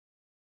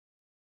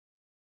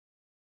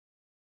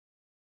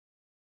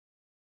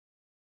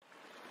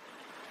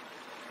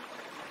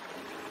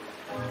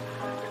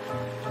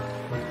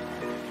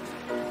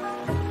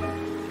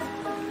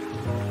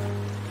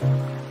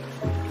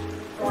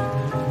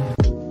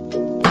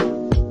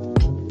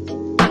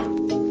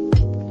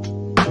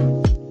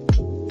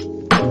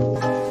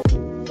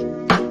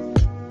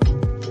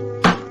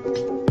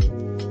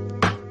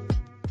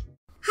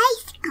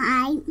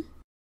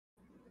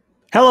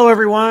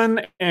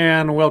everyone,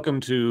 and welcome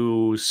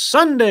to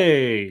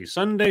Sunday.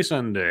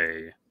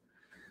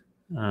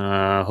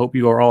 Hope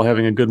you are all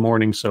having a good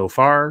morning so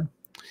far.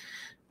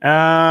 So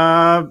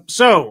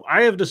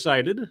I have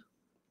decided,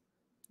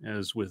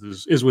 as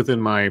is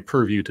within my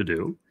purview to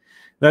do,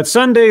 that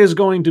Sunday is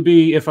going to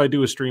be, if I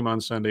do a stream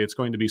on Sunday, it's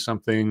going to be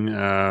something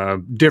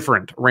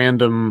different,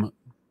 random.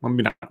 Well,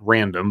 maybe not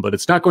random, but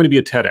it's not going to be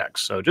a TEDx.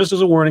 So just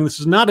as a warning, this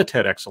is not a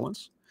TED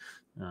Excellence.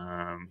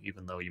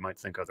 Even though you might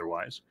think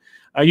otherwise.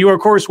 You are, of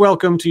course,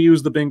 welcome to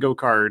use the bingo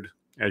card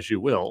as you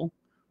will.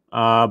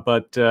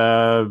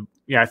 Yeah,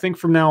 I think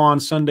from now on,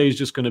 Sunday is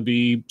just going to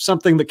be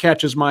something that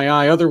catches my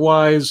eye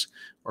otherwise,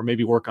 or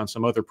maybe work on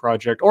some other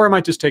project, or I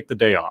might just take the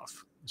day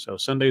off. So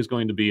Sunday is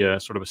going to be a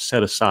sort of a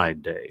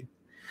set-aside day.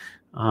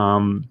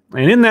 And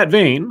in that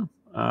vein,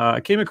 I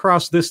came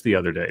across this the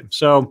other day.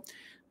 So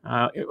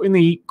in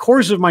the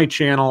course of my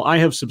channel, I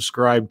have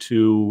subscribed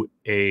to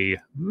a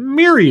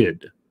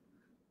myriad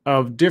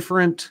of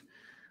different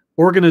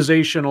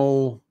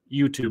organizational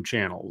YouTube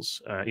channels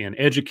in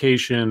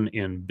education,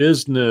 in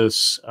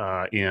business,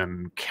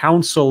 in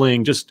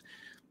counseling. Just,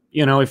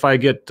 you know, if I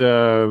get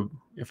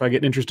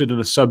interested in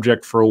a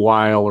subject for a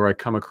while, or I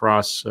come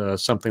across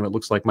something that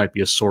looks like might be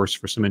a source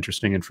for some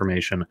interesting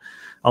information,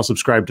 I'll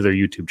subscribe to their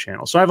YouTube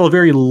channel. So I have a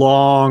very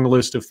long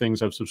list of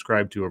things I've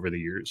subscribed to over the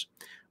years,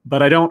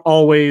 but I don't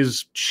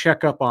always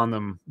check up on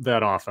them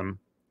that often.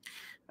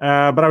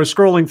 But I was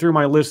scrolling through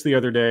my list the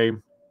other day,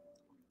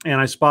 and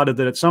I spotted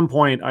that at some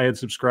point I had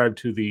subscribed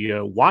to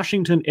the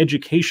Washington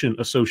Education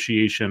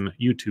Association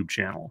YouTube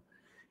channel.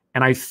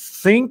 And I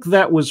think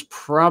that was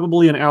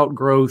probably an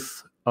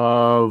outgrowth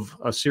of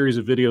a series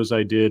of videos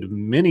I did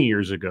many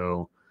years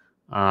ago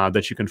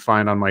that you can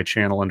find on my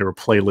channel under a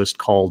playlist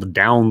called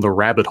Down the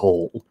Rabbit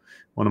Hole,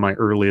 one of my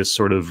earliest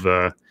sort of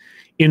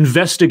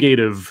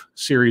investigative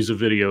series of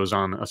videos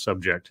on a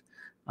subject.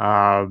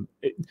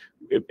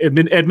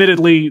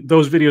 Admittedly,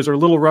 those videos are a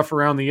little rough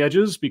around the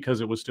edges because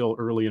it was still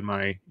early in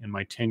my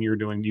tenure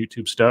doing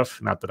YouTube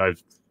stuff. Not that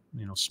I've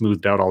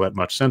smoothed out all that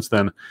much since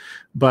then,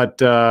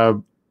 but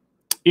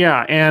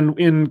yeah. And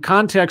in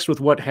context with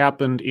what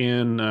happened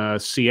in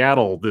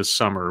Seattle this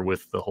summer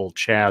with the whole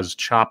Chaz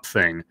Chop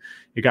thing,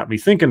 it got me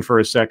thinking for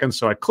a second.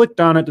 So I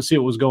clicked on it to see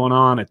what was going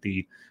on at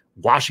the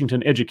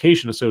Washington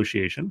Education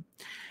Association.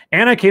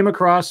 And I came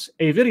across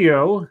a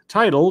video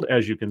titled,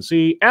 as you can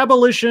see,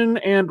 Abolition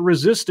and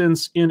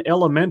Resistance in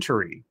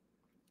Elementary.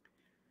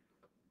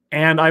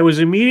 And I was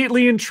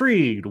immediately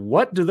intrigued.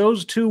 What do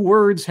those two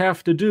words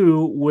have to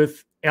do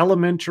with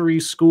elementary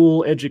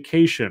school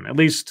education? At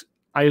least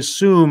I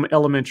assume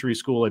elementary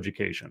school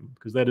education,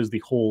 because that is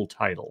the whole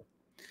title.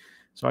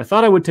 So I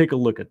thought I would take a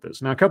look at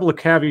this. Now, a couple of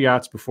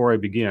caveats before I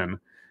begin.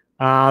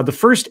 The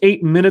first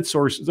 8 minutes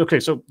or so, okay,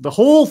 so the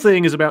whole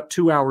thing is about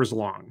 2 hours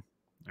long.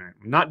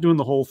 I'm not doing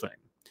the whole thing.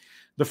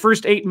 The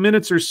first 8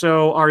 minutes or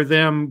so are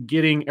them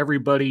getting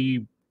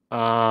everybody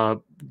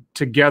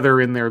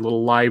together in their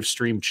little live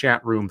stream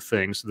chat room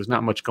thing. So there's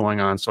not much going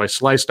on. So I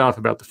sliced off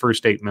about the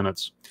first 8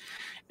 minutes.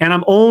 And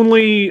I'm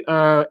only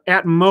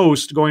at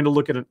most going to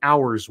look at an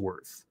hour's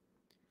worth.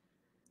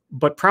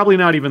 But probably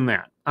not even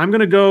that. I'm going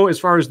to go as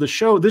far as this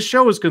show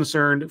is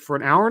concerned for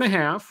an hour and a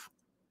half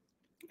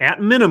at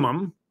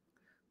minimum,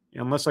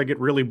 unless I get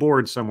really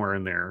bored somewhere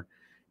in there.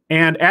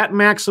 And at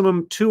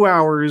maximum 2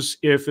 hours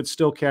if it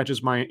still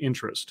catches my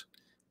interest.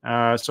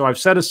 So I've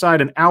set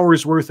aside an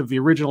hour's worth of the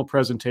original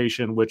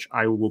presentation, which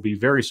I will be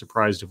very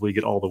surprised if we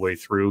get all the way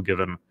through,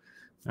 given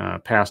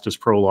past as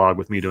prologue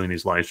with me doing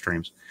these live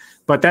streams.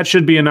 But that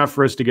should be enough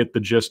for us to get the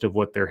gist of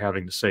what they're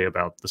having to say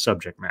about the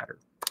subject matter.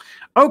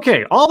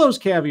 Okay, all those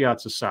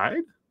caveats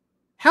aside,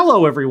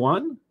 hello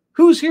everyone.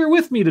 Who's here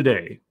with me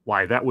today?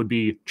 Why, that would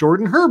be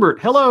Jordan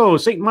Herbert. Hello.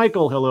 St.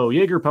 Michael. Hello.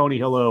 Jaeger Pony.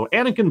 Hello.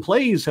 Anakin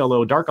Plays.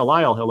 Hello. Dark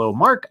Alile. Hello.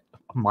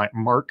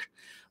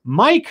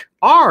 Mike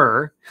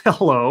R.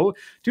 Hello.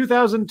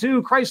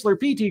 2002 Chrysler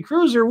PT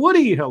Cruiser.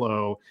 Woody.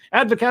 Hello.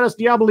 Advocatus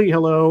Diaboli.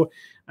 Hello.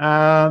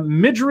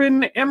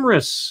 Midrin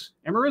Emrys.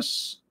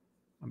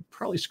 I'm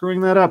probably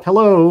screwing that up.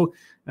 Hello.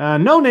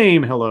 No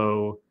Name.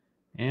 Hello.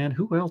 And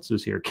who else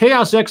is here?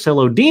 Chaos X,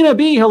 hello. Dina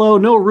B, hello.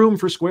 No Room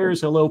for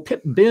Squares, hello.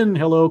 Pip Bin,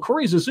 hello.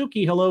 Corey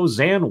Suzuki, hello.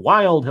 Zan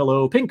Wild,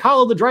 hello. Pink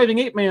Hollow the Driving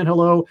Ape Man,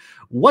 hello.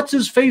 What's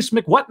His Face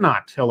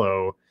McWhatnot,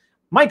 hello.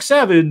 Mike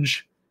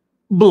Savage,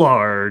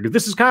 Blarg.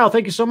 This is Kyle,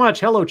 thank you so much.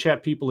 Hello,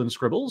 chat people and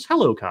scribbles.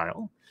 Hello,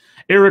 Kyle.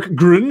 Eric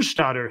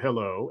Grunstader,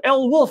 hello.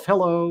 L Wolf,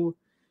 hello.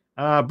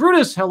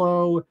 Brutus,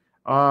 hello.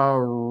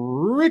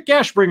 Rick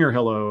Ashbringer,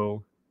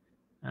 hello.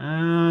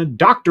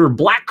 Dr.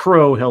 Black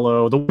Crow,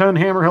 hello. The Gun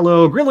Hammer,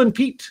 hello. Grillin'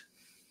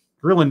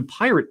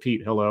 Pirate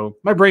Pete, hello.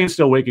 My brain's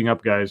still waking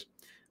up, guys.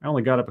 I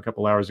only got up a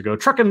couple hours ago.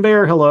 Truckin'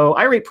 Bear, hello.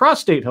 Irate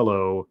Prostate,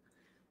 hello.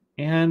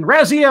 And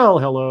Raziel,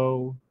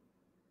 hello.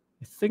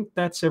 I think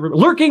that's everybody.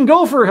 Lurking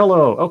Gopher,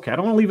 hello. Okay, I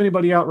don't want to leave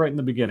anybody out right in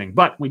the beginning,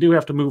 but we do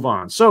have to move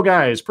on. So,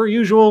 guys, per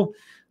usual,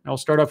 I'll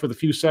start off with a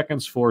few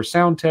seconds for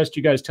sound test.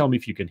 You guys tell me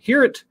if you can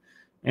hear it.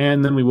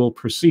 and then we will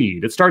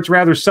proceed. It starts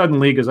rather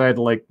suddenly because I had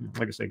to, like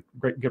I say,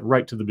 get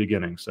right to the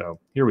beginning. So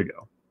here we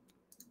go.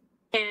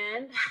 And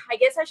And I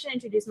guess I should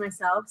introduce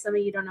myself. Some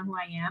of you don't know who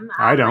I am.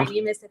 I don't. My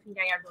name is Stephanie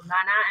Gallardo-Lana.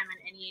 I'm an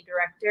NEA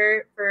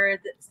director for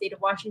the state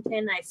of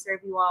Washington. I serve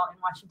you all in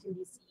Washington,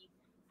 D.C.,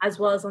 as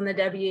well as on the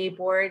WEA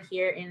board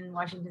here in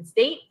Washington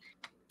State.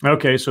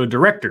 Okay, so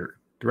director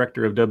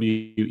of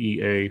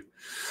WEA,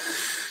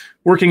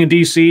 working in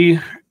D.C.,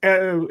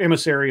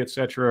 emissary,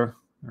 etc.,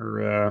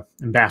 or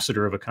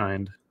ambassador of a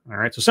kind. All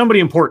right, so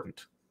somebody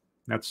important.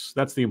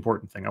 That's the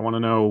important thing. I want to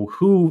know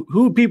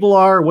who people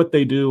are, what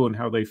they do, and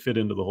how they fit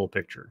into the whole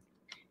picture.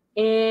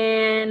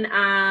 And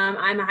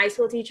I'm a high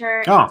school teacher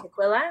in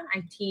Tequila.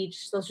 I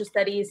teach social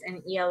studies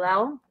and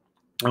ELL.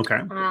 Okay.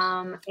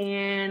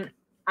 And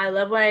I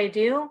love what I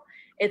do.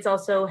 It's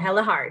also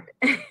hella hard.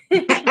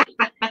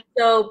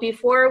 So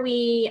before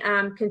we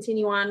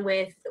continue on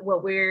with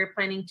what we're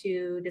planning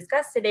to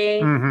discuss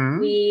today,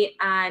 we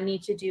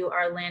need to do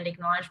our land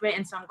acknowledgement.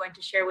 And so I'm going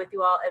to share with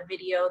you all a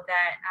video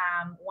that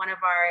one of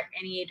our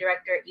NEA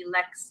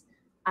director-elects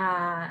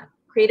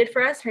created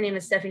for us. Her name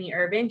is Stephanie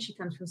Urban. She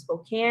comes from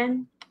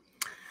Spokane.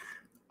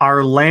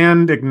 Our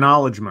land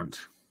acknowledgement.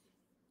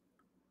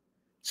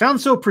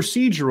 Sounds so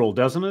procedural,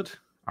 doesn't it?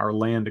 Our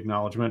land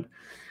acknowledgement.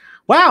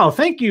 Wow,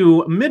 thank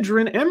you,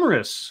 Midrin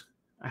Emrys.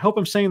 I hope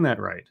I'm saying that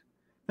right.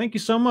 Thank you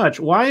so much.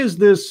 Why is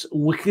this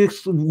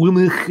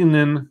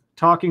woman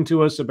talking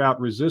to us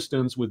about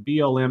resistance with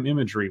BLM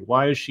imagery?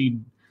 Why is she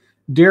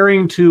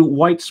daring to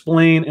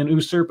white-splain and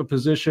usurp a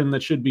position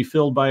that should be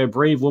filled by a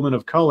brave woman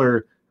of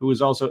color who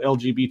is also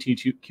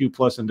LGBTQ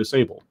plus and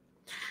disabled?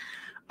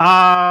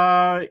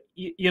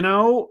 You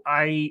know,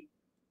 I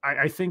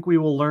think we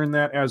will learn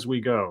that as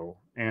we go.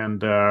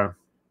 And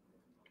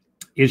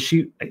is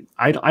she?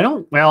 I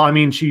don't. Well, I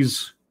mean,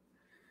 she's.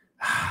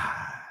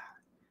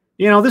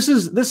 You know, this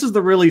is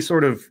the really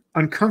sort of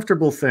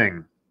uncomfortable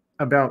thing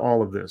about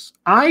all of this.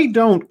 I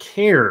don't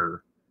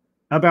care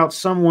about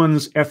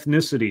someone's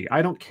ethnicity.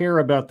 I don't care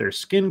about their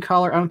skin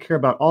color. I don't care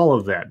about all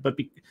of that. But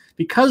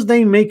because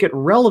they make it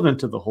relevant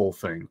to the whole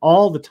thing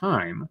all the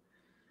time,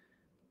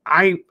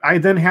 I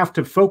then have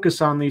to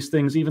focus on these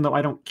things even though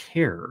I don't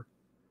care,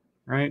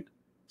 right?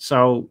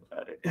 So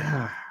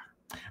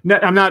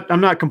I'm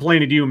not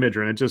complaining to you,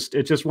 Midrin.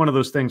 It's just one of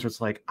those things where it's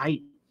like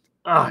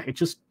it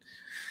just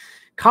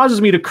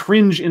causes me to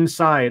cringe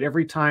inside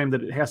every time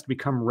that it has to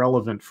become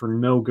relevant for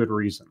no good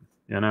reason.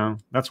 You know,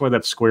 that's why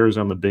that square's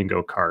on the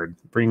bingo card,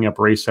 bringing up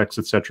race, sex,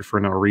 etc. for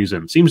no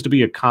reason. Seems to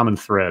be a common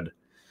thread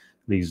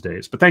these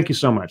days. But thank you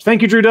so much.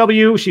 Thank you, Drew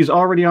W. She's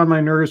already on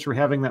my nerves for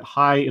having that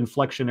high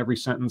inflection every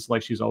sentence,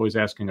 like she's always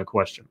asking a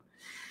question.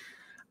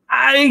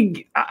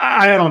 I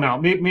don't know.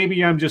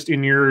 Maybe I'm just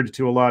inured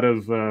to a lot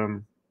of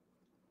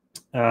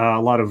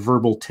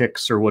verbal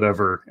tics or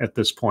whatever at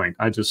this point.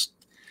 I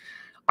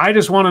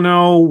just want to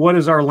know, what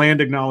is our land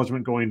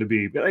acknowledgement going to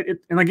be?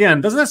 And again,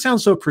 doesn't that sound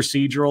so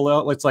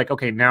procedural? It's like,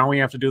 okay, now we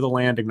have to do the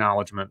land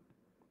acknowledgement.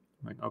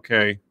 Like,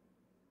 okay,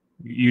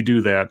 you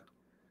do that.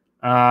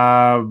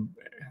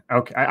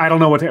 Okay, I don't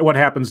know what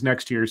happens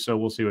next year, so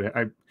we'll see.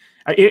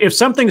 If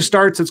something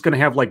starts, it's going to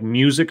have like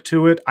music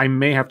to it. I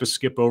may have to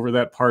skip over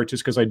that part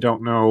just because I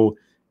don't know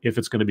if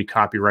it's going to be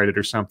copyrighted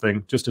or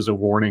something. Just as a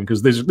warning,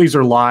 because these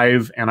are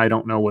live, and I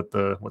don't know what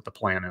the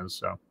plan is.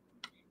 So.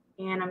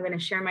 And I'm going to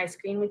share my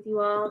screen with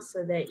you all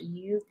so that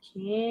you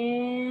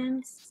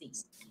can see.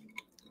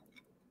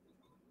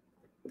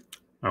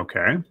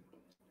 Okay.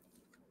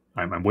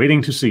 I'm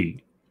waiting to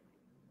see.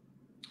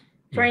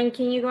 Brian,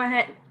 can you go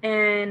ahead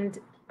and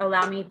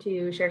allow me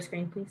to share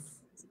screen,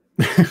 please?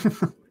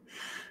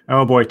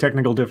 Oh, boy.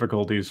 Technical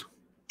difficulties.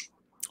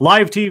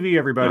 Live TV,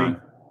 everybody.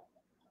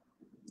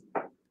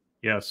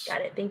 Yes.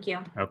 Got it. Thank you.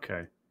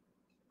 Okay.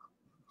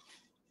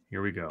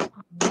 Here we go.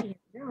 Here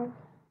we go.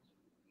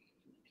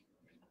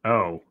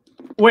 Oh,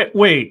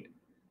 wait.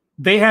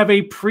 They have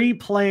a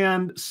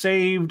pre-planned,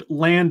 saved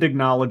land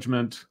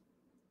acknowledgement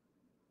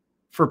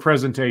for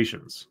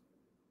presentations.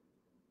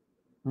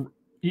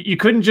 You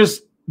couldn't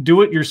just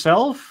do it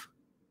yourself?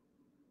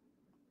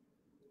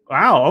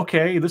 Wow,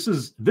 okay. This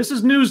is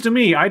news to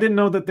me. I didn't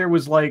know that there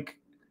was like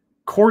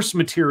course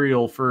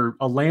material for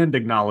a land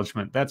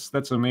acknowledgement.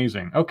 That's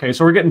amazing. Okay,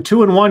 so we're getting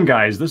 2-in-1,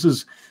 guys. This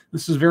is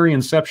very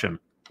Inception.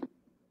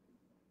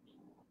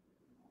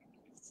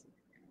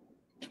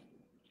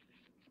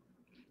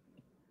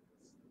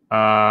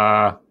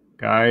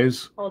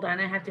 Guys. Hold on,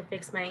 I have to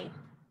fix my...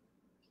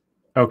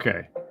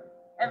 Okay.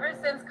 Ever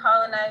since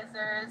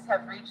colonizers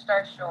have reached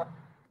our shore.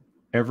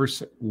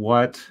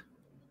 What?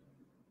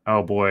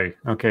 Oh boy.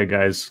 Okay,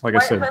 guys. Like I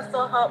said.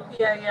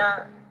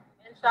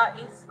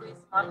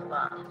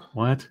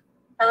 What?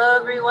 Hello,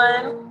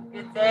 everyone.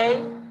 Good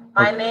day.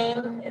 My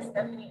name is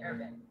Stephanie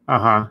Urban.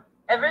 Uh-huh.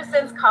 Ever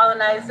since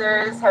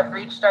colonizers have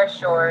reached our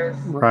shores,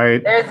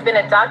 right, there's been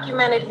a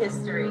documented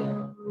history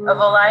of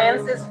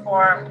alliances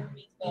formed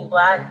between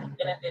Black and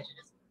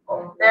Indigenous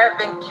people. There have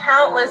been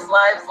countless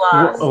lives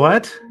lost.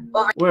 What?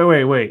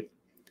 Wait.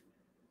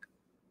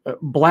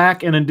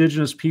 Black and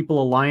Indigenous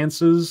people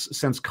alliances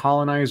since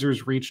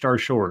colonizers reached our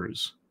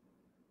shores.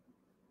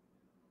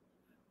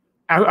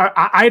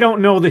 I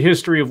don't know the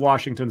history of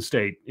Washington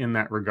State in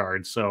that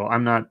regard, so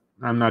I'm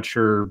not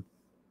sure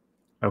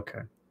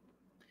Okay.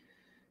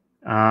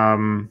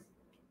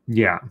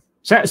 Yeah.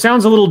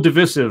 Sounds a little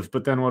divisive,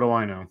 but then what do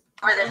I know?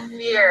 For the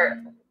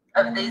fear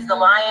of these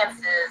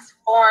alliances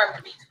formed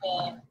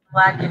between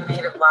Black and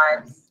Native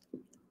lives.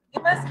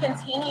 We must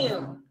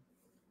continue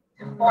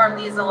to form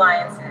these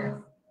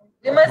alliances.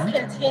 We must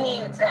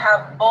continue to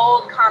have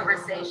bold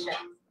conversations.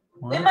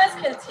 We must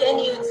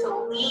continue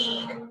to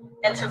lead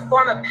and to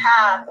form a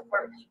path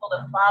for people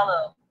to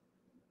follow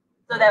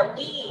so that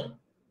we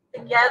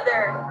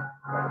together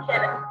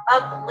can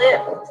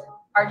uplift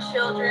our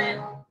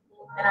children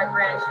and our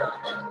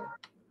grandchildren.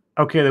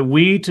 Okay, that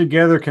we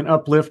together can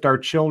uplift our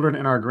children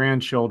and our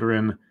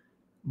grandchildren,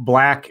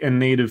 Black and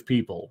Native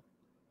people.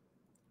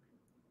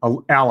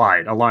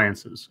 Allied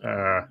alliances.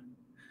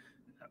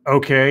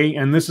 Okay,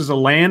 and this is a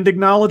land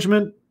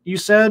acknowledgement, you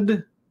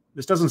said?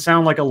 This doesn't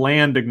sound like a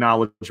land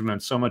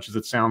acknowledgement so much as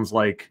it sounds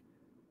like,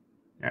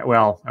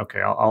 well,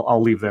 okay,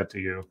 I'll leave that to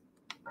you.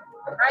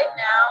 Right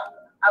now,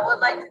 I would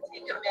like to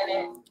take a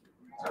minute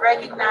to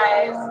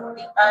recognize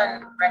the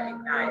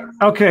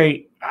unrecognized.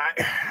 Okay,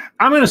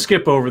 I'm going to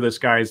skip over this,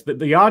 guys.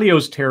 The audio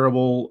is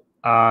terrible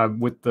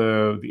with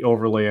the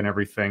overlay and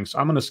everything, so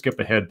I'm going to skip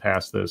ahead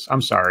past this.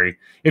 I'm sorry.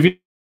 If you'd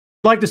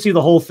like to see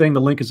the whole thing, the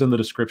link is in the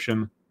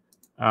description.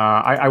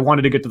 I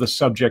wanted to get to the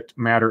subject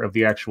matter of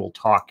the actual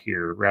talk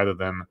here rather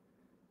than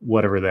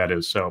whatever that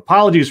is. So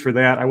apologies for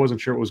that. I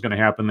wasn't sure what was going to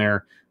happen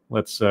there.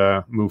 Let's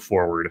move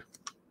forward.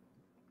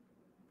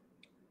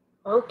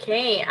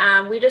 Okay,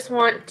 we just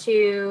want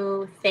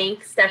to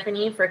thank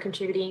Stephanie for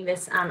contributing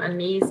this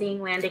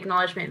amazing land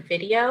acknowledgement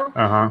video.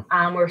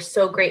 We're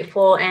so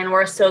grateful, and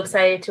we're so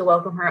excited to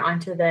welcome her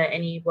onto the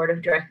NE Board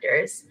of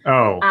Directors.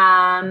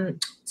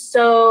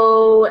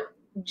 So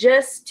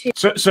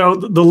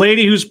the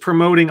lady who's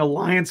promoting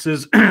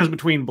alliances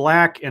between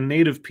Black and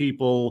Native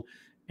people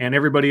and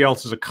everybody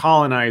else as a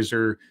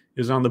colonizer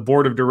is on the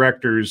Board of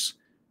Directors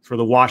for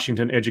the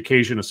Washington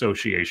Education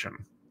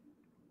Association.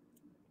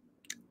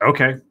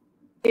 Okay.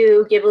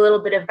 To give a little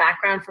bit of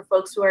background for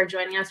folks who are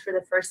joining us for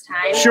the first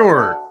time.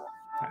 Sure.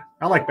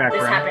 I like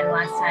background. This happened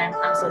last time.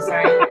 I'm so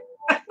sorry.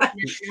 I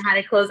didn't know how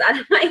to close out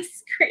of my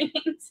screen.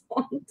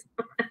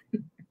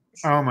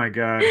 Oh my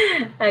God.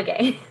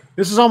 Okay.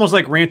 This is almost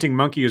like Ranting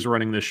Monkey is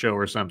running this show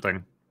or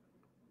something.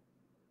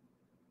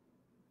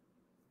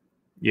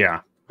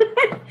 Yeah.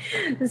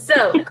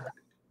 So,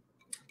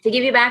 to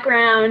give you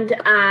background,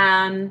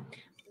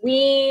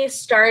 we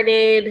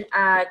started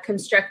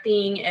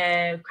constructing,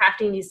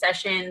 crafting these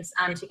sessions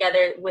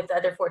together with the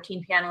other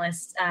 14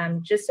 panelists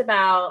just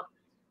about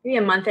maybe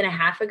a month and a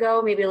half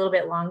ago, maybe a little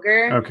bit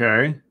longer.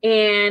 Okay.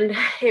 And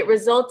it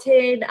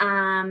resulted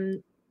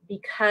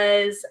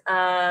because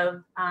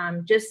of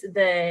just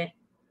the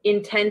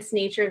intense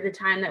nature of the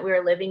time that we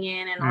were living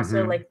in, and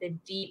also like the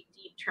deep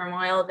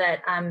turmoil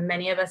that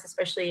many of us,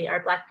 especially our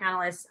Black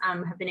panelists,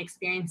 have been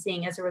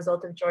experiencing as a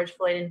result of George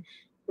Floyd and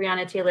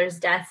Breonna Taylor's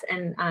death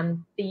and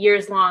the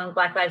years-long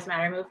Black Lives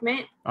Matter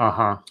movement.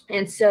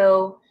 And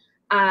so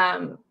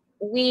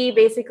we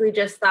basically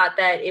just thought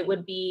that it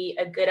would be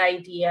a good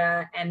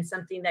idea and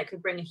something that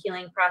could bring a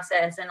healing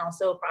process and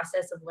also a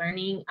process of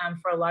learning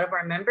for a lot of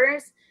our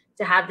members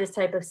to have this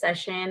type of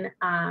session,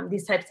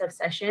 these types of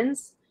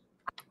sessions.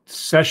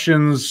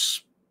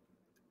 Sessions,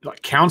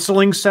 like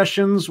counseling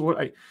sessions?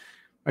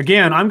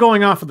 Again, I'm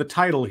going off of the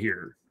title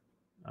here.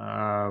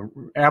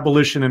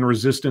 Abolition and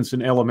Resistance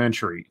in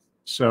Elementary.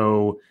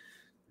 So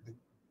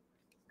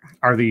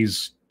are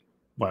these,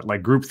 what,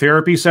 like group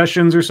therapy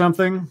sessions or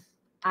something?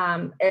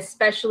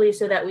 Especially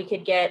so that we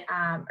could get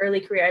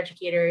early career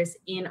educators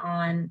in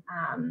on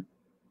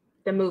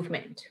the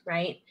movement,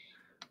 right?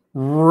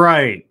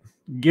 Right.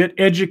 Get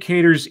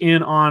educators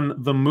in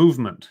on the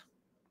movement.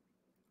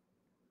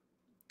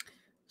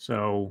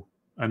 So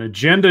an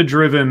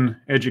agenda-driven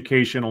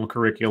educational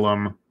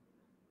curriculum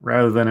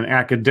rather than an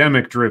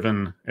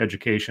academic-driven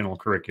educational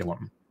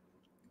curriculum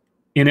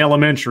in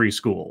elementary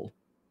school,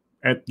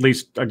 at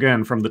least,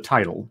 again, from the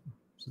title.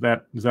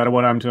 Is that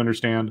what I'm to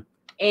understand?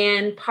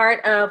 And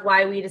part of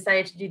why we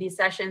decided to do these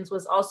sessions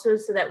was also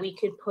so that we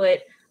could put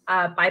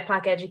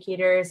BIPOC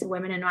educators,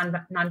 women and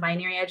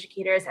non-binary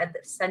educators at the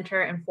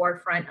center and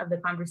forefront of the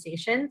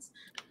conversations.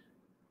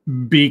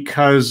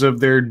 Because of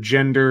their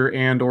gender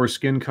and or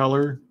skin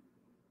color?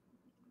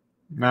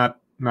 Not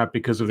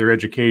because of their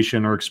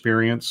education or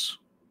experience?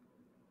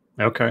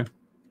 Okay.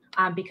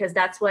 Because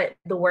that's what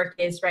the work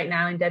is right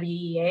now in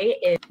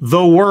WEA.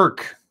 The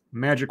work.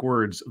 Magic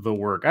words, the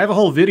work. I have a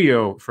whole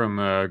video from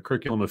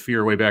Curriculum of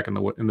Fear way back in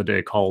the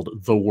day called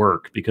The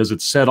Work, because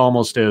it's said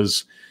almost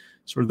as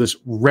sort of this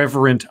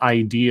reverent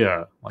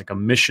idea, like a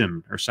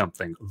mission or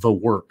something. The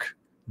work,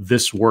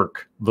 this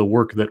work, the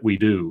work that we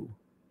do,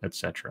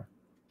 etc.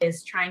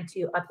 Is trying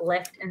to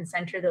uplift and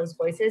center those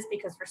voices,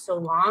 because for so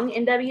long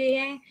in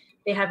WEA,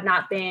 they have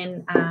not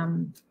been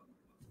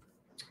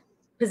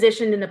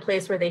positioned in the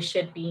place where they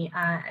should be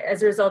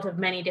as a result of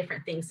many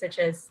different things, such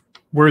as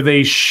where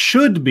they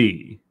should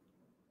be.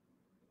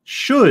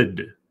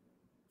 Should,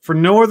 for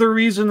no other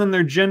reason than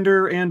their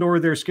gender and or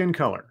their skin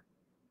color.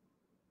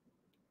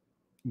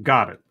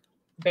 Got it.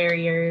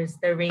 barriers,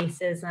 the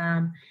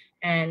racism,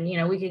 and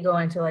we could go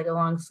into like a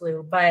long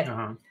slew. But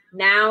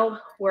now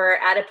we're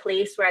at a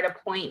place, we're at a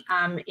point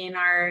in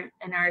our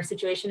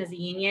situation as a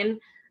union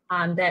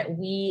that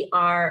we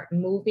are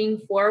moving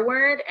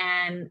forward,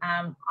 and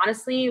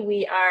honestly,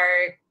 we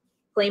are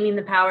claiming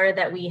the power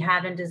that we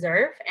have and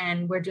deserve,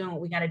 and we're doing what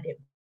we got to do.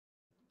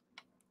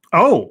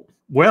 Oh,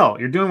 well,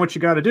 you're doing what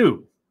you got to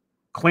do.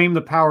 Claim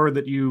the power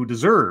that you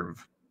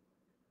deserve.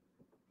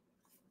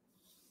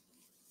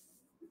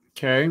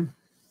 Okay.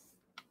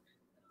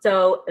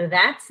 So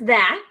that's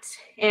that,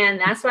 and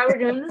that's why we're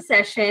doing the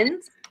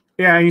sessions.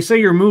 Yeah, and you say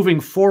you're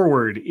moving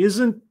forward.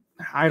 Isn't,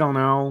 I don't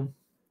know,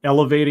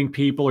 elevating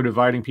people or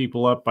dividing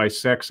people up by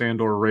sex and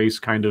or race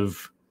kind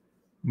of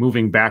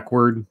moving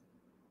backward?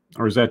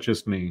 Or is that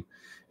just me?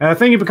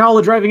 Thank you for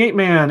college driving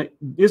 8-man.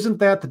 Isn't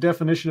that the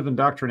definition of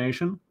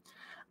indoctrination?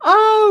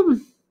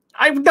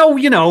 I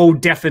know,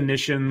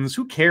 definitions.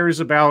 Who cares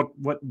about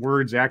what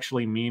words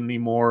actually mean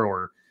anymore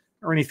or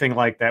anything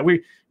like that?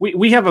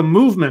 We have a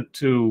movement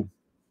to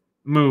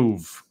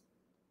move,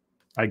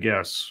 I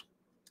guess.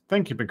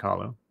 Thank you,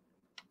 Piccolo.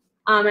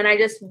 And I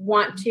just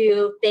want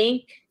to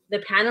thank the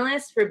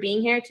panelists for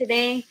being here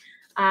today.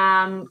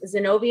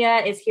 Zenobia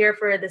is here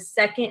for the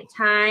second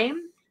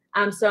time.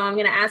 So I'm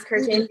going to ask her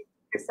to introduce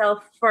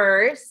herself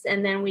first,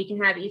 and then we can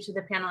have each of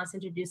the panelists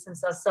introduce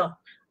themselves. So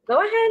go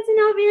ahead,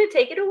 Zenobia,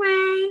 take it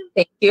away.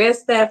 Thank you,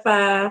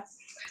 Estefa.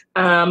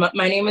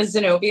 My name is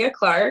Zenobia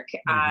Clark.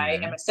 I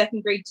am a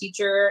second grade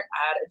teacher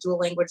at a dual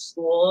language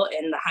school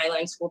in the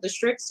Highline School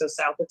District, so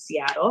south of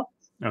Seattle.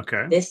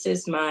 Okay. This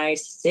is my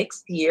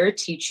 6th year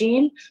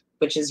teaching,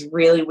 which is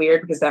really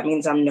weird because that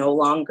means I'm no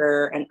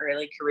longer an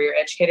early career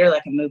educator,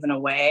 like I'm moving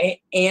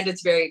away. And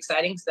it's very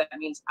exciting because that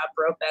means I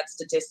broke that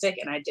statistic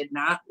and I did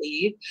not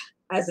leave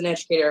as an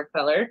educator of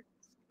color.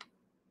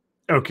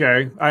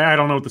 Okay. I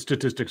don't know what the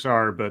statistics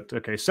are, but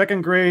okay.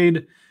 Second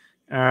grade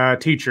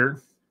teacher,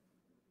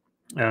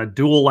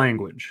 dual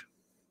language.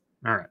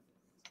 All right.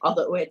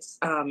 Although it's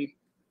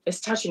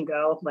touch and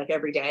go like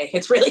every day.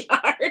 It's really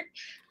hard.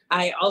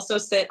 I also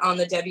sit on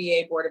the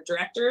WEA Board of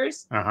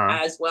Directors,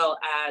 as well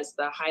as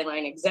the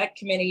Highline Exec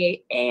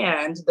Committee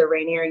and the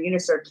Rainier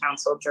Uniserve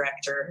Council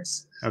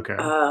Directors. Okay.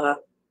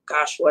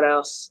 Gosh, what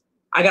else?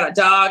 I got a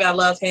dog. I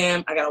love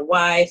him. I got a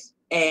wife,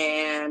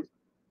 and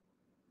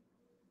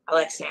I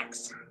like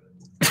snacks.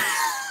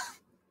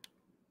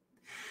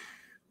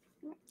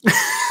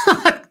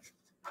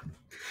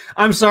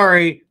 I'm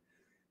sorry.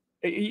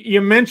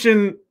 You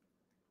mentioned...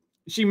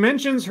 She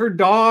mentions her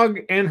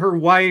dog and her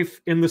wife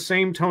in the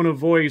same tone of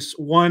voice,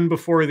 one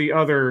before the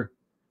other.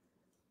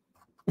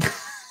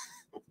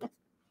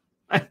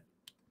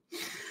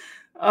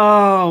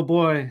 Oh,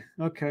 boy.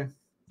 Okay.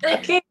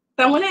 Okay,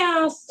 someone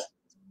else.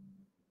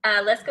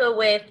 Let's go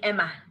with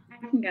Emma. I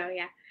can go,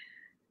 yeah.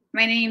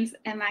 My name's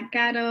Emma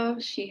Gatto,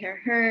 she,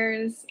 her,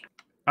 hers.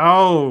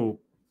 Oh,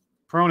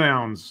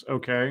 pronouns.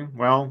 Okay.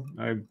 Well,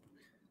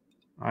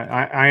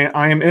 I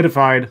am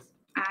edified.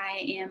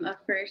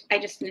 I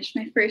just finished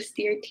my first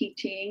year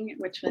teaching,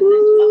 which wasn't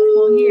a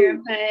whole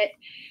year, but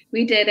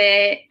we did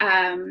it.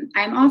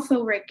 I'm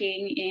also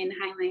working in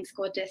Highline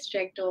School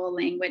District dual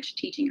language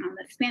teaching on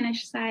the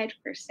Spanish side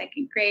for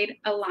second grade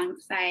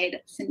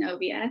alongside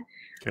Zenobia.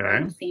 Okay. We're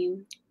on the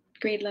same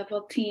grade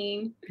level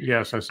team.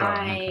 Yes, I saw.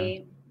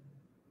 I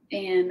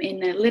am in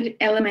the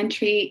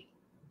elementary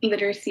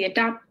literacy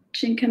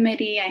adoption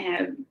committee. I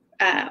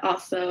have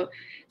also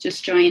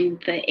just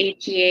joined the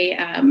HEA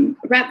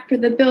rep for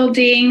the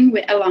building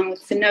along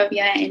with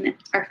Zenobia and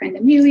our friend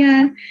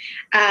Amelia.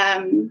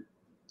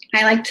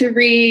 I like to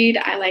read.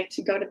 I like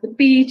to go to the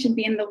beach and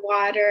be in the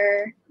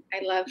water.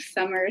 I love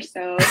summer,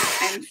 so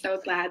I'm so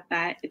glad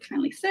that it's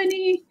finally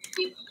sunny.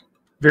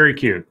 Very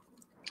cute.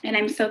 And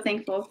I'm so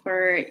thankful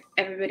for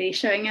everybody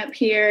showing up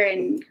here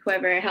and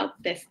whoever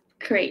helped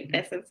create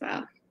this as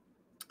well.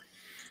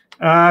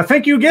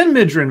 Thank you again,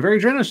 Midrin. Very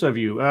generous of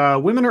you.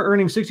 Women are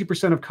earning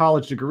 60% of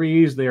college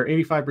degrees. They are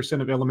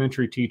 85% of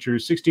elementary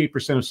teachers,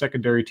 68% of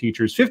secondary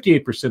teachers,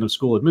 58% of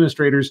school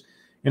administrators.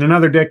 In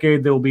another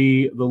decade, they'll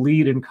be the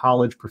lead in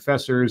college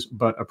professors,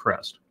 but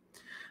oppressed.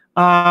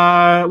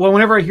 Well,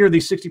 whenever I hear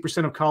these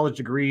 60% of college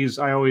degrees,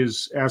 I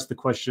always ask the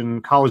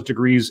question, college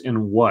degrees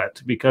in what?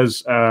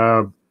 Because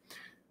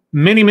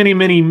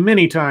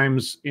many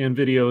times in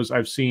videos,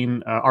 I've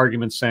seen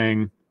arguments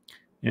saying,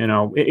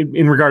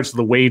 in regards to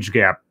the wage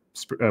gap,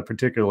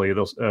 particularly,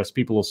 those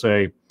people will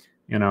say,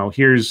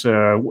 here's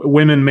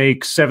women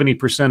make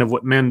 70% of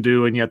what men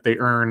do, and yet they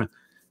earn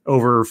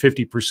over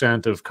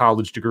 50% of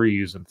college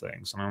degrees and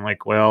things. And I'm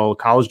like, well,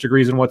 college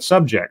degrees in what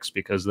subjects?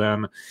 Because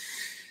then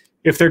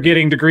if they're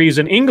getting degrees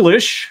in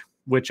English,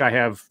 which I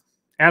have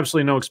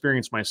absolutely no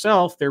experience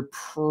myself, they're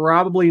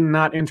probably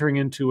not entering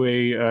into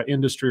a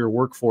industry or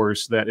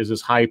workforce that is as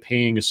high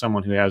paying as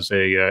someone who has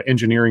a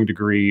engineering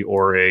degree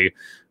or a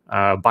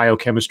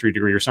biochemistry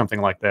degree or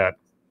something like that.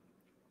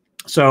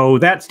 So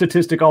that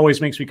statistic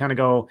always makes me kind of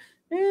go,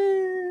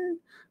 eh.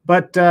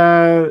 But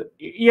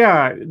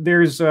yeah, there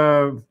was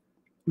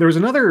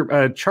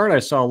another chart I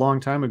saw a long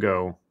time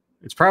ago.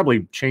 It's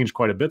probably changed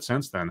quite a bit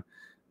since then.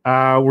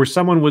 where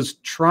someone was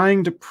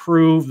trying to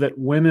prove that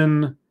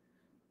women,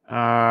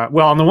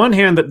 well, on the one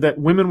hand, that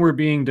women were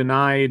being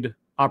denied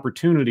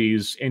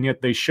opportunities, and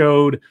yet they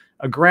showed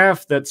a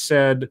graph that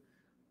said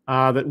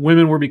that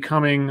women were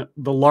becoming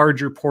the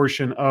larger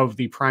portion of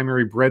the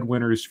primary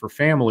breadwinners for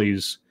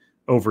families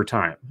over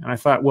time. And I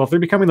thought, well, if they're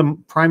becoming the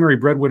primary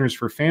breadwinners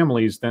for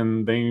families,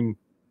 then they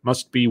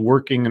must be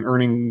working and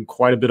earning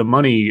quite a bit of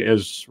money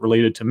as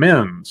related to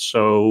men.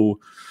 So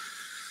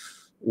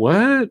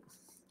what?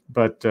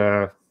 But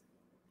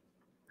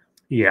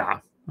yeah,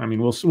 I mean,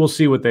 we'll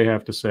see what they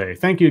have to say.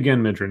 Thank you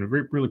again, Midrin.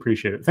 Really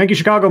appreciate it. Thank you,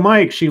 Chicago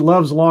Mike. She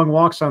loves long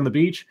walks on the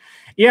beach.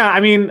 Yeah,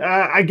 I mean,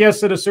 I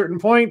guess at a certain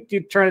point,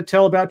 you try to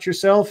tell about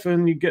yourself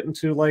and you get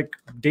into like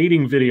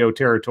dating video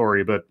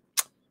territory. But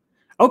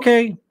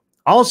okay,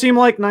 all seem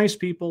like nice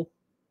people.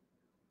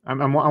 I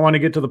want to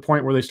get to the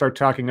point where they start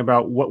talking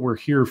about what we're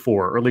here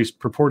for, or at least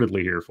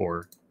purportedly here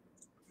for.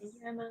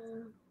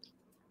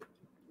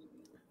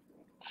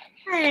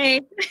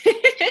 Hi.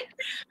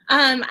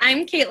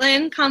 I'm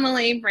Caitlin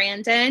Kamale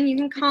Brandon. You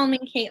can call me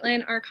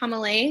Caitlin or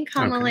Kamale.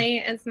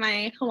 Kamale is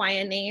my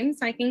Hawaiian name,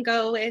 so I can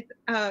go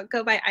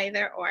by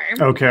either or.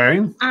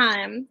 Okay.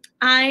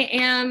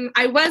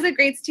 I was a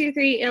grades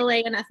 2-3 ELA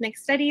and ethnic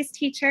studies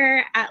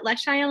teacher at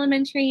Leshai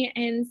Elementary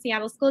in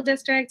Seattle School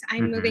District.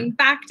 I'm moving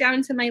back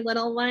down to my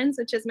little ones,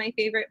 which is my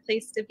favorite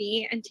place to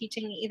be, and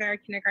teaching either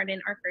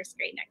kindergarten or first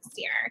grade next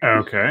year.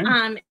 Okay.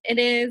 It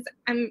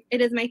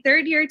is my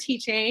third year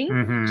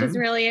teaching, which is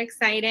really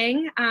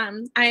exciting.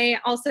 I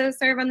also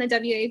serve on the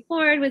WA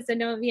board with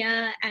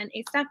Zenobia and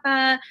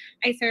ASEPA.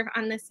 I serve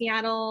on the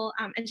Seattle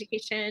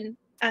Education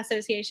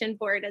Association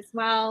board as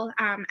well.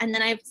 And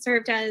then I've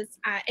served as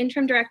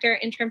interim director,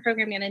 interim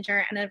program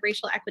manager, and a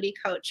racial equity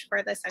coach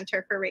for the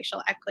Center for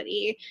Racial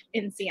Equity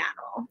in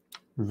Seattle.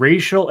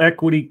 Racial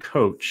equity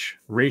coach,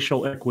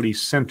 racial equity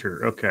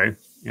center. Okay,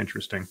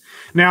 interesting.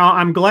 Now,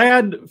 I'm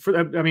glad for,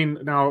 I mean,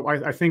 now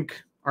I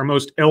think our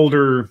most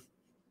elder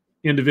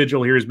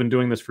individual here has been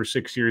doing this for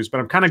 6 years, but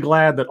I'm kind of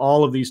glad that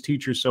all of these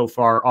teachers so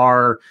far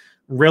are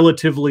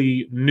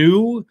relatively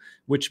new,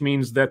 which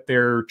means that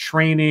their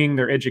training,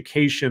 their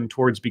education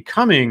towards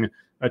becoming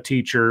a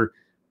teacher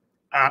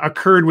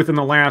occurred within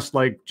the last,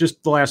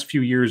 just the last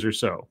few years or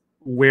so,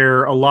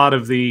 where a lot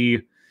of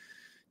the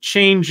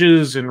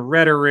changes in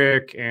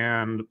rhetoric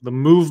and the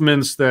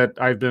movements that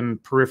I've been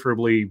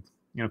peripherally,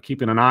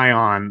 keeping an eye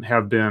on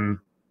have been,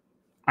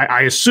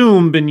 I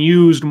assume, been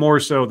used more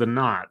so than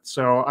not.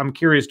 So I'm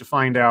curious to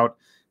find out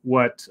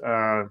what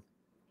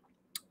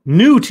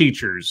new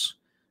teachers,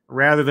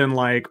 rather than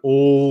like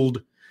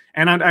old,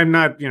 and I'm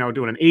not,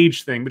 doing an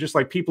age thing, but just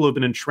like people who've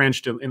been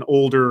entrenched in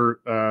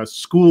older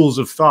schools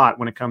of thought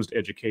when it comes to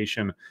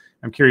education.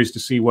 I'm curious to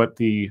see what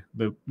the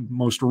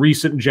most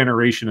recent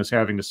generation is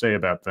having to say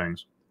about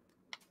things.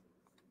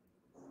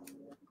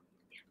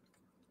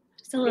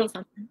 Just a little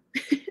something.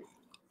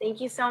 Thank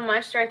you so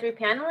much to our three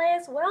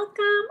panelists.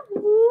 Welcome.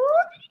 Woo.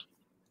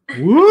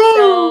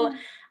 Woo!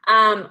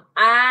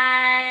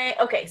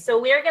 So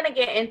we're gonna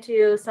get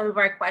into some of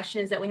our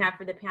questions that we have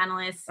for the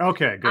panelists.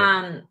 Okay,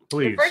 good.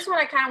 Please. The first one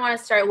I kind of want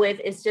to start with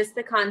is just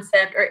the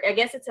concept, or I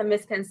guess it's a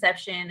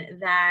misconception,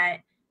 that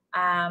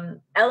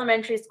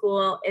elementary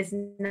school is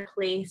not a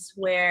place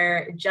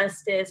where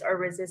justice or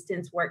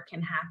resistance work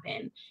can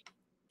happen.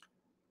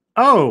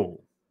 Oh,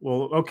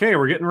 well, okay,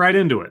 we're getting right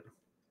into it.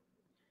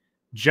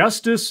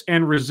 Justice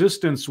and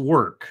resistance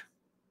work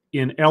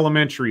in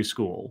elementary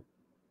school.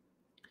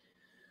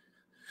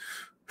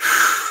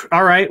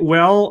 All right,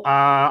 well,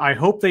 I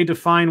hope they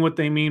define what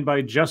they mean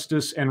by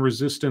justice and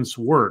resistance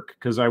work,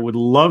 because I would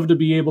love to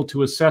be able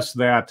to assess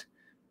that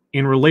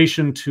in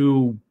relation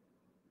to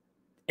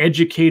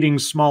educating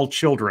small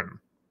children,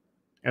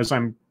 as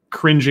I'm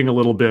cringing a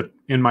little bit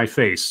in my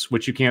face,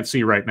 which you can't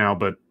see right now,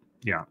 but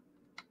yeah.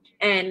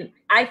 And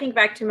I think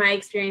back to my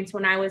experience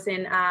when I was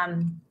in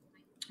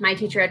my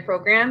teacher ed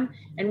program.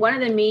 And one of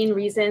the main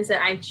reasons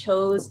that I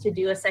chose to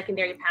do a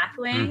secondary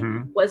pathway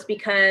was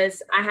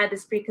because I had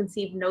this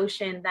preconceived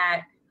notion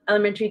that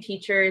elementary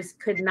teachers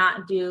could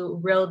not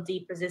do real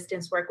deep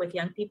resistance work with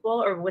young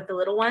people or with the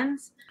little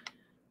ones.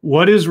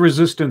 What is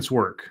resistance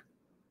work?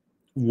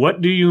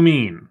 What do you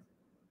mean?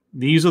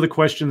 These are the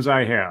questions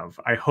I have.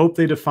 I hope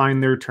they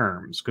define their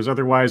terms, because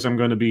otherwise I'm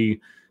going to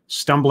be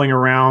stumbling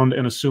around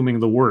and assuming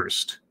the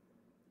worst,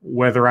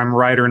 whether I'm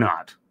right or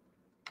not.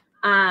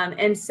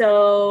 And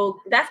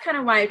so that's kind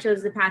of why I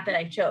chose the path that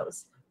I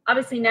chose.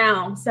 Obviously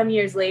now, some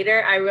years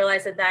later, I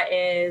realize that that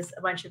is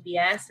a bunch of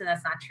BS and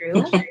that's not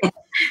true.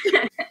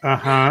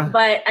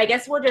 But I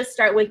guess we'll just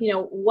start with,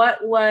 what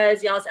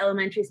was y'all's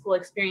elementary school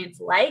experience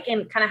like,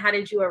 and kind of how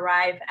did you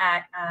arrive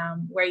at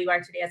where you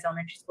are today as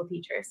elementary school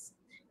teachers?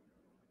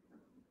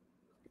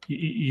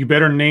 You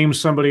better name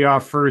somebody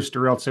off first,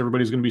 or else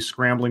everybody's going to be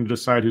scrambling to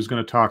decide who's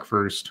going to talk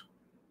first.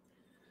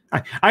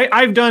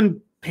 I've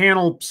done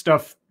panel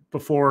stuff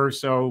before,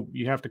 so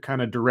you have to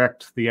kind of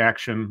direct the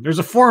action. There's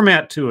a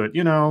format to it,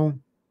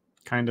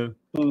 kind of.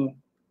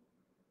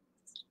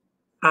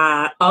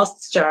 I'll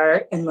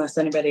start unless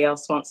anybody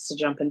else wants to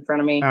jump in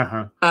front of me.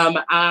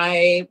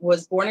 I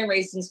was born and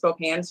raised in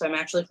Spokane, so I'm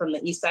actually from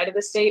the east side of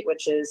the state,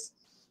 which is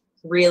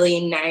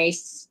really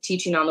nice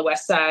teaching on the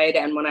west side.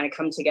 And when I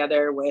come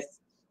together with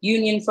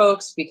union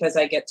folks, because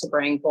I get to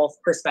bring both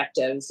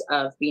perspectives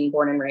of being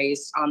born and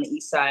raised on the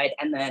east side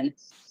and then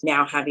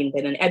now having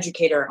been an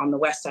educator on the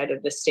west side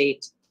of the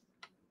state.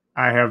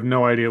 I have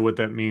no idea what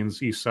that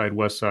means, east side,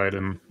 west side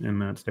in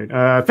that state.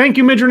 Thank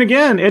you, Midran,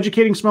 again.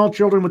 Educating small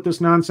children with this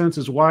nonsense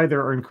is why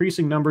there are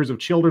increasing numbers of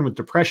children with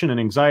depression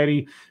and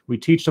anxiety. We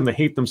teach them to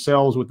hate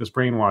themselves with this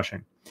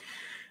brainwashing.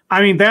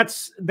 I mean,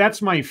 that's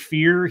my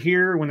fear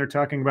here when they're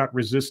talking about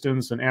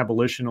resistance and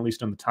abolition, at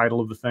least on the title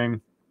of the thing,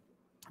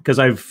 because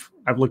I've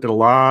looked at a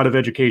lot of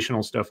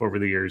educational stuff over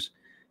the years.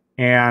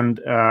 And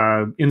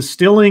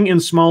instilling in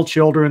small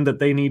children that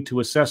they need to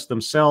assess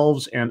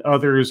themselves and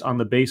others on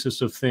the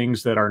basis of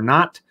things that are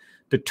not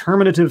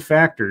determinative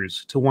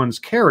factors to one's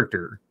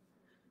character,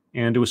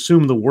 and to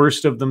assume the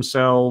worst of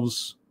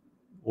themselves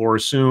or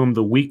assume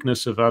the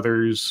weakness of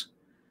others.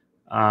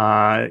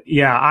 I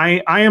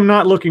am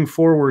not looking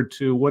forward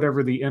to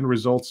whatever the end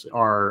results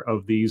are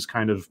of these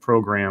kind of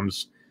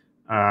programs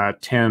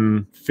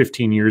 10,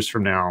 15 years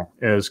from now,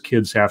 as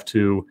kids have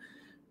to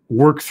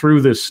work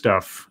through this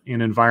stuff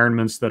in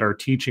environments that are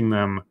teaching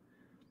them,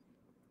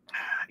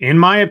 in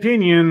my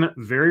opinion,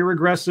 very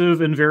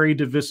regressive and very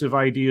divisive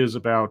ideas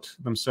about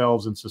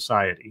themselves and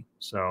society.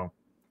 So,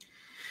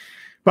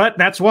 but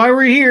that's why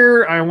we're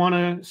here. I want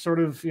to sort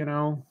of,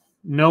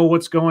 know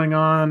what's going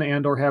on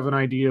and or have an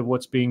idea of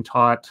what's being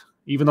taught.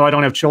 Even though I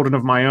don't have children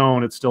of my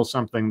own, it's still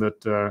something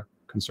that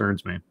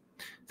concerns me.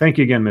 Thank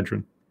you again,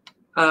 Midran.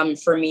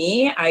 For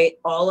me,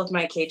 all of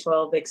my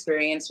K-12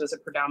 experience was a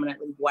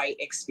predominantly white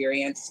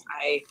experience.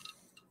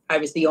 I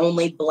was the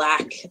only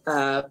Black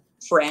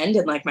friend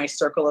in like my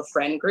circle of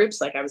friend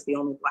groups. Like I was the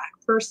only Black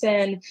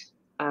person,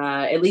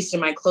 at least in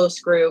my close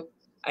group.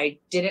 I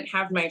didn't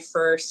have my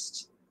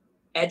first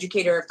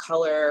educator of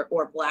color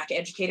or Black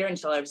educator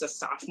until I was a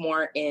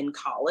sophomore in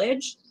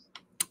college.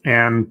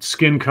 And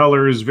skin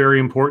color is very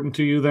important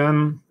to you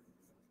then?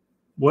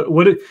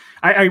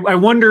 I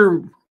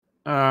wonder...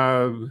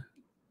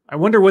 I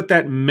wonder what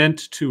that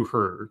meant to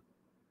her.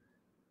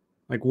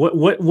 Like,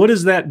 what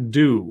does that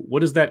do?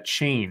 What does that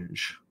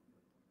change?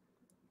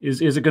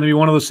 Is it going to be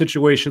one of those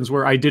situations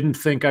where I didn't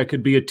think I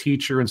could be a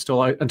teacher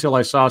until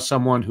I saw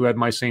someone who had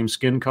my same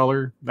skin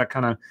color? That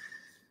kind of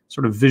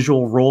sort of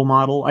visual role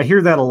model. I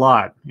hear that a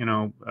lot.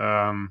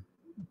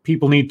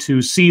 People need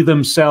to see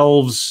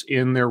themselves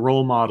in their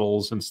role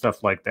models and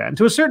stuff like that. And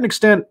to a certain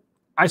extent,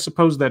 I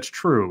suppose that's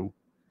true.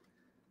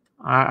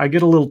 I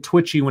get a little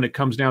twitchy when it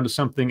comes down to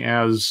something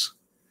as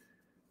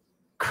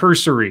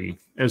cursory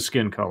as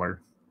skin color.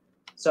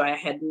 So I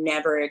had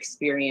never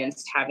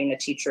experienced having a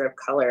teacher of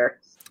color.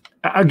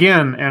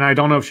 Again, and I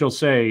don't know if she'll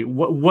say,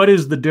 what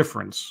is the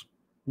difference?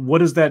 What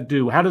does that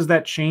do? How does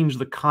that change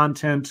the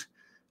content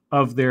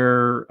of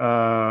their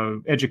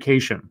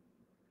education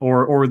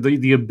or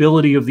the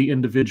ability of the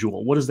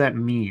individual? What does that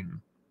mean?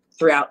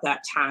 Throughout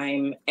that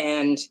time,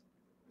 and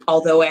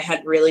although I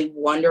had really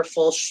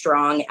wonderful,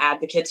 strong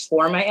advocates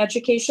for my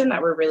education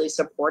that were really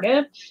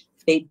supportive,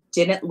 they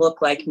didn't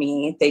look like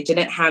me. They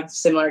didn't have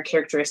similar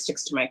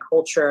characteristics to my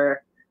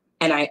culture.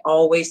 And I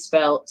always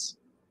felt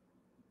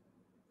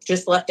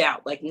just left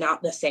out, like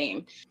not the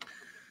same.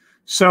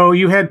 So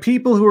you had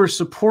people who were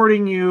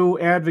supporting you,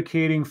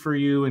 advocating for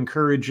you,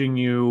 encouraging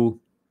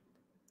you,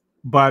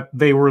 but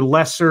they were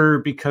lesser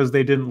because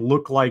they didn't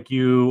look like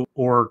you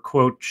or,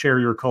 quote, share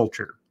your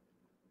culture.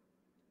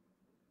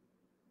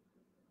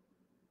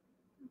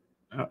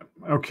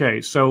 Okay,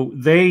 so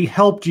they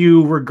helped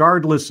you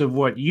regardless of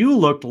what you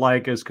looked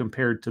like as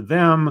compared to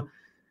them,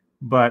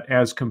 but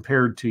as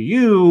compared to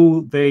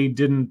you, they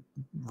didn't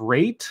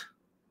rate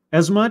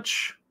as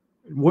much,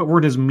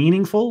 weren't as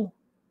meaningful.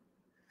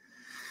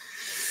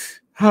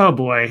 Oh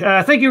boy.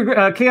 Thank you,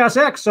 Chaos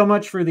X, so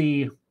much for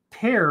the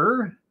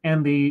pear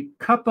and the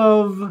cup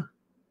of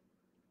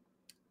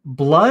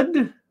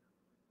blood.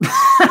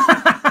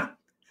 I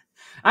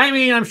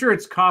mean, I'm sure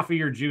it's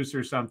coffee or juice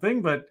or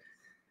something, but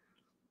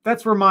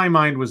that's where my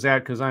mind was at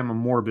because I'm a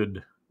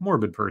morbid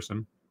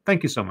person.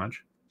 Thank you so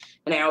much.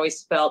 And I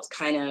always felt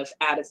kind of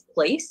out of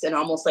place and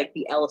almost like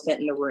the elephant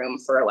in the room,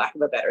 for a lack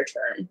of a better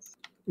term.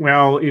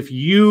 Well, if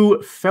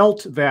you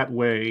felt that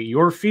way,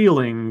 your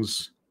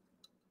feelings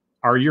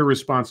are your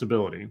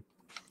responsibility.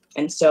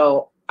 And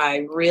so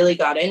I really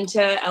got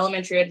into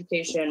elementary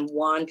education,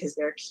 one, because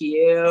they're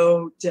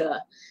cute.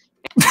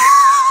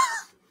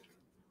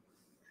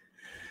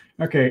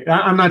 Okay,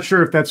 I'm not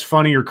sure if that's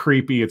funny or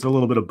creepy. It's a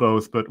little bit of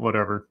both, but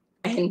whatever.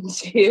 And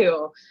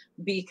two,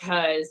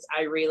 because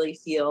I really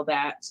feel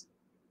that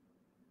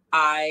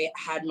I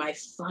had my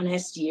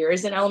funnest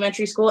years in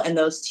elementary school, and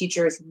those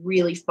teachers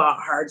really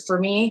fought hard for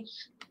me.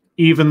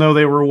 Even though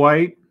they were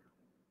white?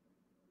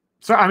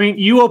 So, I mean,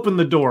 you opened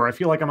the door. I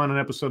feel like I'm on an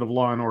episode of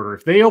Law and Order.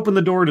 If they open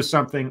the door to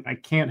something, I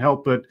can't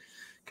help but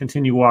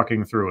continue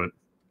walking through it.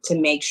 To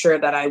make sure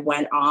that I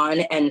went on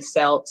and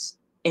felt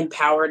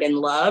empowered and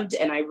loved.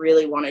 And I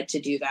really wanted to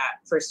do that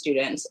for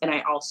students. And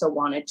I also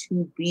wanted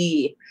to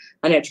be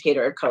an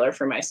educator of color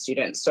for my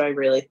students. So I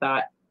really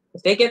thought,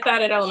 if they get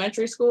that at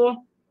elementary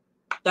school,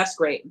 that's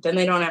great. Then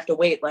they don't have to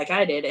wait like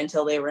I did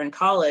until they were in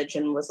college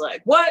and was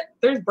like, what?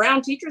 There's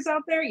brown teachers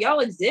out there? Y'all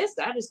exist?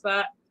 I just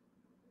thought,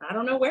 I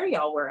don't know where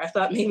y'all were. I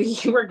thought maybe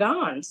you were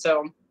gone.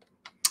 So.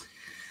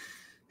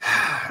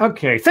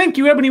 Okay. Thank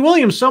you, Ebony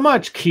Williams, so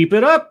much. Keep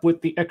it up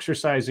with the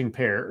exercising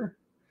pair.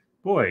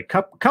 Boy,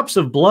 cups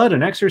of blood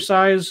and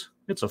exercise.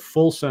 It's a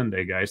full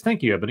Sunday, guys.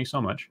 Thank you, Ebony,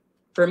 so much.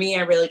 For me,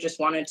 I really just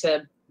wanted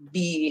to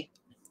be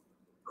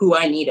who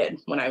I needed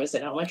when I was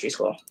in elementary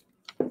school.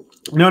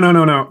 No.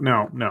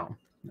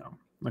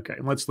 Okay,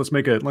 let's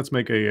make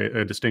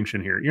a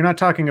distinction here. You're not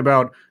talking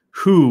about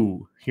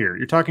who here.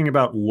 You're talking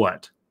about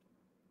what.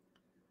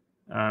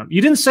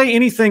 You didn't say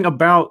anything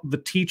about the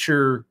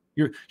teacher.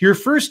 Your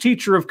first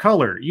teacher of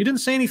color. You didn't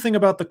say anything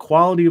about the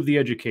quality of the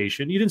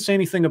education. You didn't say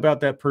anything about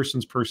that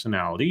person's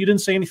personality. You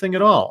didn't say anything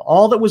at all.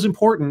 All that was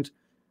important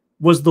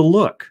was the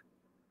look.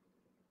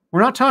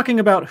 We're not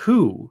talking about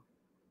who.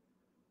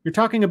 You're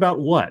talking about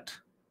what.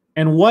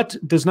 And what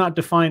does not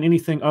define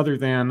anything other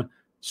than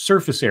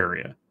surface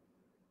area.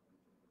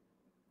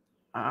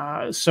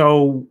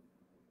 So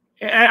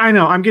I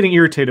know I'm getting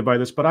irritated by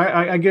this, but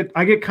I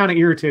get kind of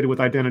irritated with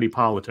identity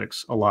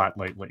politics a lot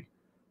lately.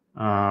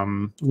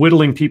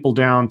 Whittling people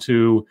down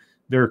to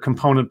their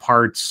component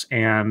parts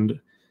and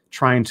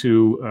trying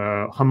to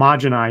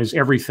homogenize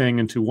everything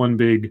into one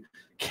big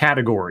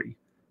category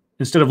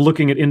instead of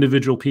looking at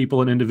individual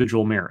people and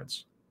individual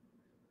merits.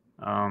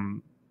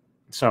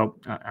 So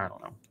I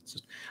don't know. It's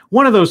just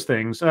one of those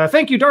things.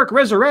 Thank you, Dark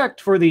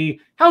Resurrect, for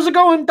the how's it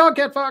going,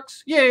 Dogcat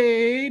Fox?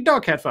 Yay,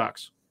 Dogcat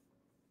Fox.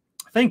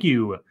 Thank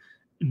you,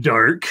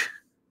 Darker.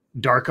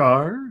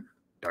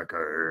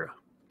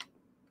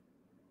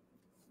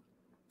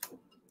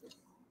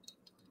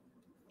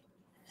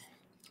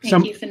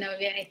 Thank you,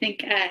 Zenobia. I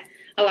think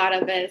a lot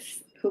of us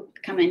who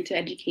come into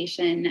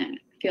education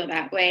feel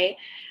that way.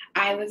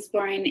 I was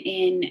born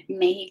in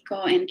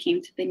Mexico and came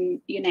to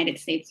the United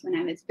States when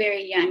I was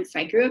very young.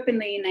 So I grew up in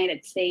the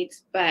United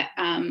States, but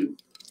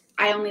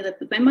I only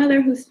lived with my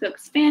mother who spoke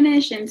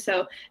Spanish. And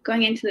so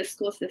going into the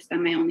school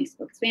system, I only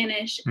spoke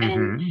Spanish. Mm-hmm.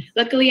 And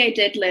luckily I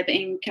did live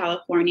in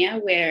California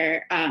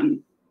where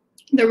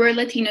there were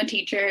Latino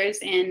teachers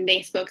and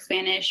they spoke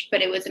Spanish,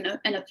 but it was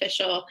an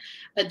official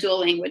dual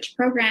language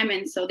program.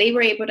 And so they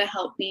were able to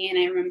help me. And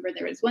I remember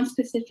there was one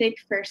specific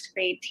first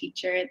grade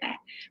teacher that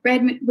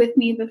read with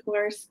me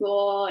before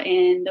school,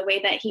 and the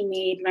way that he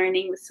made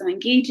learning was so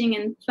engaging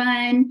and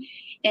fun.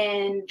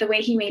 And the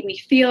way he made me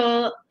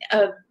feel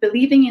of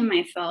believing in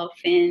myself.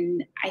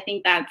 And I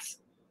think that's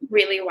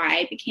really why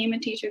I became a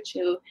teacher,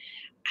 to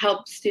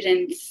help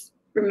students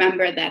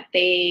remember that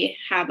they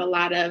have a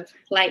lot of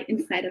light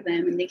inside of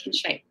them and they can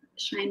shine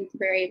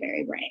very,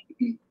 very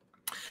bright.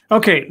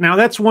 Okay, now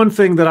that's one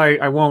thing that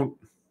I won't,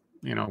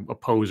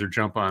 oppose or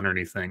jump on or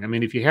anything. I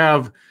mean, if you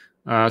have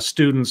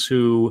students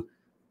who,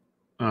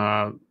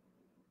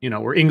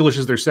 where English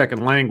is their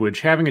second language,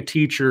 having a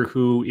teacher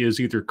who is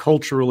either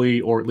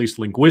culturally or at least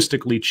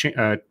linguistically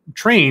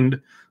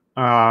trained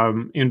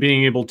in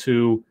being able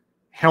to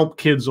help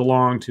kids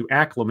along to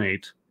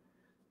acclimate,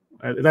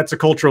 that's a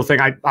cultural thing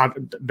I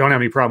don't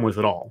have any problem with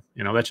at all.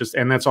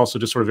 That's also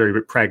just sort of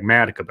very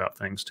pragmatic about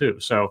things too.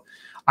 So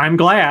I'm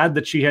glad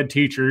that she had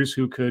teachers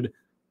who could,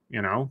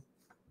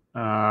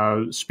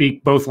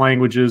 speak both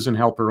languages and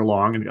help her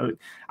along. And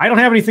I don't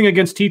have anything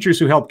against teachers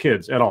who help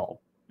kids at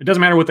all. It doesn't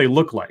matter what they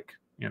look like,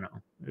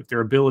 if their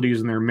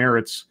abilities and their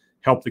merits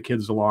help the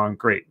kids along,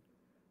 great.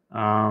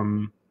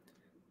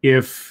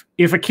 If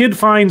a kid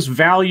finds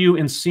value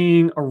in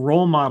seeing a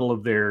role model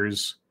of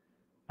theirs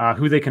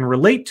who they can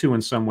relate to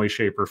in some way,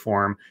 shape, or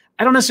form,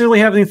 I don't necessarily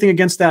have anything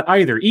against that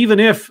either, even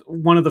if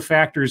one of the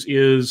factors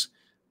is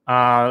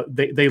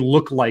they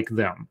look like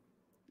them.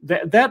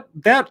 That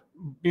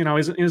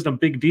isn't a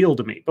big deal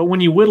to me. But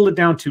when you whittle it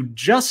down to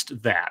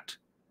just that,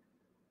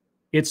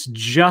 it's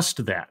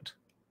just that,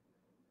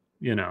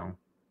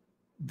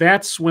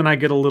 that's when I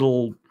get a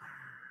little,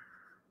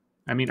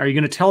 are you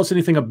going to tell us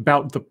anything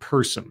about the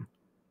person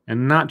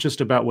and not just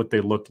about what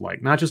they look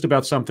like, not just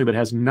about something that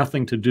has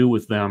nothing to do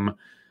with them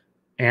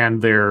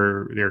and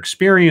their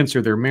experience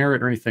or their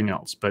merit or anything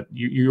else, but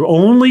you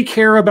only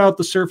care about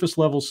the surface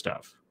level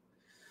stuff.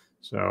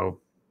 So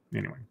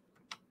anyway.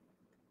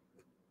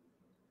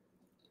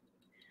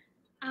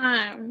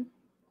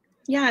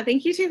 Yeah,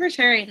 thank you too for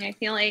sharing. I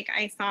feel like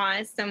I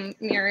saw some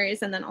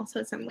mirrors and then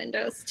also some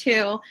windows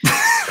too.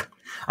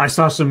 I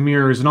saw some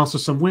mirrors and also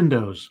some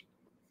windows.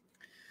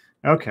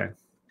 Okay.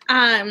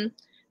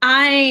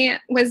 I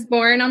was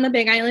born on the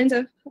Big Island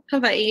of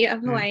Hawaii.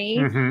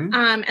 Mm-hmm.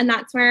 And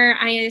that's where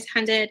I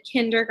attended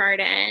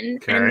kindergarten.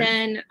 Okay. And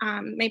then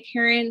my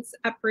parents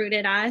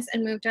uprooted us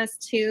and moved us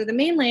to the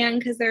mainland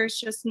because there's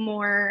just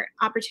more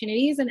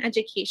opportunities in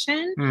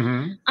education.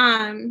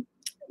 Mm-hmm.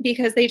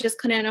 Because they just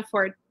couldn't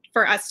afford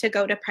for us to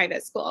go to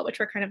private school, which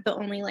were kind of the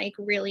only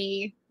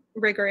really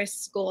rigorous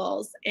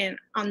schools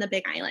on the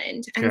Big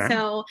Island. And Okay.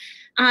 so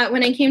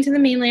when I came to the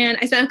mainland,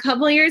 I spent a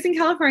couple of years in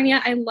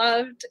California. I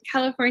loved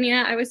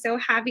California. I was so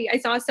happy. I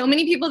saw so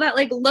many people that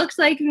like looked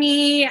like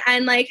me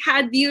and like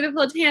had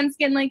beautiful tan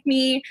skin like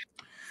me.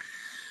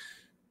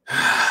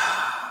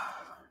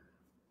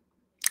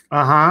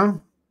 Uh-huh.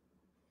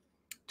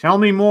 Tell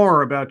me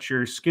more about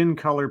your skin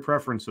color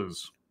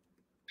preferences.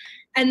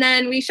 And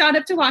then we shot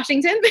up to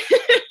Washington.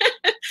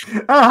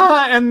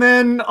 And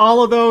then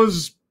all of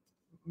those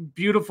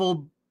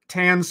beautiful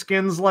tan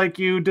skins like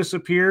you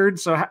disappeared.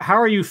 So how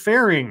are you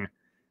faring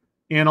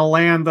in a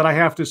land that I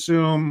have to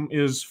assume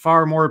is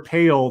far more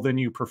pale than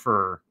you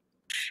prefer?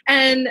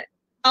 And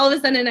all of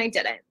a sudden I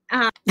didn't.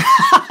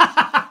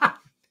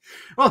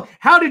 Well,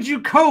 how did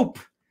you cope?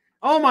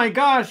 Oh my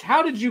gosh,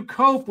 how did you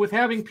cope with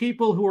having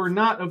people who are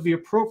not of the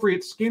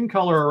appropriate skin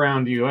color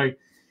around you?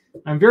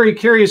 I'm very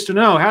curious to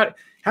know.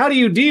 How do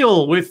you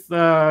deal with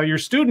your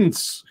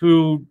students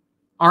who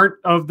aren't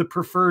of the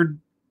preferred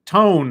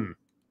tone?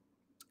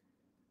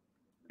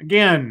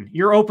 Again,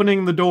 you're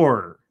opening the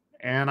door,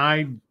 and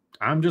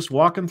I'm just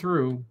walking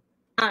through.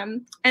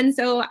 And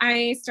so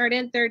I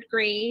started 3rd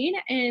grade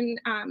in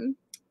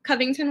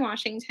Covington,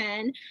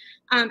 Washington,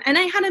 and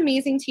I had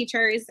amazing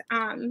teachers,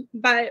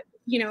 but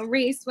you know,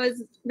 race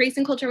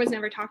and culture was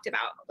never talked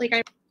about.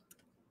 Like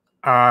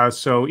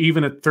so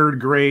even at 3rd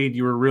grade,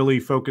 you were really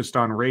focused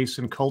on race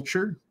and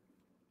culture?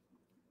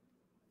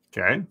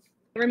 Okay.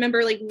 I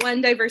remember like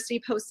one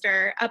diversity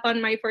poster up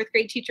on my 4th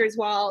grade teacher's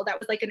wall that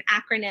was like an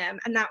acronym,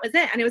 and that was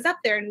it. And it was up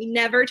there and we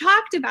never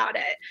talked about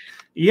it.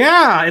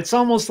 Yeah, it's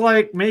almost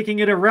like making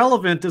it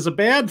irrelevant is a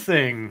bad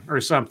thing or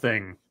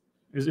something.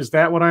 Is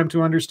that what I'm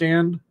to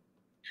understand?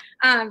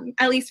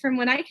 At least from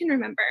what I can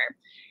remember.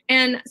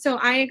 And so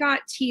I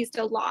got teased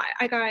a lot.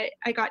 I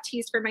got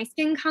teased for my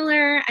skin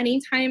color.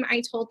 Anytime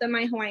I told them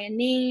my Hawaiian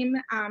name,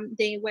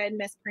 they would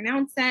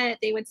mispronounce it.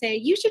 They would say,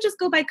 you should just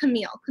go by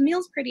Camille.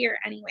 Camille's prettier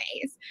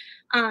anyways.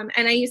 And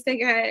I used to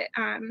get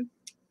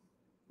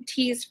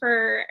teased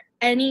for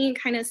any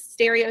kind of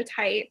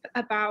stereotype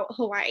about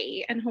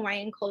Hawaii and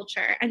Hawaiian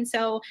culture.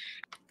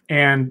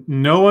 And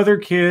no other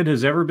kid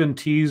has ever been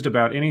teased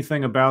about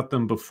anything about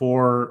them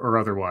before or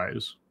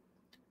otherwise.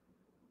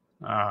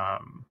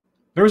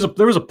 There was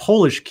a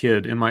Polish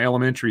kid in my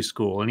elementary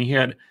school,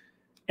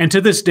 and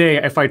to this day,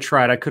 if I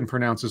tried, I couldn't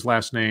pronounce his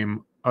last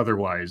name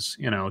otherwise,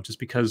 you know, just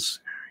because,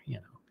 you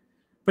know.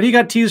 But he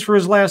got teased for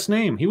his last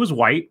name. He was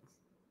white.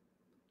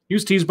 He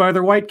was teased by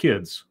other white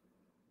kids.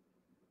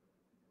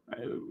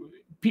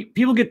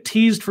 People get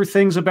teased for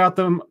things about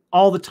them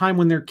all the time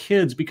when they're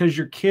kids because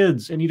you're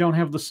kids and you don't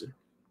have this.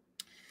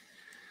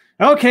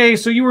 Okay,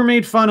 so you were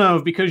made fun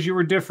of because you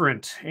were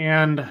different,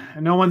 and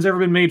no one's ever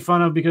been made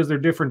fun of because they're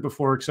different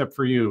before except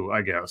for you,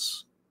 I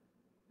guess.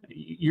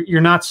 You're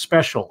not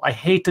special. I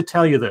hate to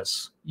tell you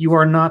this. You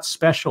are not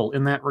special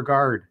in that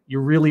regard. You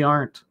really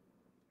aren't.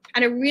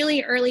 At a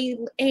really early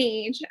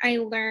age, I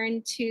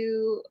learned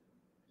to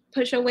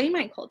push away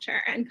my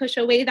culture and push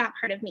away that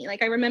part of me.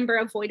 Like I remember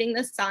avoiding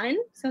the sun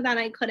so that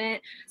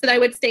I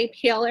would stay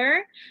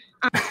paler.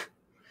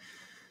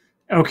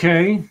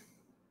 Okay.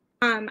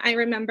 I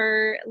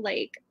remember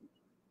like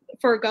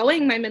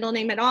foregoing my middle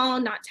name at all,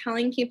 not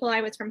telling people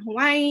I was from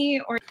Hawaii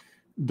or.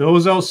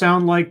 Those all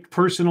sound like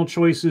personal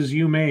choices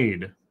you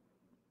made.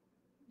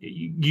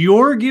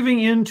 You're giving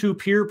in to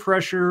peer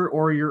pressure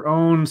or your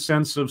own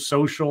sense of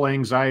social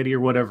anxiety or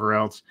whatever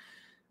else.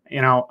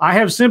 You know, I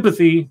have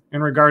sympathy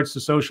in regards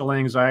to social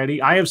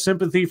anxiety. I have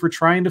sympathy for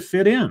trying to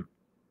fit in.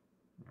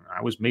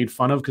 I was made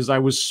fun of because I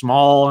was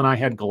small and I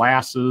had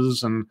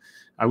glasses and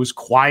I was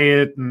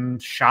quiet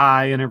and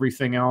shy and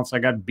everything else. I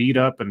got beat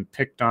up and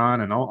picked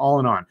on and all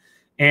and on.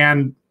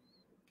 And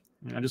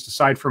you know, just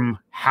aside from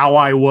how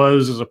I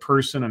was as a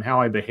person and how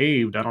I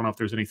behaved, I don't know if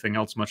there's anything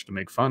else much to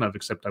make fun of,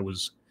 except I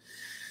was,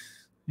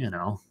 you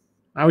know,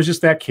 I was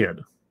just that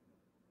kid.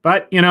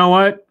 But you know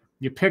what?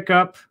 You pick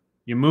up,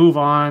 you move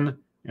on,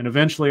 and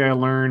eventually I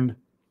learned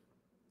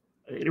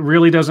it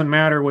really doesn't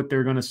matter what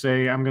they're going to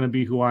say. I'm going to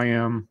be who I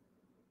am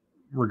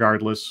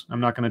regardless. I'm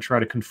not going to try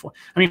to conform.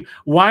 I mean,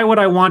 why would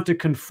I want to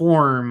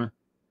conform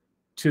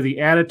to the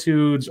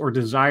attitudes or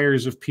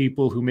desires of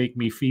people who make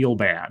me feel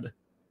bad?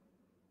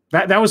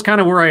 That was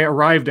kind of where I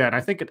arrived at.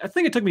 I think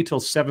it took me till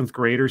 7th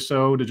grade or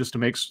so to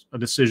make a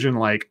decision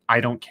like I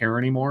don't care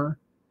anymore,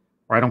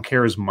 or I don't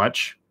care as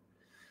much.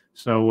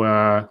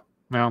 So,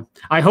 well,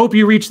 I hope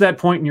you reach that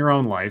point in your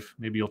own life.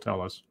 Maybe you'll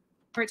tell us.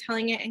 Or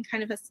telling it in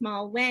kind of a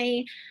small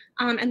way.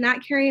 And that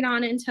carried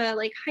on into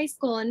like high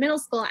school and middle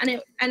school.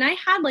 And I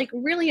had like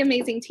really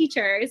amazing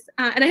teachers.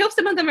 And I hope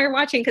some of them are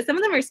watching because some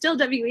of them are still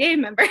WEA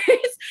members.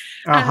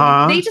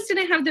 They just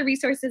didn't have the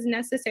resources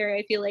necessary,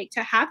 I feel like,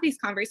 to have these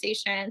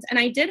conversations. And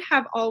I did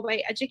have all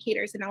white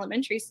educators in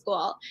elementary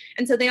school.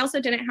 And so they also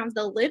didn't have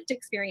the lived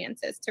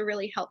experiences to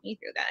really help me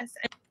through this.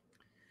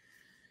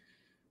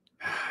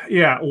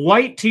 Yeah,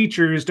 white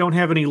teachers don't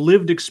have any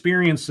lived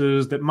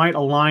experiences that might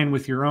align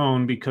with your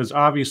own because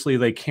obviously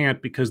they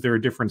can't because they're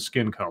a different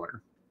skin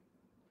color.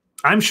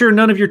 I'm sure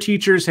none of your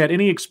teachers had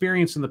any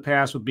experience in the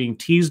past with being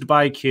teased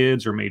by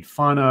kids or made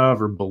fun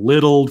of or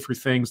belittled for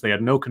things they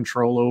had no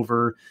control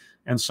over,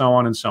 and so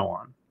on and so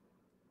on.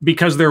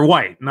 Because they're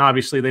white, and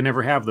obviously they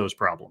never have those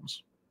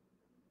problems.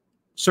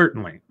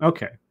 Certainly.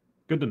 Okay,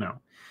 good to know.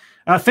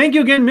 Thank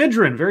you again,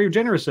 Midran. Very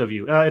generous of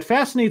you. It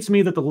fascinates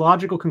me that the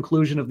logical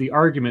conclusion of the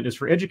argument is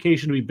for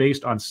education to be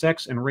based on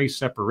sex and race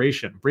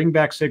separation. Bring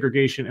back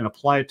segregation and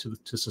apply it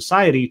to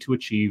society to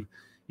achieve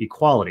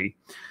equality.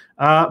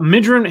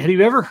 Midran, have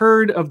you ever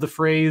heard of the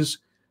phrase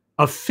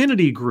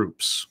affinity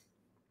groups?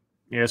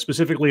 Yeah,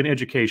 specifically in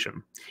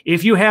education.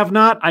 If you have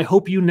not, I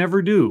hope you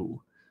never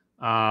do.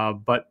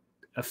 But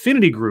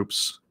affinity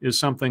groups is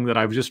something that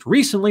I've just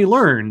recently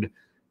learned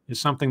is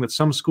something that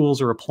some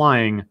schools are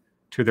applying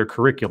to their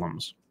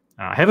curriculums.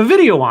 I have a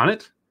video on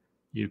it.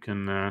 You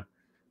can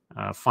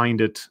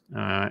find it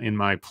in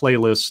my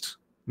playlist.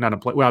 Not a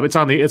play. Well, it's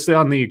on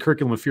the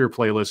Curriculum of Fear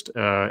playlist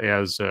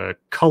as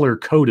color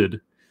coded.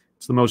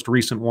 It's the most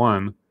recent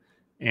one,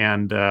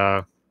 and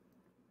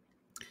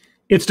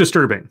it's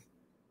disturbing,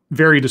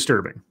 very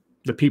disturbing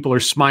that people are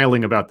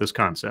smiling about this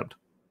concept.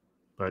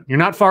 But you're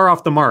not far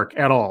off the mark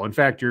at all. In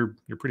fact, you're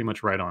pretty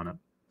much right on it.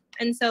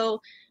 And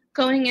so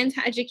going into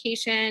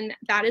education,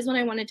 that is what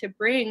I wanted to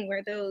bring,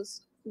 where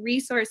those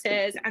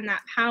resources and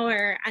that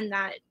power and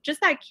that just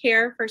that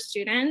care for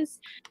students.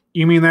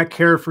 You mean that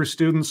care for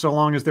students so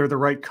long as they're the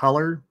right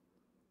color?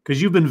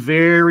 Because you've been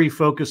very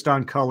focused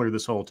on color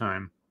this whole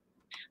time.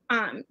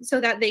 So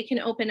that they can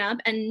open up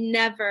and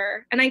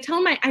never. And I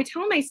tell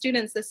my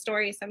students this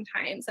story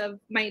sometimes of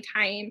my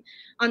time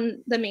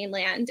on the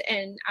mainland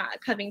in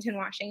Covington,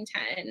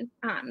 Washington,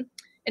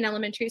 in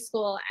elementary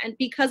school, and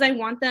because I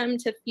want them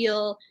to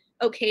feel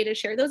okay to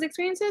share those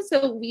experiences,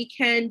 so we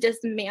can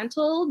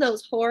dismantle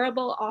those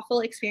horrible,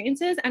 awful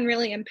experiences and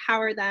really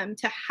empower them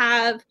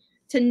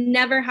to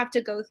never have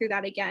to go through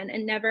that again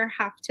and never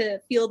have to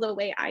feel the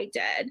way I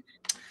did.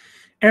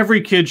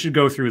 Every kid should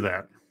go through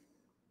that.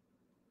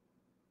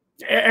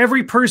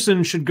 Every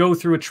person should go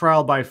through a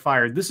trial by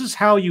fire. This is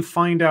how you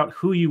find out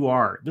who you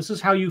are. This is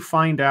how you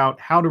find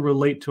out how to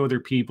relate to other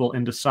people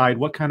and decide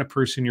what kind of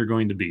person you're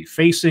going to be.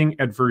 Facing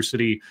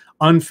adversity,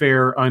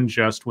 unfair,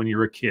 unjust when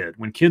you're a kid.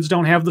 When kids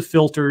don't have the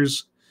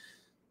filters,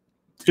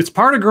 it's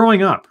part of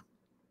growing up.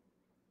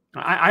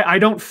 I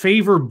don't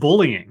favor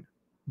bullying,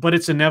 but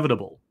it's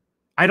inevitable.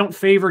 I don't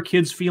favor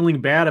kids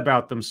feeling bad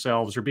about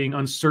themselves or being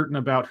uncertain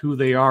about who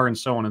they are and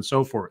so on and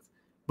so forth.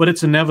 But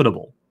it's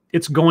inevitable.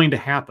 It's going to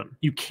happen.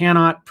 You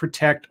cannot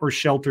protect or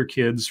shelter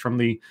kids from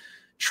the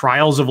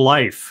trials of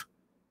life.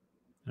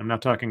 I'm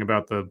not talking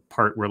about the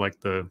part where like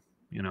the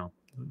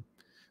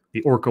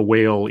orca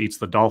whale eats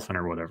the dolphin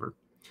or whatever.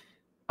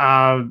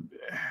 I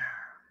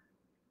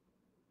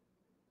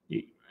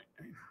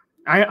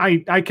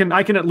can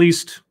at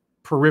least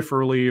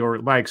peripherally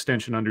or by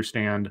extension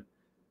understand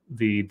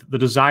the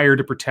desire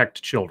to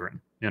protect children,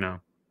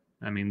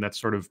 I mean, that's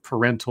sort of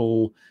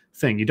parental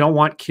thing. You don't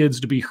want kids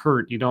to be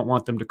hurt. You don't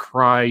want them to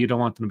cry. You don't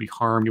want them to be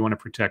harmed. You want to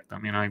protect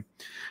them.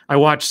 I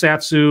watched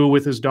Satsu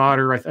with his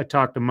daughter. I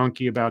talked to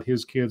Monkey about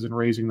his kids and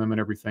raising them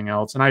and everything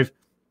else. And I've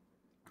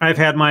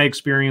had my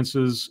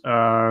experiences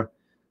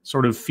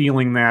sort of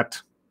feeling that,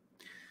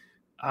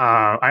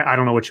 I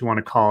don't know what you want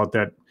to call it,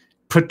 that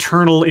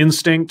paternal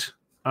instinct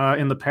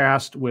in the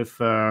past with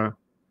a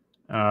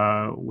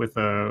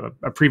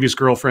previous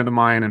girlfriend of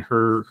mine and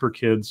her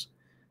kids.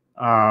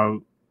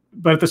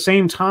 But at the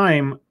same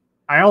time,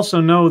 I also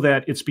know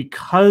that it's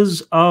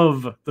because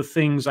of the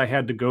things I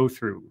had to go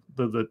through,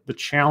 the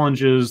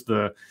challenges,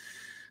 the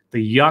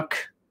yuck,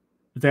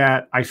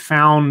 that I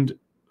found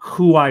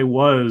who I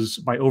was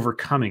by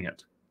overcoming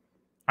it.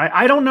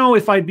 I don't know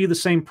if I'd be the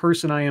same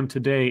person I am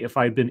today if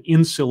I'd been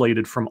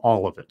insulated from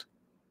all of it.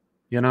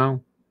 I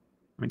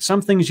mean,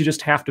 some things you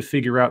just have to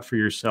figure out for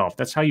yourself.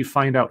 That's how you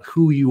find out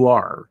who you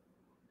are.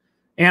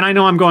 And I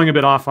know I'm going a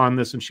bit off on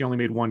this, and she only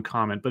made one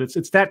comment, but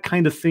it's that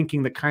kind of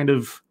thinking that kind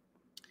of,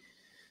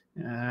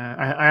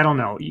 I don't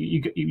know.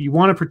 You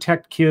want to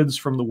protect kids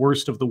from the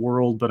worst of the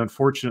world, but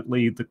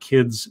unfortunately, the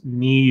kids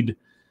need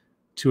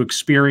to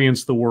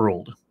experience the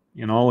world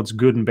in all its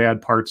good and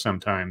bad parts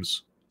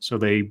sometimes, so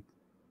they,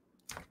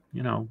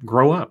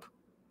 grow up.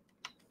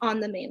 On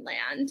the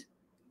mainland.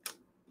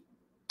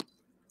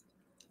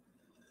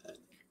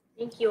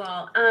 Thank you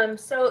all.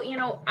 So,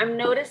 I'm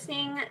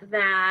noticing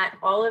that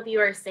all of you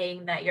are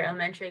saying that your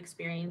elementary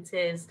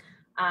experiences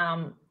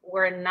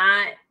were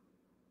not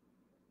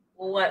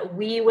what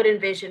we would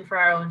envision for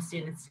our own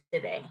students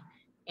today.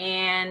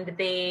 And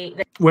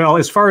well,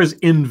 as far as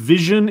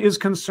envision is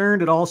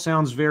concerned, it all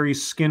sounds very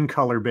skin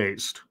color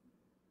based.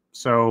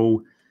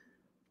 So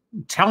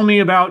tell me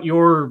about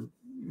your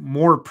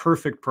more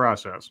perfect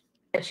process.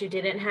 That you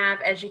didn't have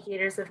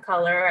educators of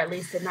color, or at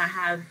least did not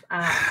have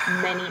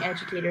many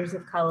educators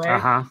of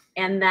color,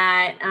 and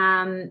that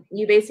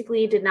you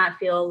basically did not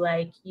feel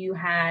like you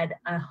had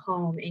a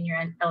home in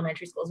your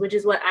elementary schools, which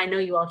is what I know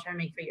you all try to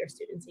make for your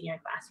students in your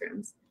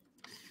classrooms.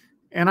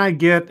 And I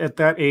get at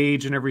that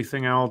age and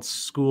everything else,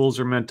 schools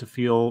are meant to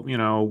feel,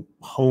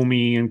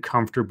 homey and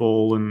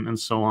comfortable and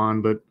so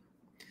on. But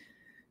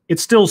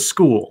it's still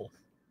school,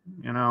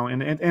 you know,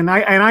 and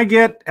I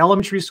get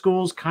elementary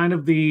schools kind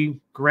of the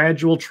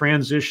gradual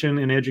transition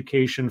in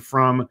education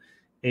from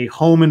a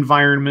home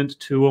environment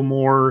to a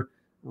more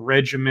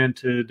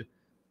regimented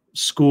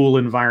school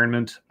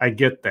environment. I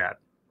get that.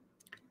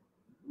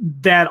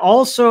 That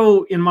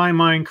also, in my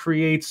mind,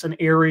 creates an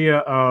area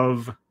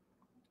of,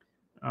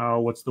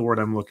 what's the word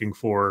I'm looking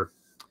for?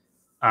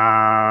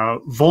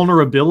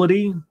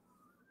 Vulnerability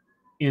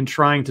in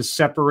trying to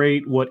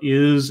separate what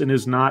is and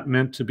is not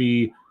meant to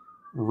be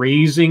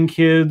raising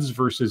kids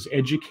versus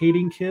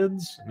educating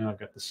kids. Now I've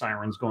got the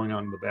sirens going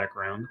on in the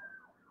background.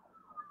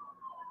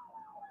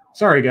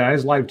 Sorry,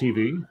 guys, live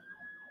TV.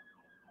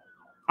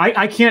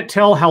 I can't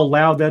tell how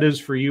loud that is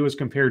for you as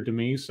compared to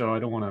me, so I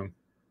don't want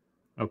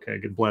to, okay,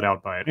 get bled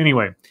out by it.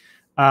 Anyway,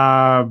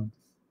 I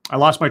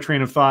lost my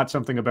train of thought,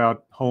 something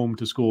about home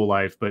to school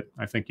life, but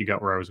I think you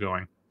got where I was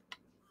going.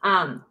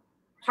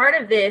 Part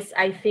of this,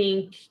 I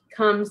think,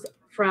 comes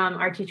from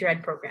our teacher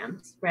ed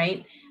programs,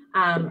 right?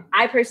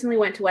 I personally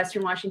went to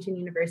Western Washington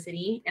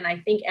University, and I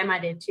think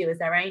Emma did too. Is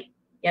that right?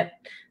 Yep.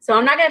 So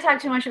I'm not going to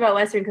talk too much about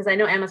Western because I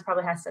know Emma's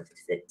probably has stuff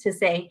to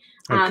say.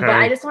 Okay. But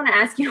I just want to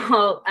ask you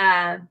all,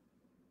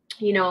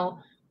 you know,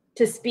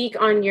 to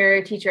speak on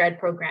your teacher ed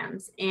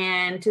programs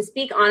and to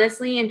speak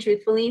honestly and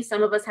truthfully.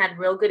 Some of us had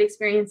real good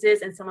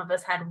experiences and some of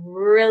us had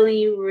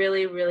really,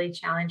 really, really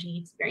challenging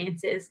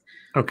experiences.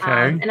 Okay.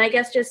 And I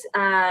guess just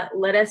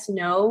let us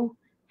know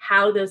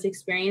how those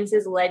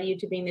experiences led you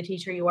to being the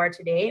teacher you are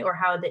today, or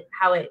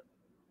how it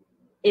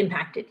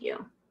impacted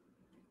you.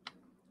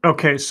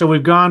 Okay, so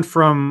we've gone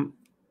from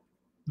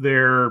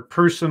their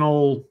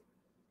personal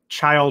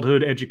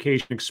childhood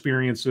education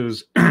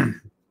experiences, and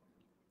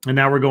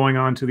now we're going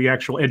on to the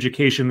actual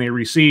education they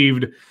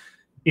received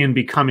in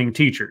becoming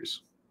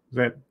teachers.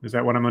 Is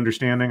that what I'm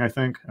understanding, I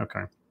think?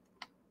 Okay.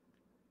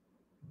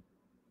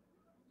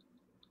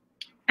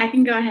 I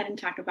can go ahead and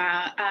talk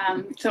about,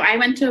 so I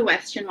went to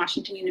Western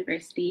Washington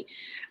University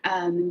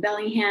in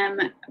Bellingham,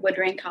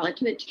 Woodring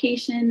College of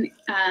Education,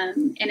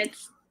 and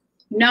it's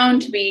known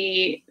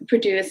to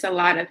produce a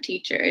lot of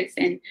teachers.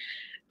 And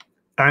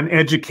an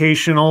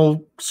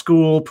educational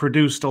school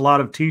produced a lot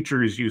of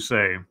teachers, you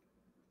say?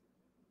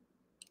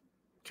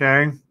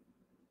 Okay.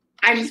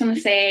 I just want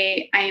to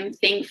say I am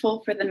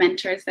thankful for the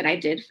mentors that I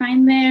did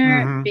find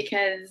there,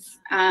 because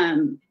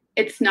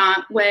it's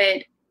not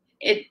what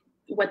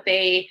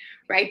they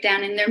write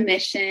down in their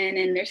mission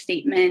and their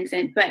statements,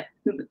 but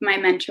my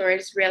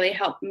mentors really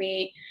helped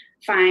me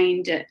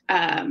find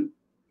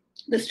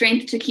the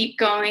strength to keep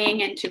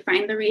going and to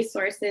find the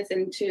resources,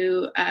 and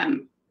to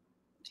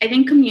I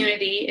think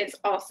community is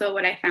also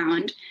what I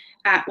found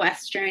at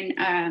Western.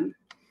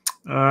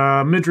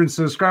 Midran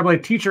says,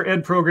 Scribe, teacher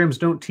ed programs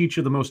don't teach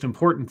you the most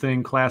important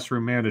thing,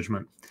 classroom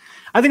management.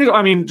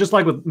 I mean, just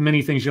like with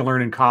many things you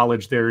learn in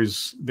college,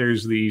 there's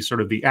the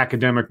sort of the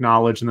academic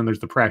knowledge, and then there's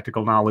the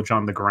practical knowledge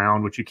on the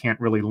ground, which you can't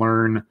really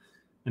learn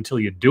until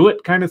you do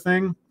it, kind of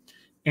thing.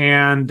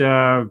 And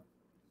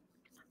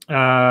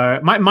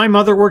my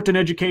mother worked in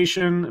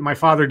education. My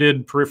father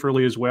did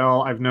peripherally as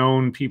well. I've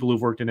known people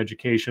who've worked in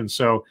education.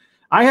 So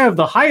I have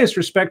the highest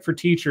respect for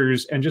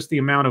teachers and just the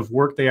amount of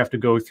work they have to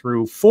go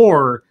through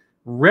for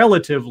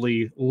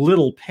relatively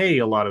little pay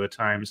a lot of the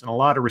times, and a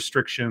lot of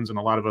restrictions and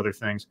a lot of other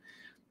things.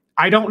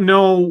 I don't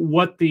know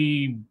what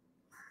the,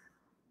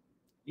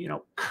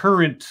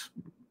 current,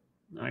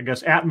 I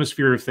guess,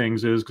 atmosphere of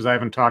things is, because I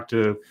haven't talked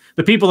to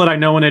the people that I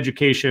know in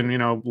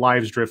education.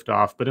 Lives drift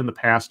off, but in the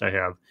past I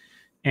have.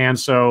 And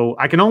so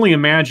I can only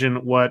imagine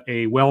what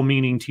a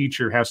well-meaning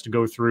teacher has to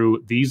go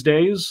through these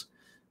days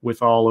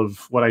with all of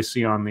what I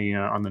see on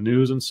the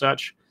news and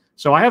such.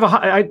 So I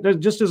have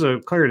just as a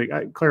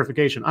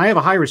clarification, I have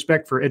a high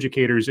respect for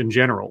educators in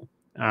general,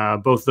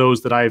 both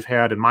those that I've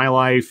had in my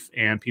life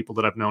and people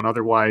that I've known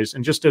otherwise,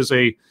 and just as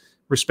a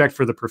respect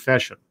for the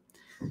profession.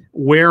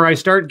 Where I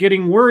start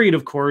getting worried,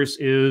 of course,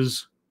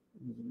 is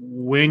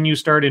when you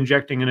start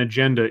injecting an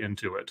agenda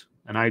into it,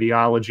 an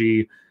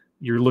ideology.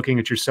 You're looking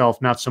at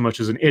yourself not so much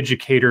as an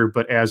educator,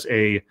 but as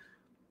a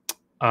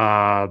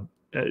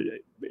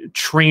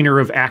trainer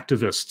of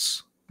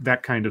activists,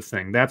 that kind of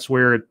thing. That's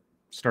where it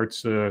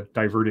starts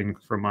diverting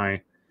from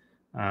my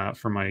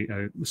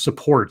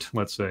support,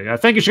 let's say.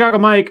 Thank you, Chicago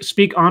Mike.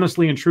 Speak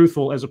honestly and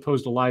truthful as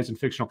opposed to lies and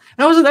fictional.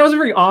 That was a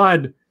very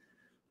odd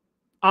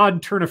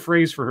turn of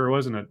phrase for her,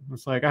 wasn't it?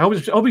 It's like, I hope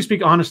you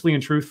speak honestly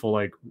and truthful.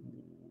 Like,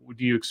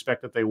 do you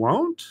expect that they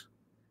won't?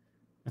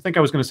 I think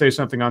I was going to say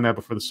something on that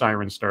before the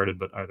siren started,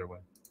 but either way.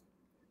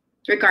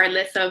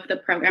 Regardless of the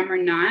program or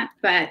not,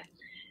 but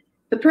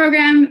the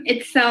program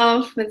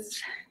itself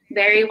was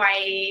very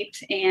white.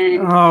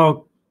 And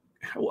oh,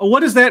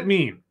 what does that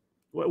mean?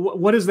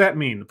 What does that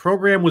mean? The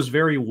program was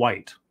very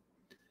white.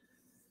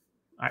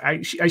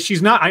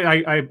 She's not.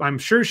 I'm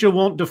sure she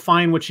won't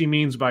define what she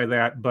means by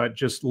that, but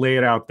just lay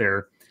it out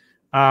there.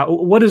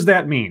 What does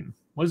that mean?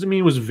 What does it mean?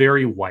 It was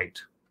very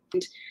white.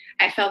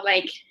 I felt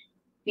like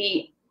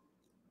the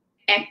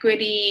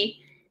equity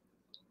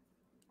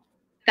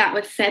that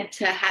was said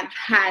to have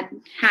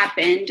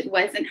happened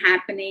wasn't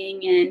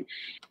happening. And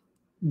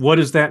what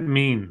does that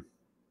mean?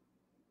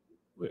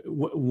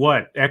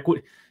 What?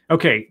 Equity?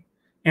 Okay.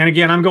 And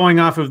again, I'm going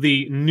off of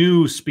the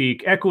new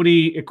speak.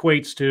 Equity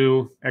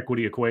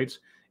equates.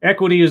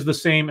 Equity is the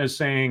same as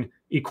saying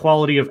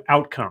equality of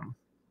outcome.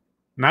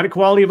 Not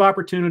equality of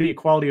opportunity,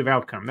 equality of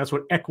outcome. That's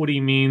what equity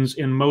means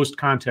in most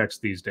contexts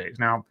these days.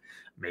 Now,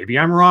 maybe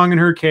I'm wrong in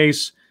her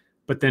case,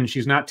 but then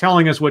she's not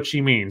telling us what she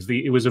means.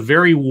 It was a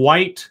very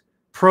white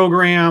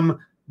program.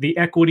 The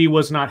equity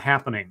was not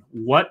happening.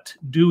 What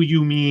do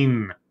you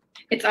mean?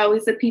 It's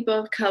always the people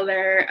of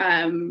color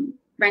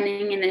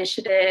running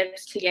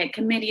initiatives to get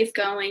committees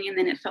going. And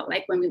then it felt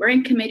like when we were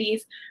in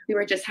committees, we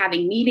were just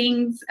having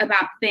meetings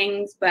about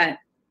things, but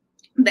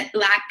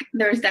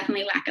there was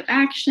definitely lack of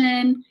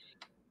action.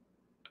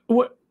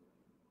 What?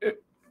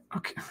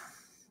 Okay. All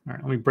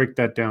right, let me break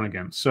that down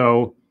again.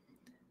 So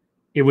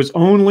it was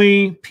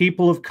only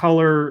people of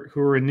color who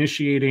were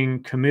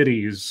initiating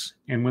committees,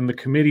 and when the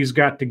committees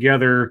got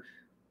together,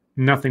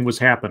 nothing was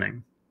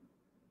happening.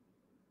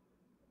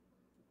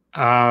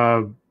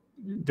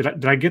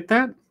 Did I get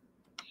that?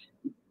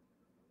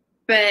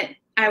 But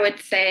I would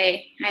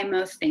say I'm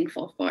most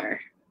thankful for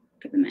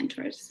the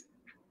mentors.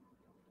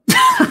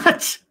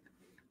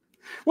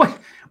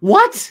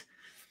 What?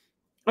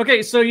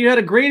 Okay, so you had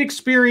a great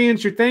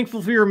experience. You're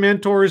thankful for your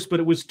mentors, but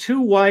it was too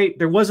white.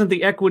 There wasn't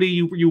the equity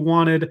you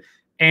wanted,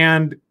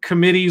 and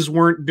committees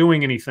weren't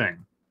doing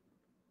anything.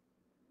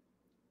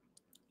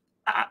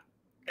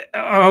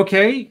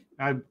 Okay,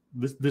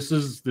 this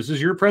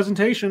is your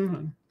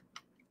presentation.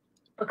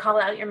 But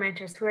call out your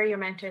mentors. Who are your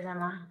mentors,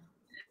 Emma?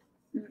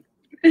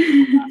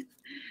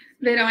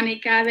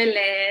 Veronica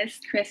Velez,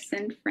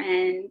 Kristen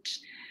French.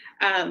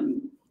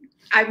 I'm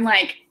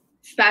like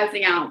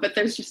spazzing out, but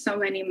there's just so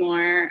many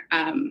more.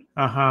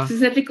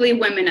 Specifically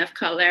women of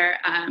color.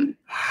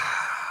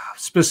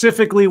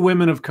 Specifically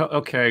women of color.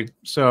 Okay,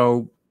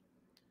 so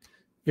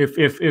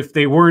if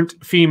they weren't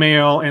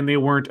female and they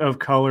weren't of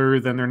color,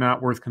 then they're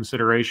not worth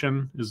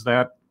consideration. Is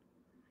that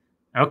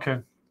okay?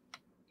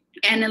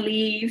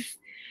 Annalise,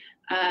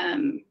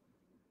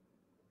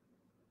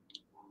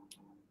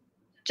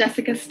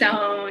 Jessica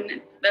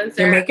Stone.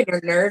 You're making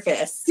her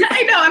nervous.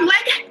 I know. I'm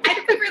like, I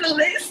have to remember the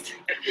list.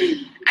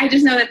 I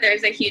just know that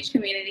there's a huge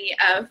community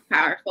of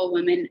powerful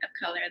women of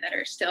color that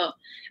are still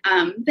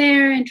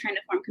there and trying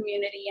to form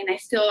community. And I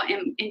still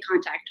am in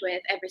contact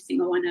with every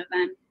single one of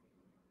them.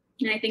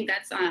 And I think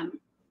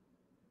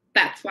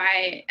that's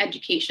why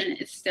education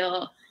is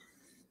still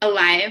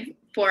alive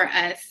for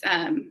us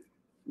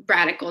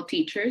radical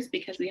teachers,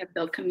 because we have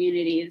built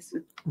communities.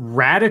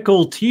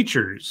 Radical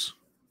teachers?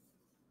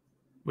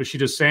 Was she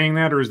just saying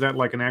that, or is that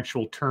like an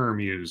actual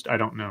term used? I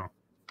don't know.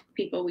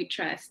 People we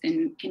trust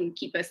and can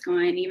keep us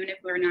going, even if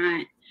we're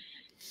not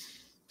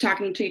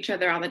talking to each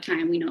other all the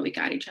time. We know we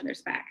got each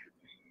other's back.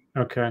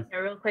 Okay.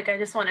 Real quick, I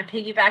just want to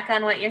piggyback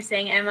on what you're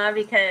saying, Emma,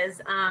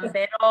 because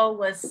Vero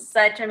was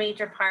such a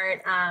major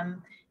part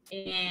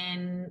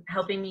in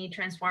helping me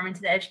transform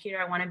into the educator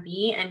I want to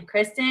be. And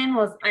Kristen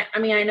was, I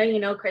mean, I know you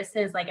know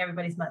Kristen is like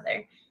everybody's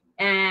mother.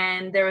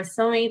 And there was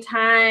so many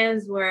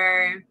times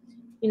where,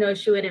 you know,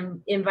 she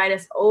would invite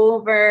us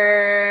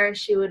over.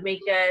 She would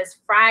make us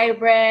fry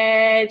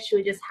bread. She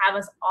would just have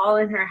us all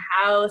in her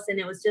house. And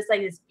it was just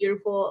like this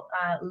beautiful,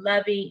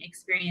 loving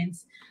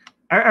experience.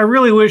 I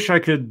really wish I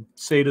could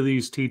say to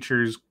these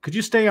teachers, could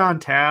you stay on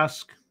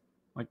task?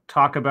 Like,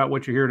 talk about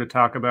what you're here to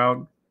talk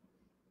about.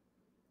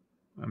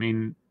 I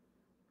mean,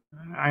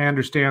 I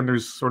understand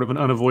there's sort of an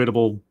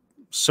unavoidable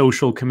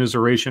social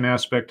commiseration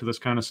aspect to this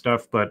kind of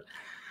stuff, but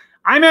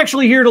I'm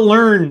actually here to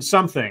learn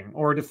something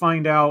or to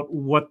find out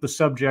what the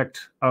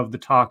subject of the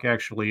talk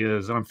actually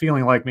is. And I'm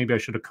feeling like maybe I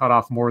should have cut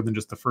off more than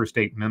just the first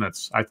 8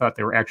 minutes. I thought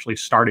they were actually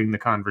starting the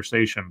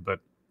conversation, but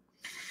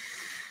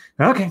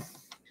okay.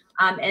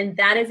 And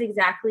that is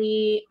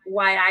exactly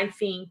why I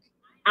think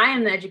I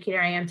am the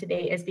educator I am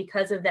today, is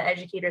because of the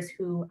educators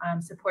who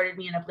supported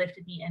me and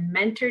uplifted me and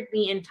mentored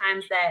me in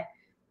times that,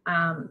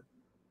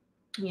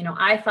 you know,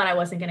 I thought I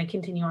wasn't going to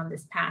continue on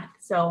this path.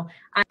 So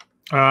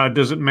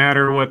does it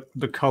matter what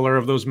the color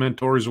of those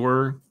mentors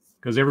were?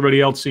 Because everybody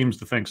else seems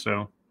to think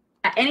so.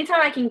 Anytime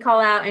I can call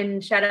out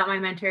and shout out my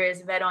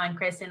mentors, Vero and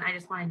Kristen, I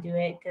just want to do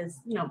it because,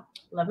 you know,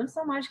 love them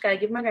so much. Got to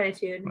give my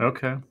gratitude.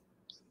 Okay.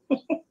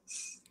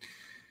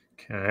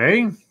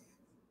 Okay.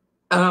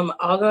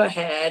 I'll go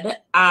ahead.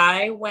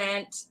 I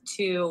went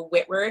to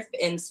Whitworth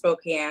in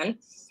Spokane,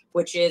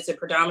 which is a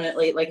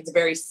predominantly, like, it's a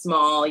very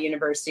small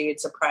university.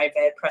 It's a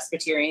private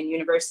Presbyterian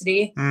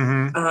university.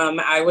 Mm-hmm.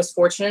 I was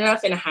fortunate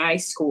enough in high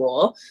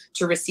school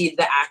to receive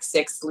the Act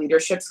 6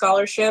 Leadership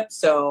Scholarship.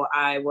 So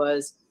I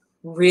was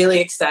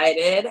really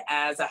excited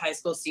as a high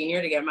school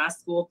senior to get my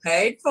school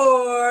paid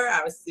for.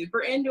 I was super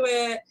into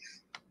it.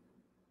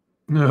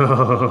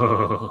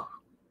 No.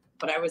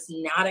 But I was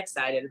not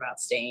excited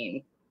about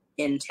staying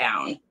in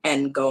town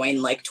and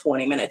going like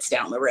 20 minutes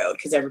down the road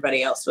because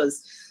everybody else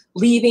was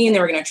leaving and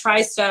they were going to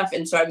try stuff.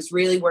 And so I was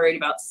really worried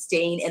about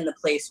staying in the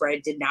place where I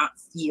did not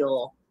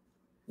feel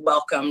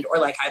welcomed or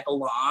like I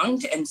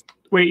belonged. And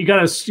wait, you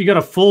got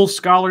a full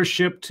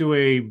scholarship to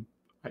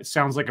it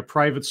sounds like a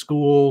private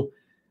school,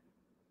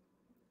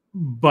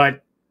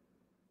 but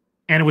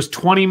and it was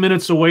 20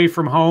 minutes away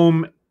from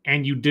home,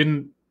 and you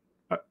didn't,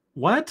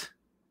 what?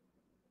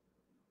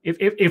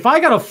 If I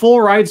got a full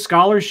ride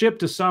scholarship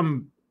to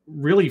some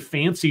really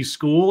fancy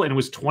school and it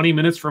was 20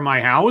 minutes from my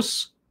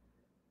house,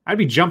 I'd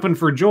be jumping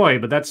for joy,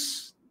 but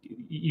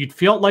you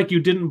felt like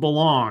you didn't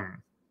belong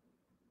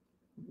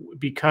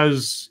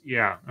because,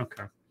 yeah,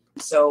 okay.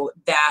 So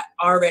that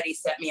already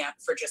set me up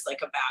for just like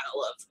a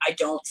battle of, I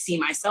don't see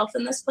myself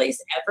in this place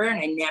ever,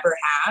 and I never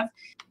have.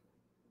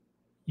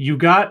 You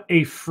got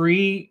a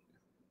free,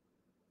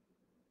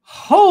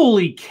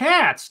 holy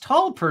cats,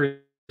 tall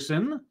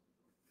person.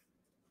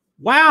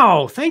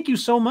 Wow, thank you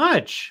so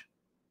much.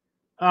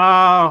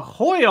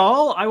 Hoy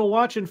all, I will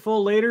watch in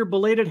full later.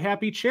 Belated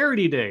happy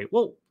charity day.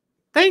 Well,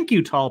 thank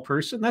you, tall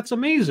person. That's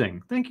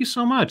amazing. Thank you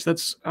so much.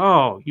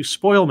 You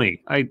spoil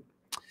me.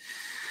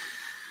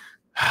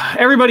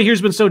 Everybody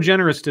here's been so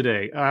generous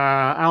today.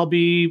 I'll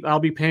be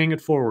paying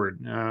it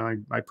forward.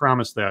 I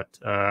promise that.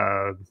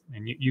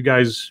 And you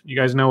guys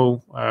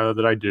know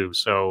that I do.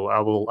 So I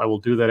will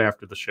do that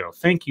after the show.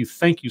 Thank you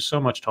so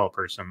much, tall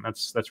person.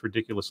 That's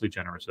ridiculously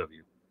generous of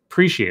you.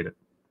 Appreciate it.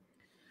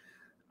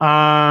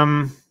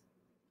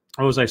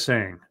 What was I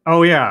saying?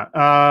 Oh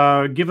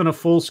yeah, given a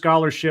full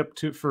scholarship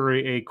for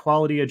a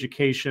quality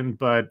education,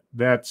 but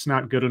that's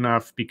not good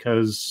enough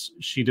because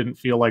she didn't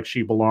feel like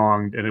she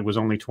belonged, and it was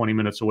only 20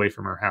 minutes away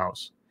from her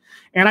house.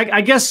 And I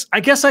guess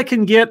I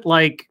can get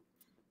like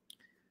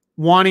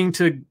wanting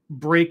to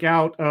break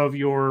out of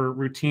your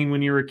routine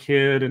when you were a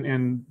kid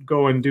and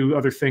go and do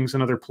other things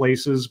in other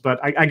places. But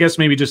I guess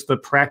maybe just the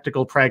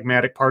practical,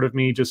 pragmatic part of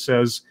me just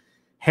says,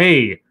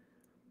 hey,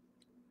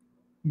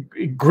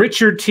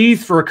 grit your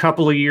teeth for a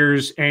couple of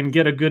years and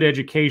get a good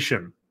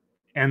education,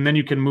 and then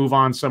you can move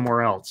on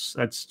somewhere else.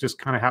 That's just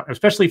kind of how,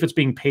 especially if it's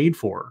being paid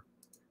for.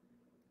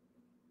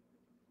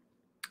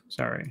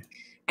 Sorry.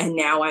 And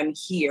now I'm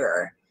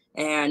here.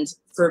 And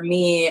for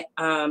me,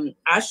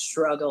 I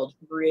struggled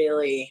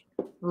really,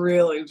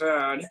 really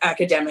bad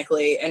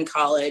academically in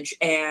college.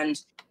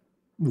 And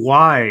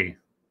why?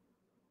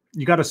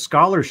 You got a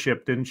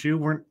scholarship, didn't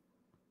you?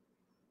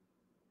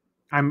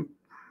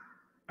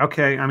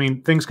 Okay, I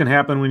mean, things can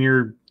happen when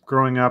you're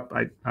growing up.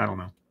 I don't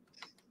know.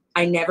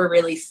 I never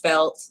really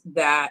felt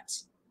that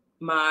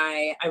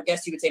I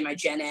guess you would say my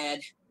gen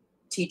ed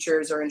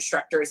teachers or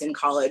instructors in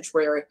college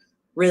were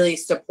really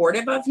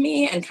supportive of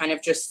me and kind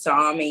of just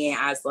saw me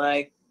as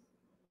like,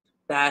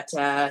 that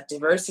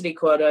diversity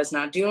quota is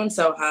not doing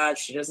so hot.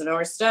 She doesn't know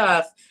her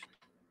stuff.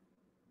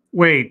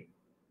 Wait,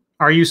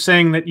 are you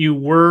saying that you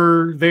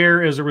were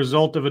there as a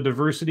result of a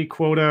diversity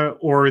quota,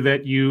 or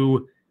that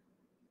you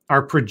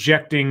are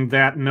projecting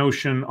that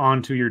notion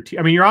onto your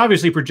I mean, you're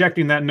obviously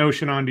projecting that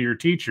notion onto your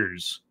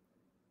teachers,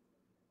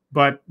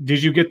 but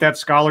did you get that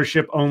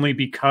scholarship only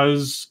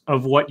because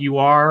of what you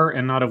are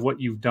and not of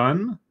what you've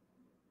done?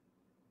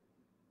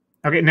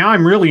 Okay, now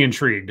I'm really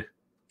intrigued.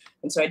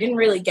 And so I didn't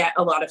really get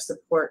a lot of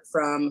support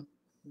from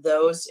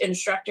those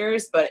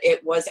instructors, but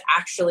it was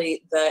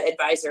actually the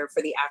advisor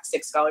for the Act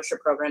 6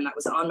 scholarship program that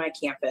was on my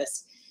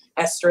campus,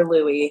 Esther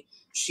Louie.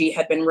 She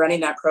had been running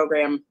that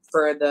program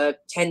for the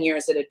 10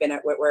 years it had been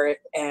at Whitworth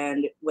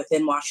and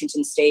within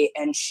Washington State.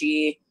 And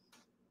she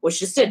was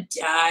just a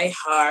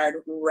die-hard,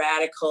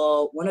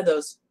 radical, one of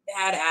those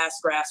badass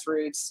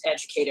grassroots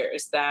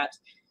educators that,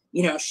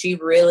 you know, she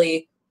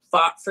really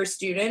fought for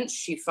students.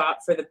 She fought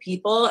for the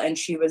people, and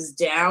she was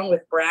down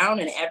with Brown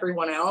and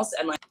everyone else.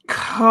 And like,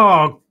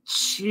 oh,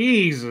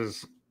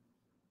 Jesus.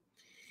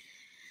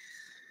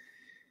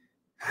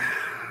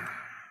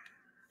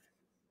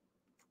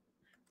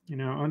 You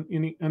know,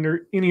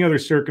 under any other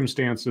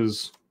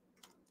circumstances,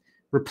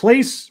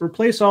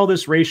 replace all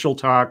this racial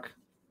talk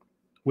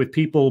with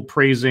people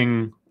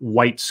praising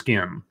white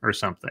skin or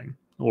something,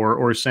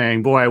 or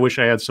saying, "Boy, I wish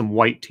I had some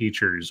white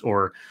teachers,"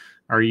 or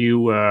 "Are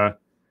you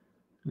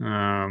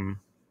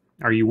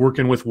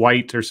working with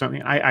white or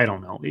something?" I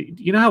don't know.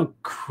 You know how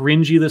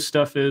cringy this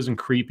stuff is and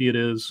creepy it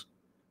is.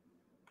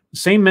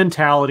 Same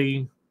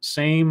mentality,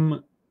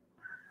 same.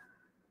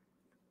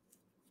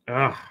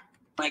 Ugh.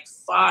 Like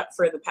fought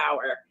for the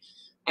power.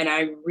 And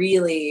I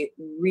really,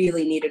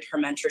 really needed her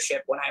mentorship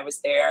when I was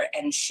there.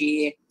 And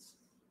she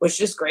was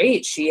just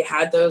great. She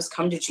had those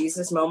come to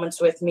Jesus moments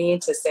with me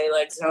to say,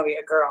 like,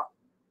 Zenobia, girl,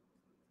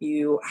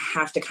 you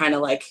have to kind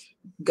of like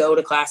go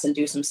to class and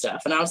do some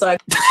stuff. And I was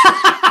like,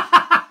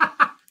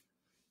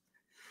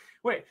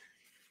 wait,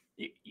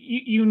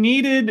 you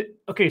needed,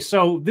 okay,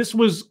 so this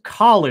was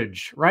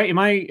college, right? Am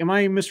I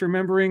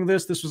misremembering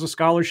this? This was a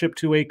scholarship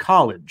to a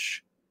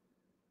college,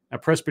 a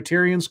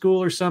Presbyterian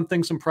school or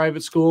something, some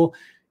private school.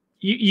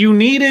 You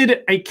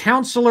needed a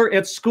counselor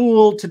at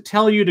school to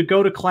tell you to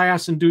go to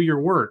class and do your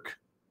work.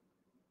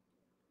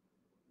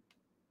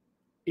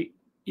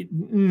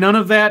 None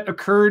of that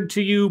occurred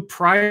to you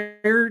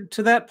prior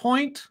to that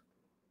point?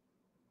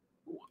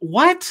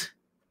 What?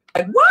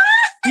 What?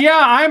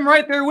 Yeah, I'm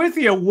right there with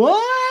you.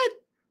 What?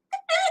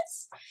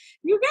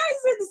 You guys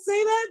didn't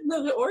say that in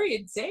the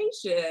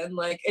orientation.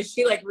 Like,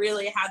 she like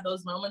really had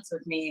those moments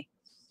with me.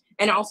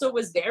 and also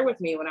was there with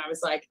me when I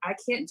was like, I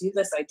can't do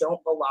this. I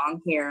don't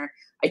belong here.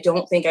 I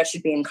don't think I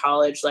should be in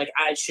college. Like,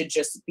 I should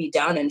just be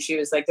done. And she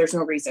was like, there's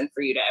no reason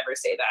for you to ever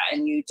say that.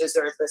 And you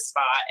deserve this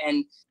spot.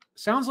 And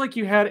sounds like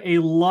you had a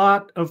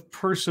lot of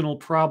personal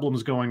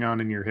problems going on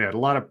in your head, a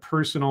lot of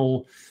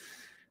personal,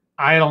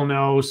 I don't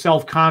know,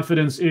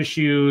 self-confidence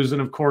issues.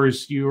 And of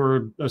course, you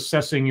were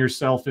assessing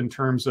yourself in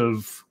terms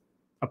of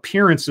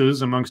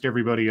appearances amongst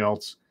everybody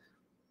else.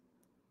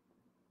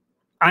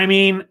 I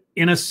mean,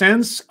 in a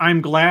sense, I'm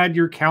glad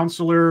your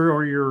counselor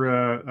or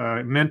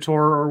your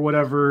mentor or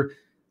whatever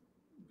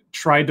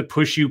tried to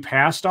push you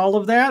past all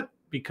of that,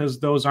 because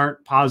those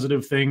aren't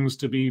positive things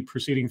to be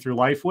proceeding through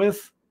life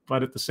with.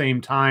 But at the same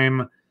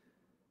time,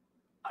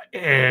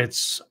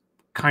 it's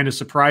kind of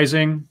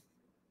surprising,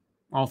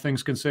 all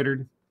things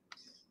considered.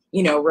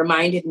 You know,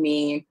 reminded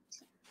me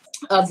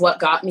of what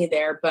got me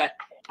there. But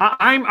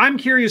I'm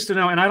curious to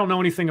know, and I don't know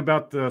anything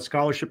about the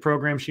scholarship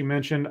program she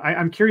mentioned.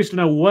 I'm curious to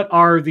know, what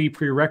are the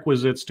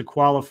prerequisites to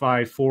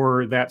qualify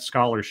for that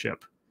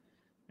scholarship?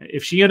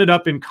 If she ended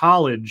up in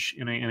college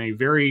in a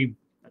very,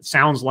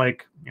 sounds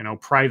like, you know,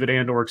 private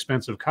and or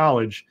expensive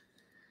college,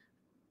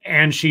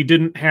 and she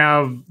didn't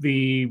have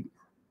the,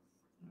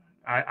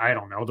 I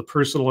don't know, the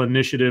personal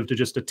initiative to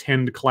just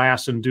attend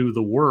class and do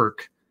the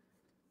work,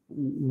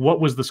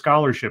 what was the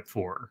scholarship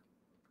for?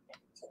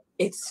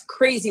 It's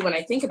crazy when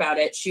I think about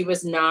it. She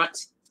was not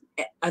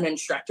an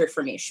instructor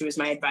for me. She was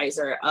my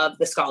advisor of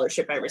the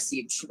scholarship I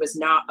received. She was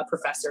not a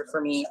professor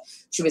for me.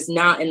 She was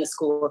not in the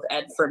School of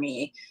Ed for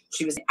me.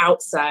 She was an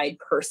outside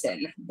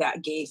person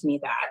that gave me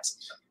that.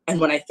 And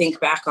when I think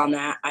back on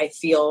that, I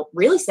feel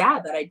really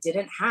sad that I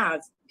didn't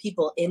have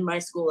people in my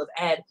School of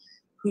Ed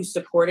who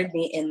supported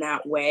me in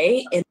that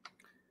way. And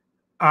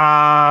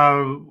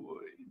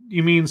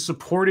you mean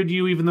supported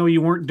you even though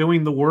you weren't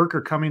doing the work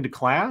or coming to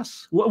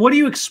class? What do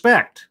you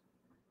expect?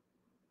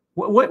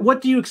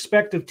 What do you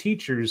expect of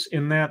teachers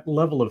in that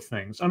level of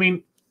things? I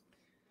mean,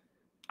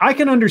 I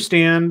can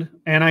understand,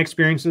 and I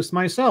experienced this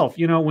myself.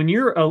 You know, when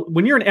you're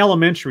in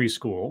elementary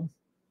school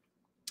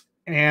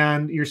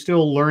and you're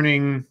still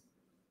learning,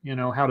 you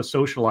know, how to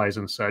socialize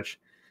and such,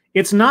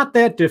 it's not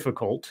that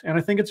difficult, and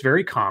I think it's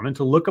very common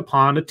to look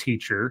upon a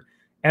teacher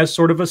as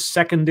sort of a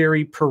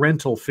secondary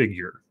parental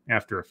figure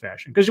after a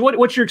fashion. Because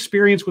what's your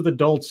experience with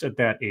adults at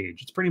that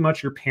age? It's pretty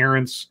much your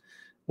parents,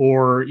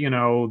 or, you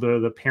know,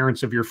 the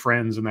parents of your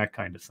friends and that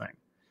kind of thing.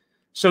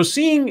 So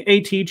seeing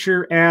a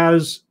teacher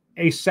as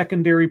a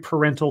secondary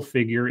parental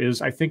figure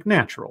is, I think,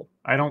 natural.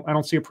 I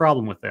don't see a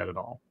problem with that at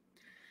all.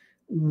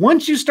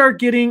 Once you start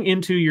getting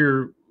into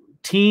your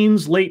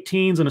teens, late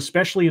teens, and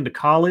especially into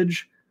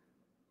college,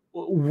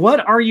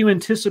 what are you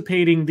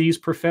anticipating these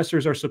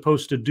professors are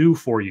supposed to do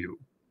for you?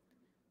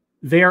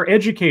 They are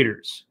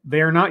educators.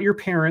 They are not your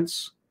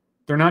parents.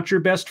 They're not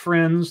your best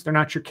friends. They're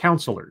not your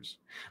counselors.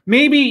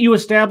 Maybe you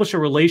establish a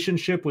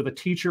relationship with a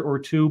teacher or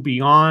two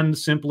beyond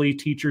simply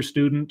teacher,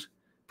 student,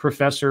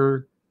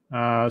 professor,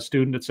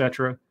 student,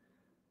 etc.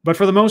 But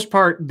for the most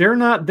part, they're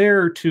not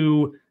there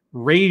to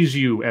raise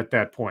you at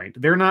that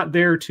point. They're not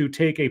there to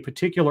take a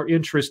particular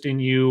interest in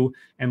you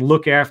and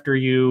look after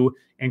you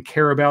and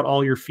care about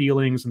all your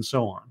feelings and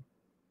so on.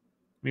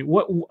 I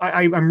mean,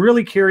 I'm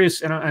really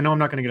curious, and I know I'm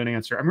not going to get an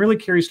answer. I'm really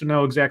curious to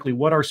know exactly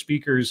what our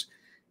speaker's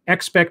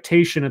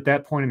expectation at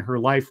that point in her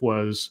life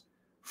was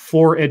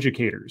for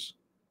educators.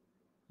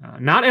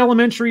 Not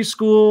elementary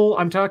school.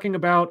 I'm talking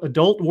about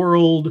adult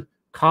world,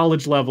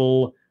 college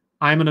level.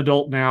 I'm an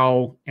adult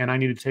now, and I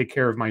need to take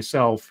care of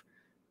myself.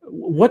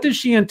 What does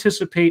she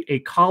anticipate a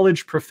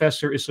college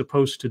professor is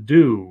supposed to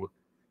do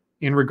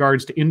in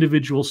regards to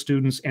individual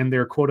students and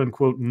their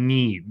quote-unquote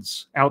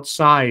needs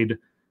outside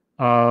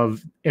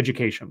of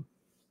education?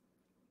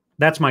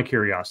 That's my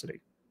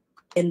curiosity.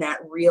 In that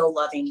real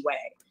loving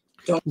way.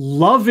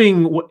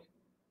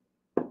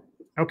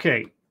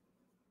 Okay.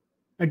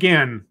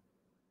 Again,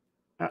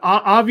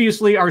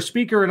 obviously our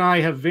speaker and I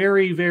have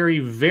very, very,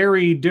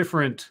 very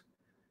different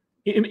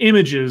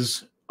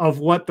images of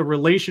what the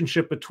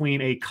relationship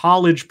between a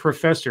college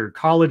professor,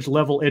 college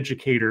level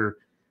educator,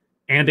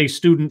 and a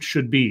student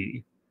should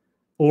be,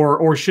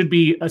 or should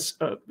be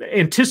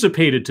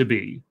anticipated to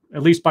be,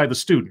 at least by the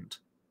student.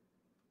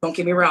 Don't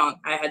get me wrong.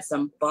 I had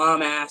some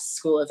bomb ass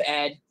School of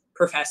Ed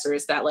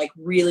professors that like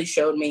really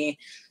showed me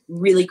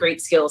really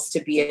great skills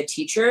to be a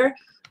teacher.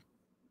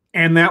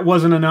 And that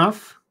wasn't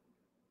enough?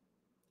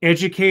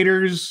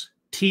 Educators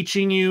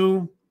teaching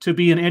you to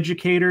be an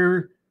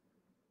educator.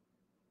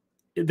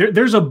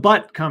 There's a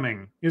but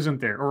coming,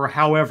 isn't there? Or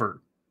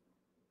however.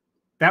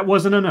 That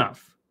wasn't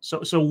enough.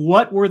 So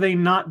what were they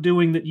not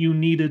doing that you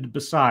needed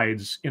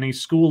besides in a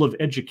school of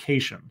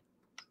education?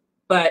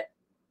 But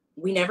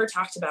we never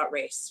talked about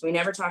race. We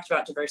never talked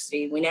about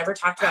diversity. We never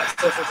talked about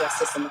social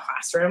justice in the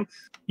classroom.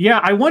 Yeah,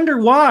 I wonder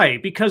why.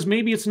 Because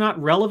maybe it's not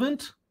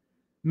relevant.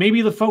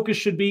 Maybe the focus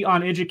should be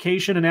on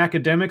education and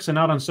academics and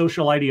not on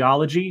social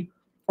ideology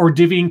or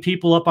divvying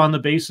people up on the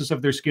basis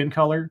of their skin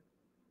color.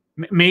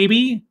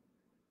 Maybe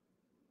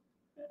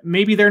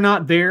they're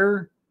not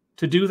there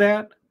to do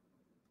that.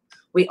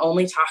 We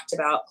only talked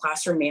about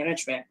classroom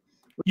management.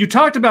 You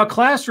talked about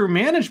classroom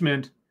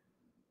management.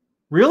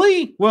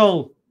 Really?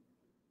 Well,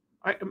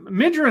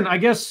 Midran, I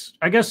guess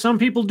some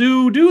people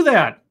do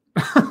that.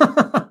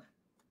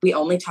 We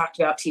only talked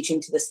about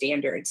teaching to the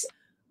standards.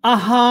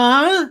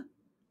 Uh-huh.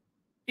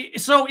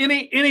 So in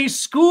a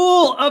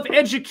school of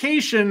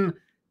education,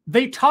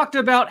 they talked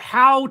about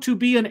how to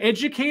be an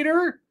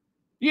educator?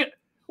 Yeah.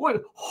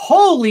 What?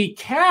 Holy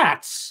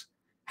cats.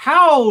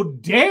 How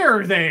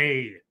dare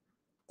they?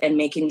 And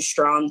making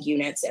strong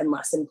units and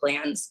lesson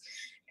plans.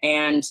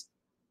 And,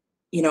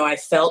 you know, I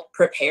felt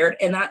prepared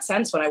in that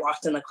sense when I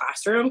walked in the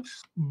classroom.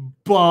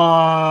 But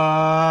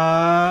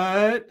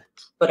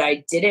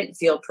I didn't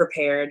feel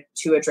prepared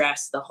to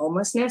address the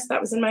homelessness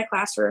that was in my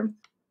classroom.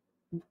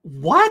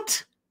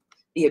 What?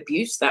 The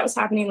abuse that was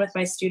happening with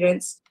my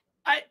students.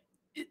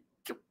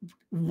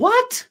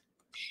 What?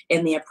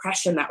 And the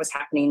oppression that was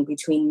happening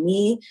between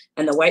me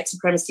and the white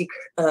supremacy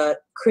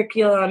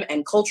curriculum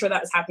and culture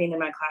that was happening in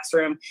my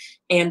classroom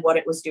and what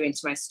it was doing to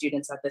my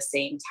students at the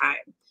same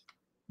time.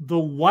 The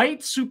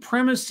white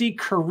supremacy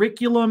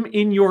curriculum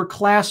in your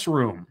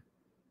classroom.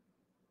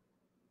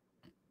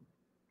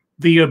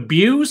 The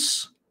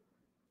abuse,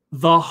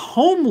 the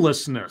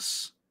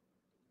homelessness.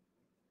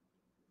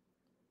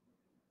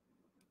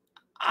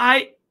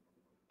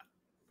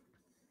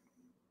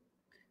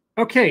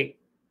 Okay.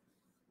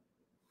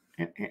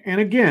 And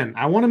again,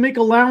 I want to make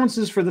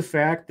allowances for the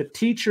fact that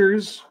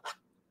teachers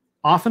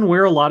often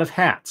wear a lot of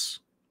hats,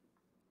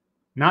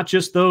 not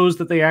just those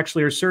that they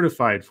actually are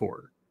certified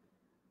for.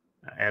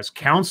 As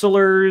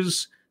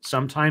counselors,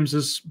 sometimes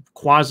as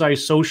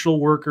quasi-social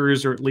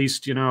workers, or at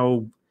least, you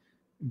know,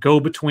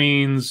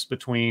 go-betweens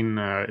between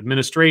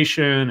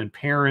administration and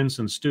parents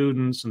and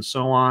students and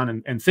so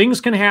on. And things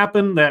can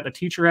happen that a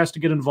teacher has to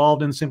get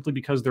involved in simply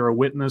because they're a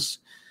witness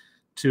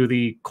to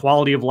the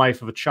quality of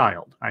life of a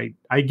child.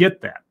 I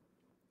get that.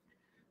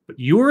 But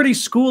you are at a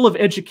school of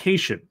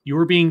education. You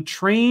are being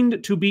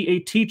trained to be a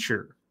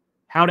teacher,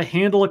 how to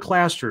handle a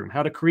classroom,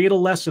 how to create a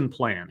lesson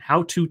plan,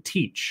 how to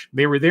teach.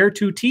 They were there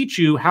to teach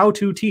you how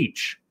to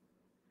teach.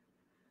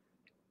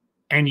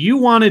 And you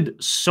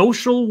wanted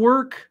social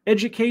work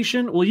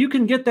education? Well, you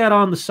can get that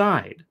on the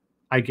side,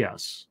 I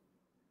guess.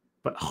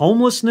 But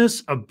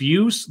homelessness,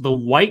 abuse, the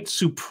white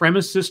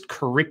supremacist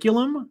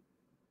curriculum,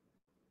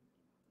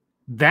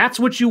 that's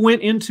what you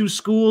went into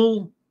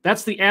school.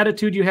 That's the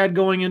attitude you had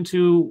going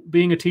into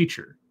being a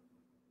teacher.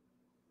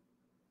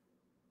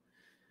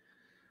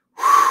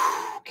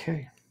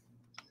 Okay.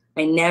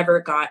 I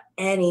never got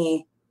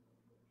any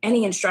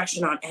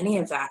instruction on any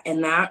of that.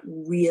 And that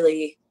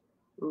really,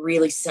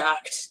 really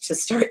sucked to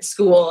start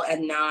school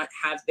and not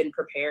have been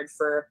prepared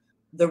for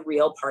the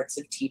real parts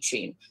of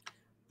teaching.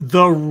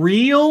 The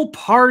real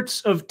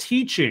parts of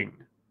teaching.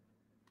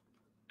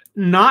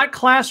 Not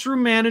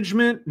classroom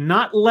management,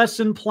 not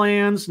lesson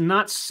plans,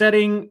 not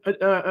setting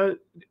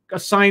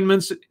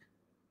assignments.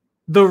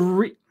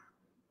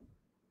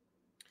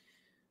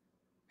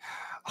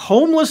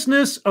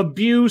 Homelessness,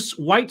 abuse,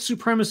 white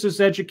supremacist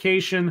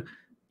education,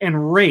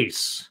 and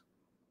race.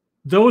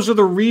 Those are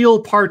the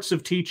real parts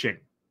of teaching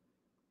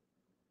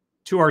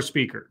to our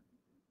speaker.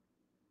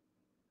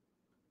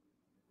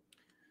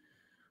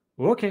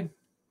 Okay.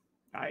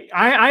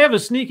 I have a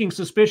sneaking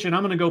suspicion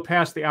I'm going to go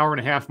past the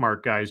hour-and-a-half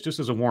mark, guys, just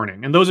as a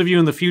warning. And those of you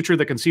in the future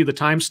that can see the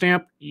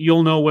timestamp,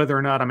 you'll know whether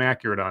or not I'm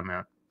accurate on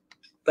that.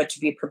 But to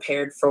be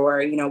prepared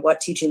for, you know, what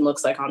teaching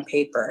looks like on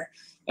paper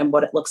and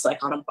what it looks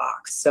like on a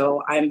box.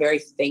 So I'm very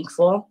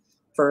thankful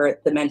for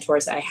the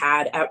mentors I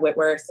had at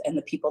Whitworth and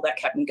the people that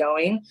kept me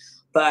going.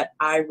 But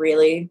I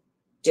really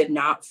did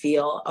not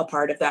feel a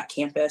part of that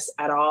campus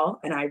at all.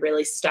 And I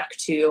really stuck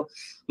to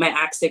my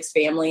Act 6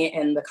 family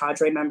and the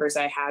cadre members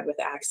I had with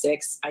Act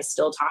 6. I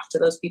still talk to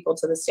those people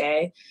to this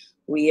day.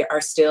 We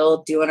are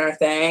still doing our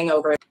thing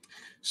over.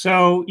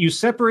 So you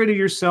separated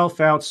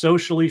yourself out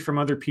socially from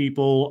other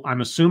people,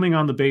 I'm assuming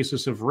on the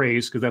basis of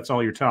race, because that's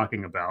all you're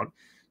talking about.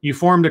 You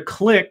formed a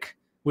clique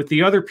with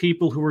the other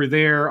people who were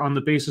there on the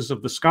basis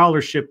of the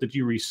scholarship that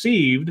you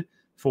received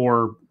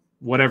for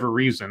whatever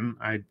reason.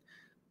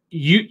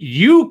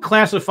 You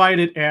classified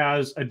it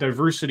as a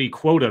diversity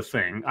quota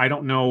thing. I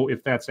don't know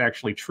if that's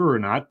actually true or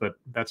not, but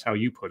that's how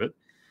you put it.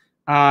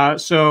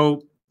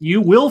 So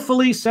you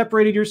willfully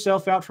separated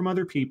yourself out from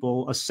other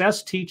people,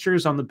 assessed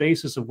teachers on the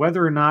basis of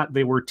whether or not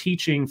they were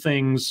teaching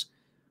things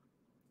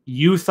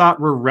you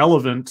thought were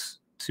relevant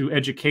to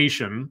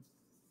education,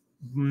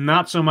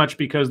 not so much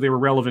because they were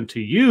relevant to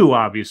you,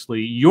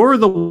 obviously. You're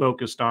the one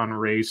focused on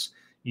race.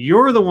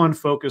 You're the one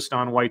focused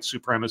on white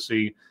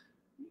supremacy,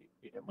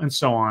 and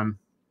so on.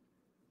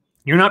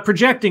 You're not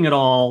projecting at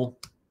all,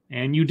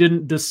 and you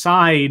didn't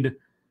decide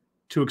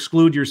to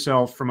exclude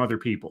yourself from other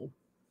people.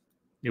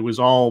 It was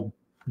all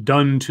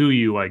done to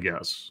you, I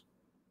guess.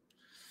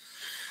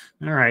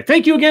 All right.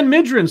 Thank you again,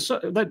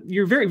 Midran.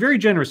 You're very, very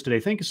generous today.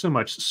 Thank you so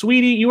much.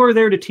 Sweetie, you are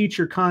there to teach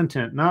your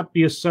content, not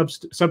be a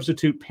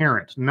substitute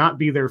parent, not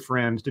be their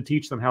friend, to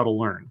teach them how to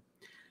learn.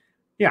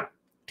 Yeah.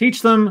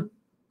 Teach them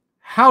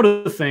how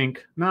to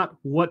think, not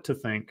what to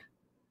think.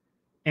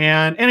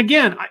 And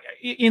again,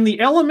 in the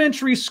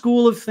elementary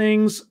school of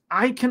things,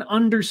 I can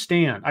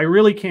understand. I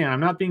really can. I'm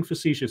not being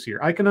facetious here.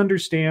 I can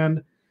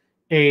understand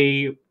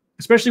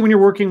especially when you're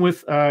working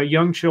with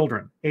young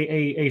children,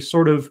 a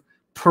sort of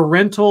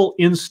parental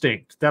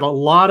instinct that a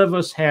lot of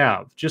us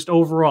have, just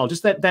overall,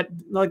 just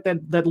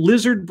that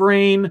lizard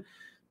brain,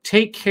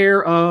 take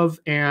care of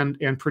and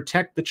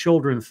protect the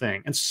children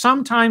thing. And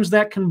sometimes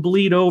that can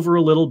bleed over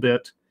a little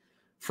bit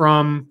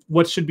from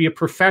what should be a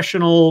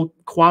professional,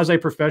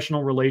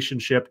 quasi-professional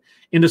relationship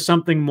into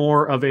something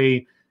more of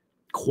a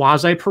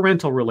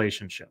quasi-parental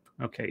relationship.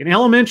 Okay, in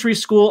elementary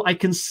school, I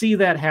can see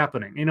that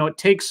happening. You know, it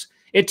takes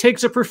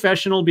a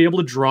professional to be able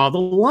to draw the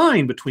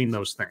line between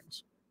those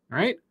things,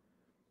 right?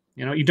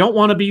 You know, you don't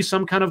want to be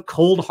some kind of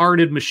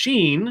cold-hearted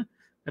machine.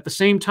 At the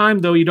same time,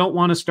 though, you don't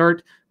want to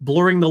start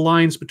blurring the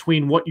lines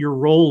between what your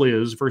role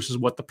is versus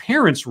what the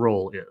parent's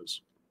role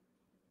is.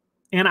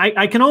 And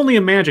I can only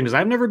imagine, because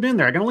I've never been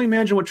there, I can only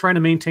imagine what trying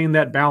to maintain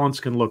that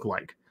balance can look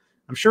like.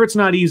 I'm sure it's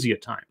not easy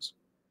at times.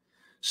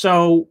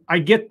 So I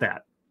get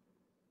that.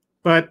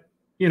 But,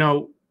 you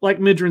know, like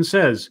Midran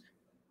says,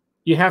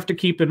 you have to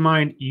keep in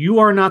mind, you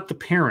are not the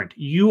parent.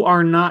 You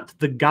are not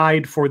the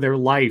guide for their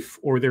life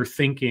or their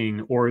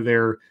thinking or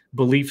their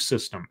belief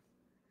system.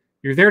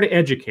 You're there to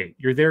educate.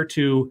 You're there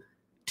to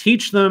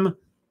teach them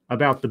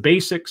about the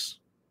basics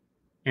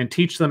and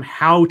teach them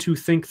how to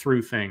think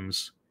through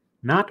things,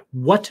 not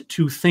what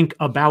to think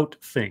about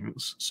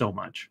things so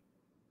much.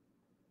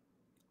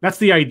 That's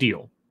the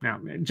ideal. Now,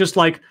 just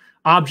like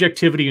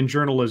objectivity in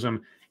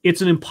journalism,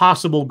 it's an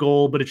impossible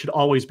goal, but it should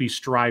always be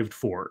strived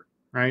for,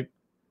 right?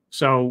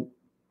 So,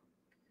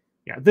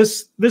 yeah,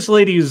 this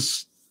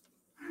lady's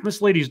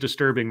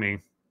disturbing me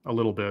a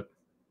little bit.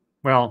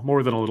 Well,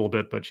 more than a little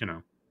bit, but you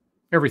know,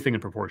 everything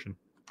in proportion.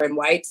 We're in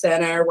White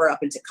Center, we're up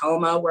in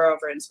Tacoma, we're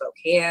over in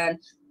Spokane.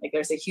 Like,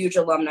 there's a huge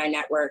alumni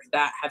network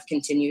that have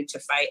continued to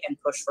fight and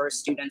push for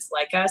students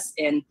like us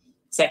in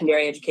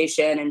secondary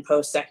education and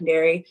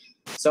post-secondary.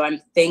 So I'm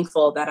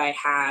thankful that I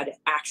had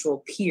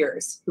actual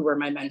peers who were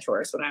my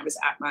mentors when I was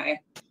at my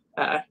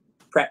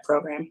prep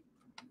program.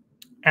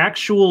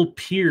 Actual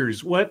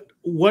peers. What,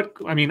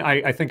 I mean,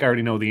 I think I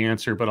already know the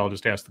answer, but I'll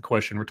just ask the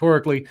question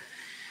rhetorically.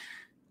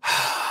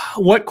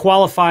 What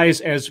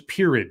qualifies as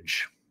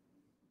peerage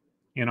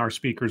in our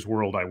speaker's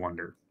world, I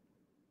wonder?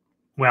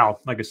 Well,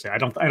 like I say, I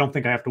don't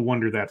think I have to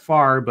wonder that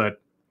far,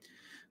 but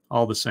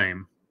all the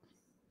same.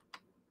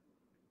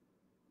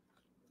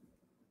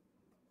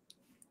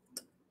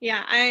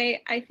 Yeah,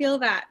 I feel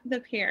that the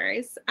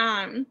peers.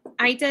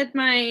 I did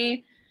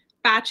my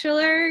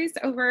bachelor's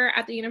over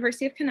at the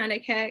University of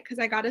Connecticut because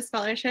I got a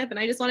scholarship and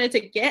I just wanted to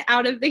get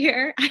out of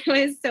there. I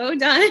was so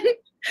done.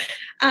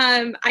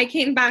 I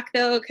came back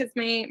though because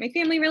my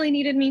family really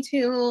needed me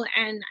to,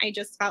 and I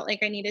just felt like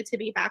I needed to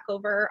be back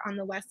over on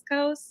the West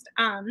Coast.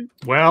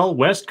 Well,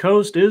 West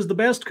Coast is the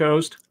best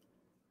coast.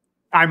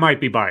 I might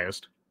be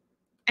biased.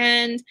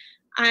 And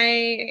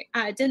I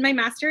did my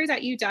master's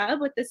at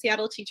UW with the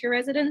Seattle Teacher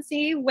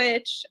Residency,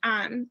 which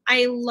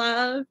I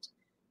loved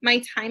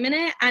my time in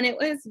it, and it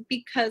was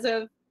because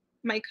of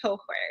my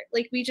cohort.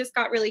 Like, we just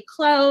got really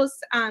close.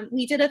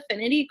 We did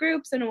affinity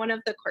groups in one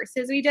of the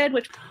courses we did,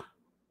 which...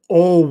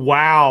 Oh,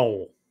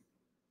 wow.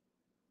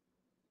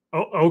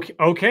 Oh,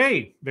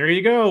 okay. There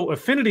you go.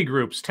 Affinity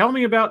groups. Tell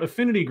me about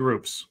affinity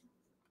groups.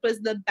 Was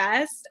the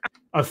best.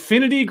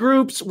 Affinity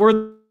groups were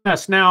the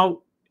best.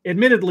 Now,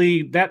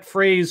 admittedly, that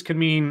phrase can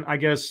mean, I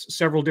guess,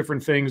 several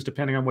different things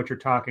depending on what you're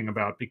talking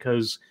about,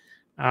 because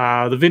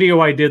the video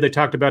I did, they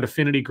talked about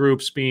affinity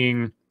groups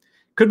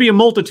could be a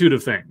multitude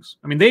of things.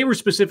 I mean, they were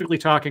specifically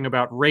talking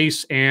about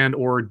race and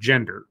or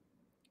gender,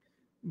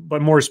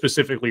 but more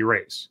specifically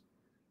race.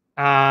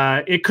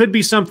 It could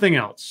be something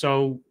else.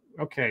 So,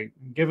 okay,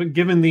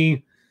 given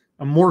the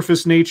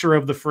amorphous nature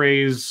of the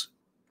phrase,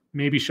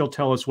 maybe she'll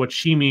tell us what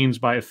she means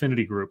by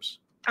affinity groups.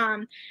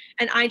 And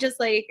I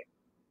just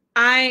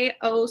I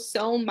owe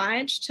so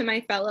much to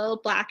my fellow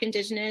Black,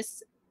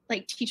 Indigenous,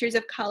 teachers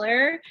of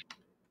color.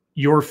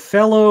 Your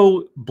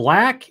fellow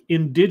Black,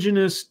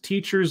 Indigenous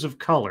teachers of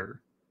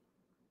color.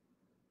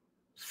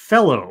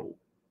 Fellow.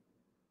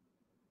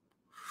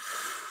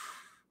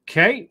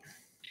 Okay.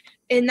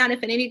 In that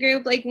affinity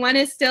group, one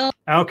is still...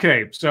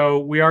 Okay, so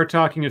we are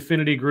talking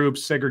affinity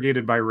groups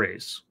segregated by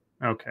race.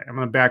 Okay, I'm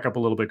going to back up a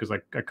little bit because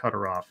I cut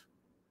her off.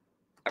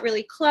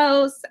 Really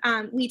close.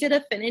 We did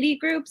affinity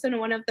groups in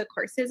one of the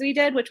courses we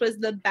did, which was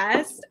the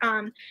best.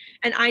 And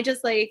I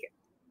just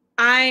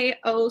I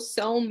owe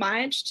so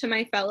much to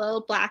my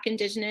fellow Black,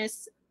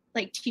 Indigenous,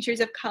 teachers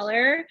of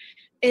color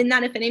in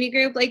that affinity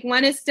group.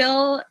 One is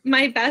still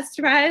my best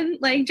friend,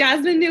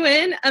 Jasmine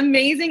Nguyen,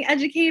 amazing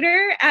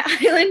educator at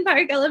Highland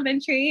Park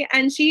Elementary.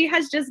 And she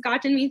has just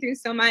gotten me through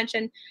so much.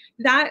 And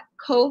that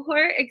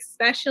cohort,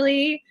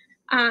 especially.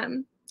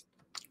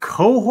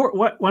 Cohort?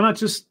 What? Why not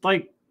just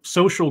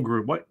social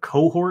group? What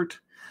cohort? It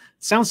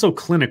sounds so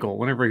clinical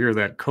whenever I hear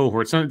that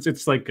cohort.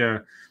 It's like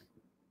a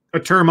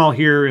term I'll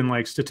hear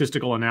in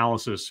statistical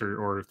analysis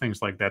or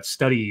things like that,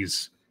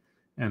 studies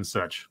and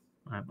such.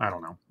 I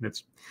don't know.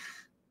 It's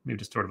maybe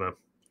just sort of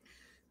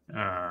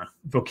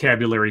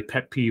vocabulary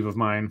pet peeve of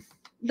mine.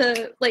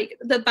 The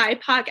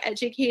BIPOC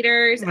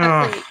educators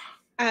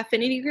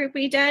affinity group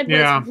we did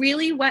was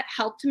really what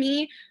helped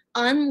me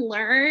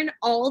unlearn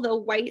all the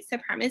white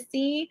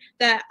supremacy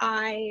that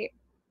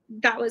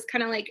was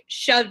kind of like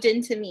shoved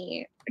into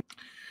me.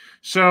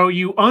 So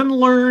you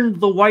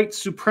unlearned the white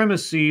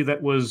supremacy that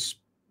was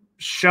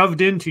shoved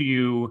into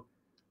you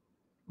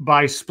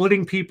by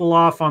splitting people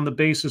off on the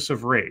basis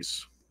of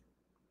race.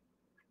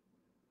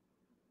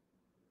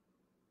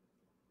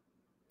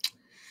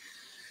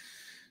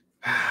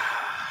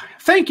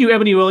 Thank you,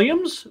 Ebony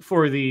Williams,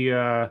 for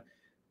the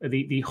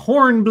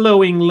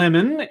horn-blowing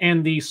lemon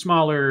and the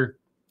smaller,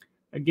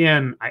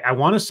 again, I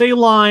want to say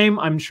lime.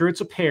 I'm sure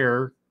it's a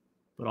pear,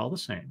 but all the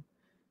same.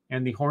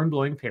 And the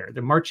horn-blowing pear,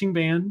 the marching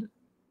band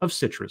of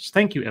citrus.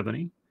 Thank you,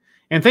 Ebony.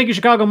 And thank you,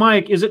 Chicago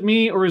Mike. Is it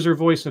me or is her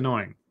voice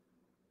annoying?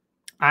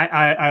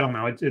 I don't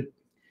know.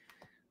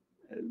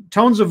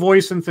 Tones of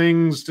voice and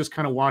things just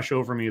kind of wash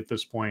over me at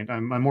this point.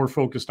 I'm more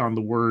focused on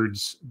the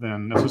words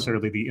than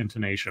necessarily the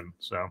intonation.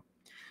 So,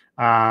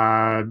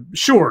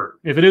 sure,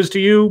 if it is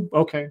to you,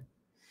 okay.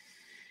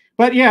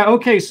 But yeah,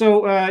 okay.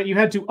 So you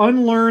had to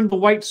unlearn the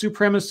white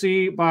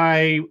supremacy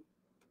by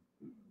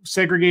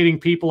segregating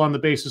people on the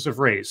basis of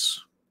race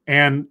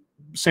and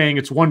saying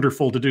it's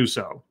wonderful to do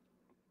so.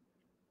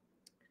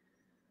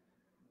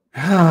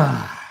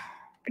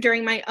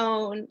 During my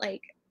own,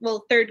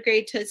 third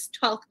grade to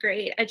 12th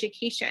grade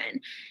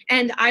education.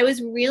 And I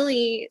was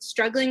really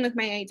struggling with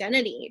my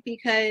identity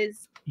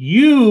because...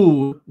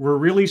 You were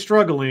really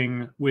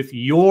struggling with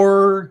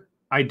your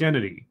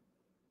identity.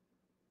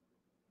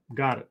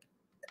 Got it.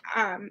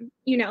 I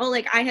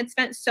had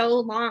spent so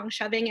long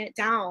shoving it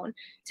down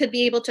to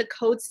be able to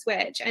code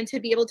switch and to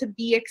be able to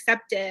be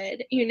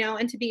accepted,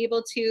 and to be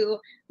able to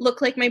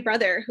look like my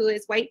brother who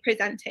is white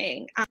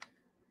presenting.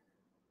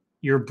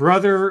 Your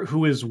brother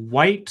who is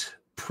white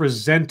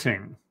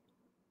presenting.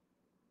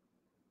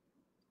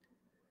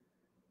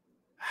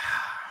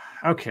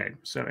 Okay,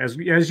 so as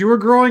you were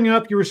growing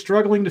up, you were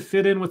struggling to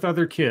fit in with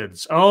other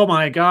kids. Oh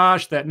my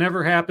gosh, that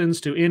never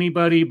happens to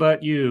anybody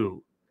but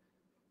you.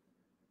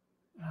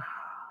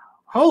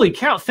 Holy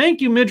cow. Thank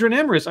you, Midran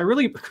Emrys. I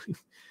really...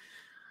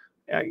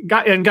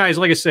 and guys,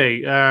 like I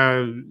say,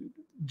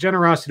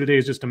 generosity today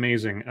is just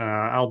amazing.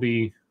 I'll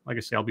be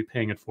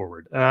paying it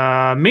forward.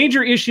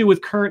 Major issue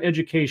with current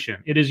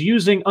education. It is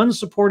using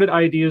unsupported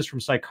ideas from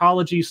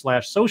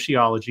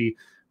psychology/sociology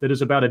that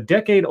is about a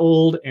decade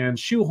old and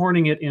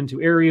shoehorning it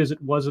into areas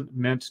it wasn't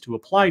meant to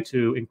apply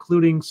to,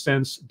 including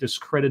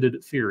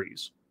sense-discredited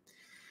theories.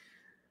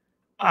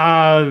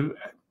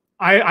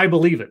 I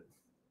believe it.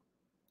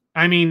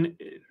 I mean,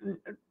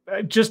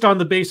 just on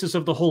the basis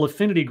of the whole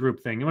affinity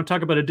group thing. You want to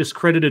talk about a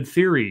discredited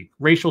theory,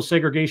 racial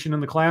segregation in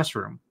the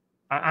classroom.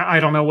 I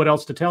don't know what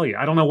else to tell you.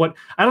 I don't know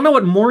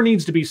what more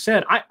needs to be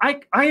said. I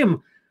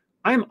am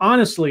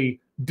honestly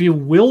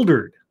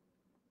bewildered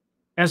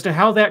as to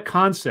how that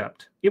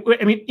concept,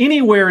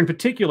 anywhere in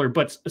particular,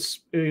 but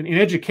in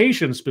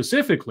education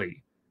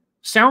specifically,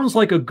 sounds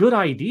like a good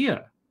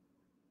idea.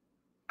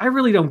 I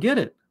really don't get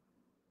it.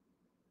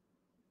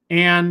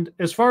 And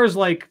as far as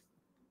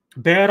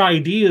bad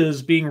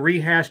ideas being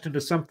rehashed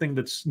into something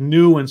that's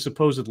new and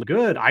supposedly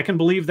good, I can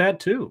believe that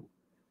too.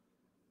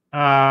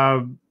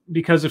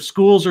 Because if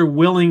schools are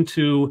willing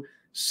to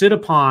sit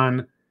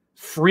upon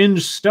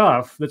fringe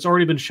stuff that's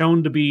already been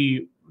shown to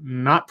be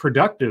not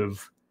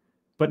productive,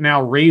 but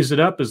now raise it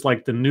up as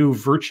the new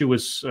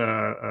virtuous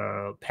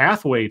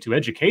pathway to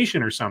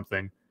education or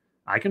something,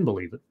 I can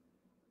believe it.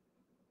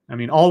 I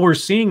mean, all we're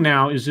seeing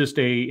now is just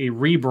a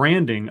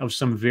rebranding of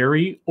some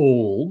very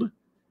old,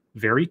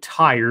 very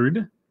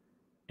tired,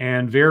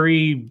 and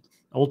very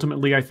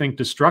ultimately, I think,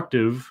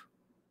 destructive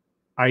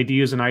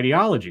ideas and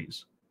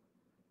ideologies.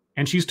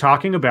 And she's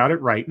talking about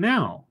it right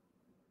now.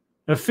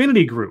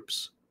 Affinity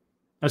groups,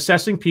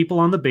 assessing people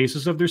on the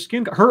basis of their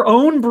skin. Her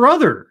own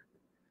brother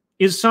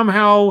is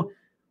somehow,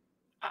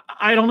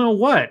 I don't know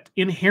what,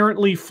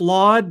 inherently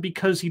flawed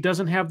because he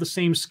doesn't have the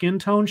same skin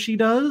tone she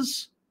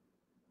does.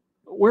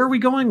 Where are we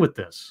going with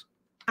this?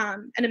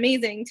 And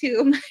amazing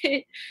too,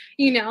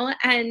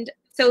 and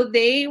so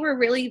they were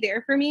really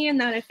there for me in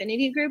that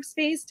affinity group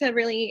space to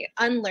really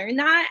unlearn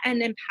that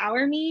and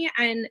empower me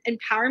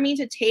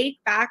to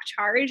take back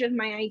charge of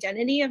my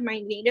identity, of my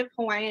Native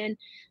Hawaiian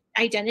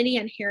identity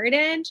and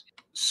heritage.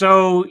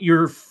 So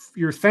you're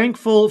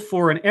thankful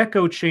for an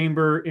echo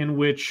chamber in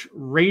which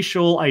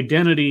racial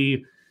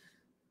identity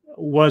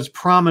was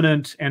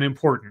prominent and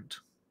important.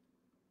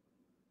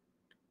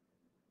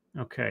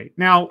 Okay.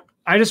 Now,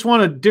 I just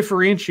want to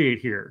differentiate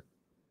here.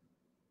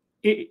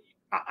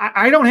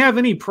 I don't have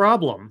any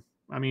problem,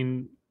 I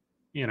mean,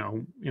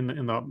 in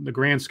the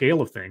grand scale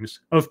of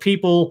things, of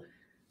people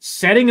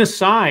setting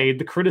aside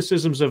the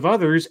criticisms of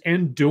others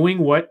and doing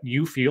what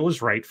you feel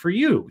is right for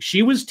you.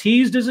 She was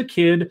teased as a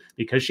kid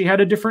because she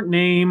had a different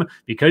name,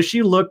 because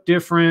she looked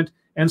different,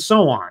 and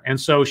so on. And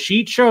so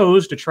she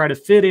chose to try to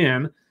fit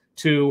in,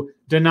 to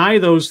deny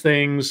those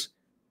things,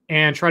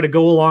 and try to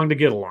go along to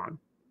get along.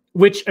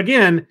 Which,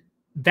 again,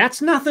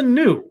 that's nothing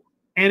new.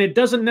 And it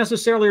doesn't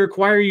necessarily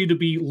require you to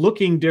be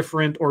looking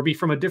different or be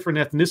from a different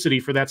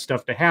ethnicity for that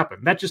stuff to happen.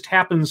 That just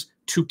happens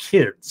to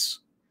kids.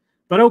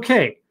 But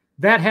okay,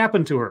 that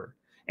happened to her.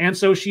 And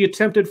so she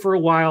attempted for a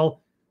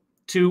while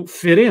to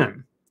fit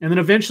in. And then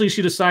eventually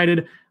she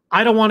decided,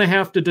 I don't want to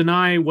have to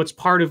deny what's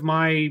part of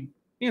my,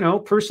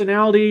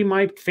 personality,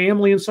 my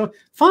family and stuff.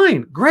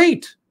 Fine,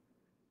 great.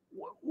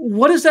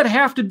 What does that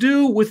have to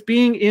do with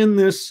being in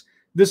this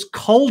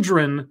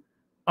cauldron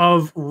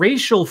of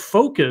racial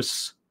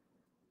focus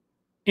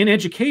in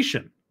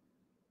education?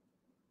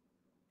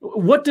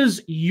 What does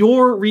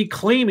your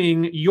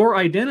reclaiming your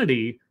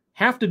identity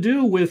have to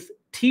do with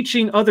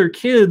teaching other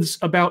kids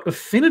about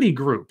affinity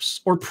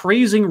groups or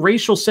praising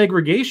racial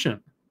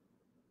segregation?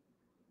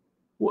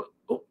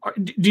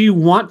 Do you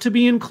want to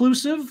be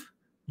inclusive?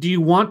 Do you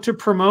want to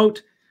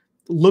promote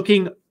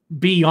looking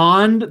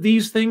beyond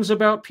these things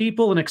about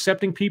people and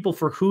accepting people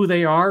for who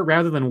they are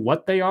rather than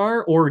what they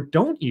are, or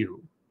don't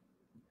you?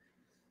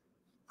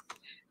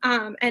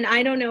 And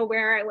I don't know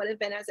where I would have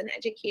been as an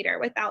educator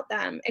without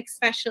them,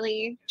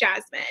 especially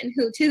Jasmine,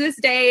 who to this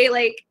day,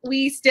 like,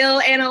 we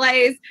still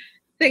analyze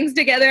things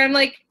together. I'm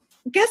like,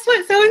 guess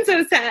what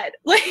so-and-so said?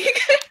 Like,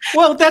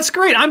 well, that's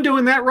great. I'm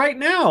doing that right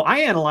now.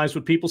 I analyze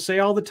what people say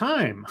all the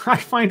time. I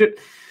find it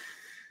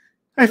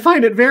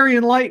very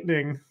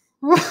enlightening.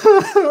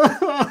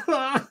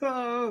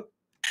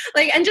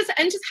 Like, and just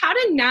how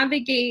to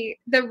navigate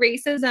the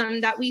racism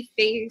that we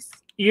face.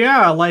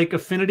 Yeah, like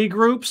affinity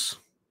groups.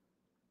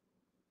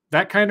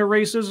 That kind of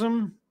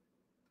racism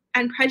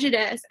and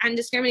prejudice and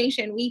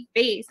discrimination we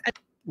face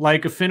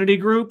like affinity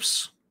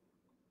groups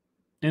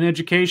in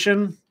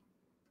education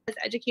as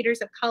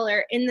educators of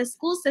color in the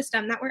school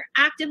system that we're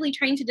actively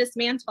trying to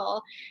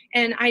dismantle.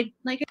 And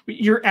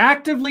you're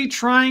actively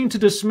trying to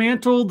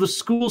dismantle the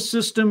school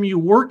system you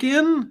work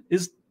in?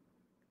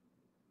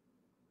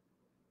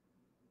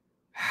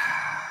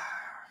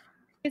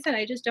 Like I said,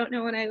 I just don't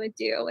know what I would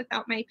do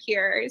without my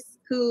peers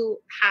who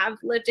have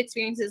lived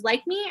experiences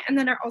like me and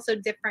that are also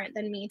different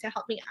than me to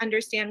help me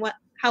understand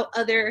how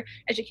other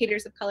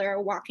educators of color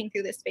are walking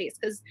through this space.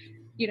 Because,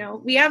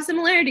 we have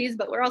similarities,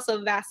 but we're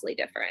also vastly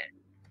different.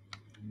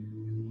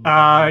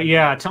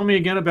 Yeah. Tell me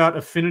again about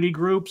affinity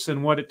groups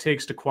and what it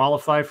takes to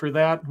qualify for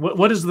that.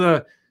 What is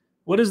the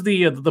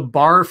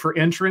bar for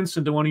entrance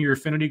into one of your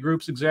affinity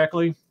groups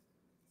exactly?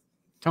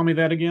 Tell me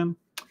that again.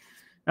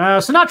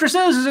 Sinatra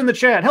Says is in the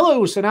chat.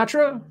 Hello,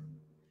 Sinatra.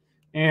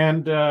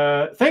 And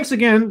thanks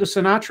again to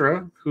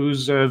Sinatra,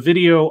 whose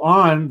video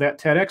on that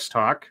TEDx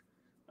talk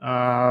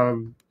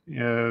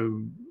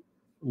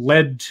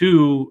led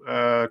to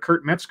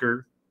Kurt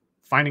Metzger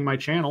finding my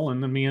channel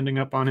and then me ending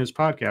up on his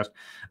podcast.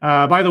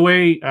 By the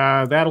way,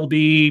 that'll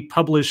be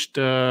published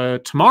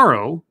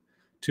tomorrow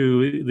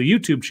to the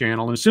YouTube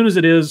channel. And as soon as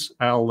it is,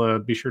 I'll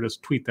be sure to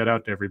tweet that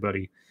out to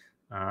everybody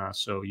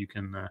so you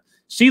can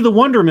see the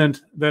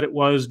wonderment that it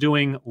was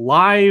doing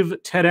live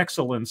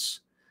TEDxcellence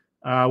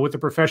with a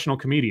professional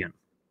comedian.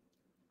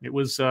 It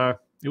was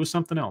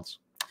something else.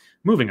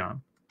 Moving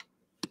on.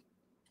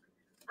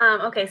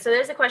 Okay, so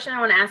there's a question I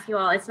want to ask you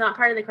all. It's not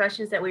part of the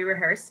questions that we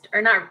rehearsed,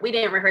 or not. We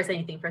didn't rehearse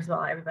anything, first of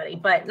all, everybody.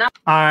 But not.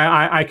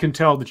 I can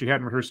tell that you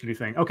hadn't rehearsed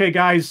anything. Okay,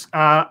 guys,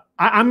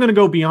 I'm going to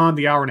go beyond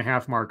the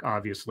hour-and-a-half mark.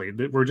 Obviously,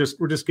 we're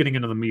just getting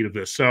into the meat of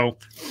this. So,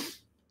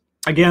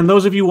 again,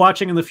 those of you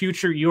watching in the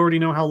future, you already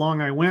know how long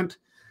I went.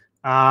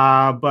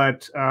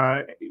 But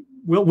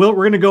we're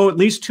going to go at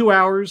least 2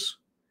 hours.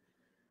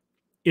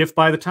 If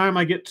by the time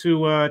I get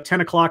to 10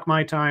 o'clock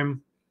my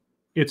time,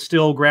 it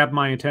still grabbed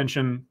my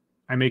attention,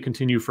 I may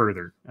continue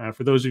further.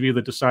 For those of you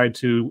that decide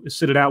to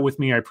sit it out with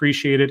me, I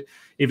appreciate it.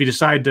 If you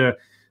decide to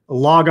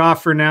log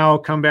off for now,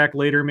 come back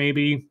later,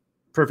 maybe,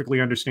 perfectly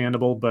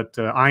understandable. But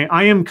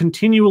I am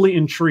continually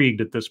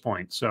intrigued at this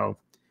point. So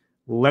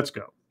let's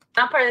go.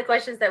 Not part of the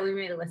questions that we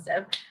made a list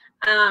of.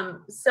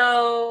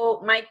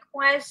 So my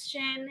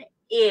question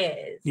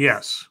is,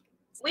 yes,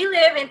 we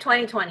live in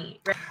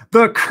 2020, right?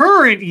 The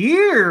current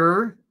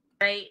year,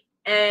 right?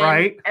 And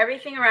right.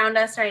 Everything around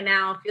us right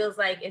now feels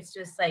like it's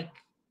just like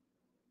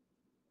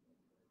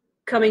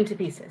coming to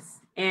pieces.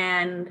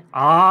 And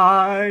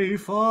I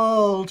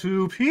fall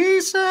to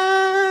pieces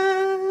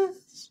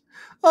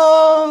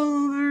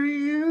over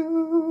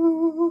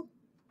you.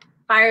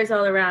 Fires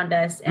all around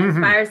us, and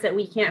fires that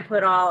we can't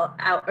put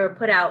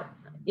out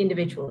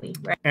individually,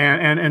 right?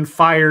 And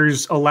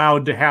fires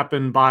allowed to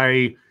happen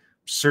by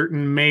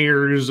certain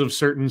mayors of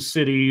certain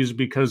cities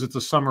because it's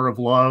a summer of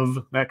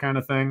love, that kind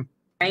of thing.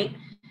 Right.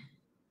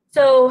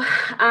 So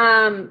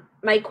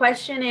my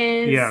question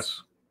is,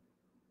 yes,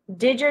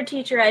 did your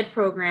teacher ed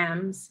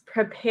programs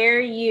prepare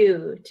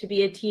you to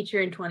be a teacher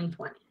in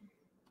 2020?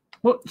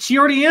 Well, she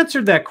already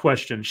answered that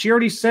question. She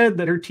already said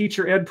that her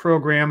teacher ed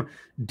program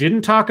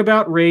didn't talk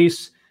about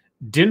race,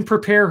 didn't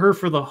prepare her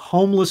for the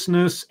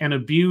homelessness and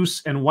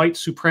abuse and white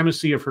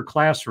supremacy of her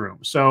classroom.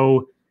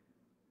 So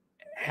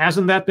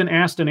hasn't that been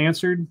asked and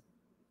answered?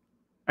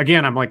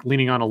 Again, I'm like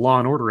leaning on a Law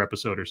and Order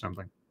episode or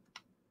something.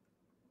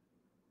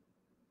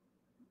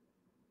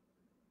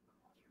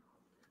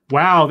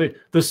 Wow,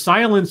 the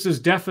silence is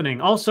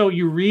deafening. Also,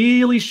 you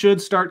really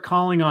should start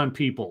calling on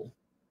people.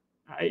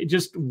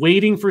 Just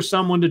waiting for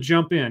someone to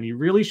jump in. You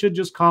really should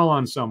just call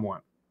on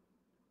someone.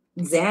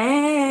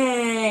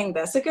 Dang,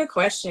 that's a good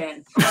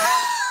question.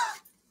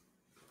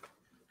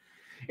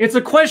 It's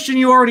a question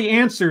you already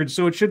answered,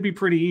 so it should be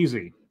pretty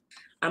easy.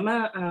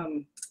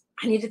 I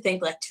need to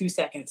think like 2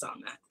 seconds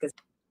on that. Because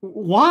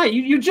why?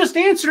 You just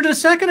answered it a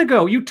second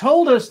ago. You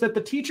told us that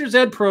the teacher's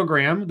ed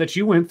program that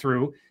you went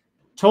through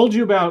told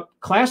you about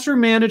classroom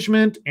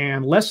management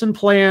and lesson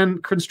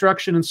plan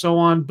construction and so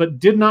on, but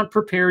did not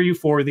prepare you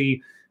for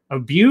the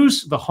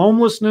abuse, the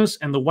homelessness,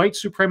 and the white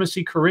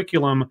supremacy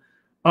curriculum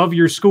of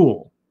your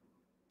school.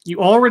 You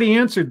already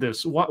answered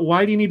this.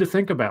 Why do you need to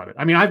think about it?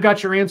 I mean, I've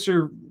got your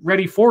answer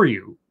ready for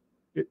you.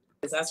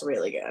 That's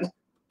really good.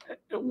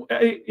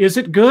 Is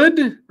it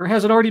good, or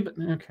has it already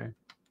been? Okay.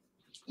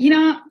 You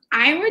know,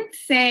 I would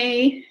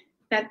say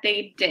that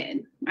they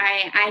did.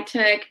 I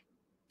took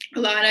a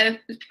lot of,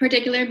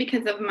 particular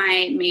because of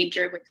my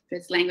major, which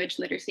is language,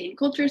 literacy, and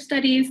culture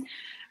studies.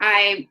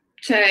 I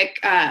took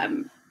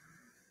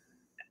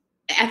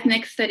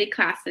ethnic study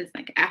classes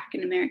like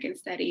African American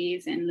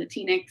studies and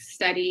Latinx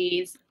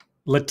studies.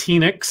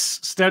 Latinx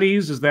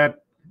studies, was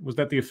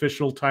that the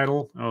official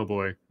title? Oh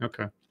boy.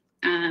 Okay.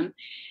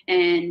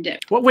 And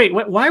well, wait,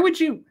 why would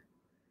you?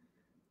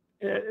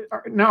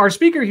 Now, our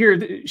speaker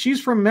here,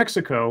 she's from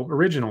Mexico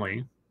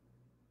originally,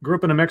 grew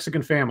up in a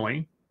Mexican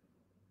family,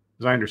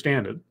 as I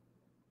understand it.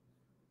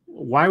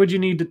 Why would you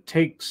need to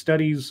take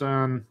studies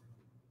on?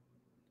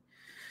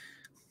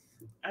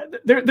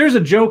 There's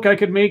a joke I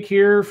could make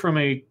here from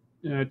a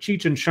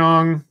Cheech and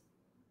Chong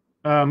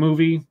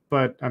movie,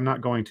 but I'm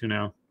not going to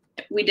now.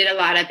 We did a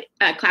lot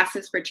of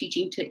classes for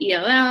teaching to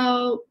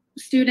ELL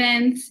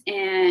students,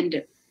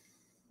 and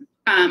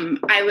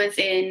I was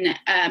in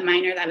a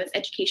minor that was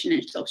education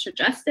and social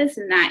justice,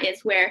 and that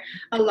is where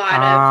a lot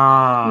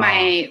of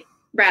my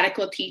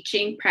radical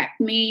teaching prepped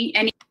me.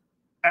 And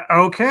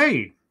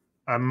okay,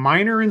 a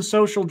minor in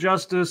social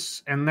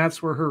justice, and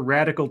that's where her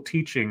radical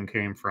teaching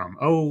came from.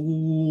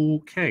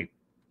 Okay.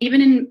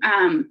 Even in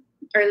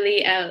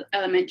early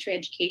elementary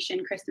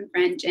education, Kristen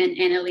French and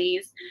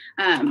Annalise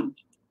and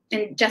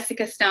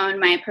Jessica Stone,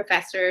 my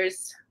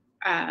professors,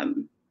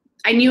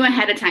 I knew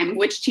ahead of time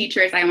which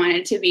teachers I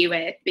wanted to be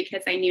with,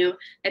 because I knew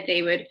that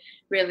they would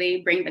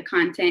really bring the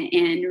content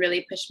and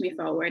really push me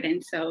forward.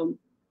 And so,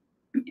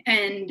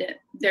 and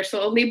they're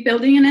slowly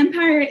building an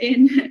empire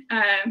in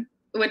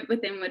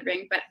within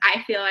Woodring. But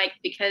I feel like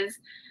because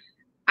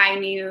I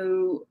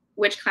knew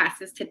which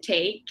classes to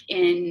take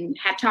and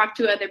had talked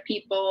to other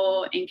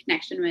people in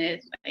connection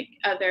with like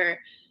other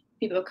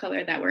people of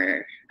color that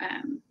were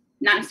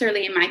not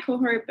necessarily in my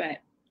cohort, but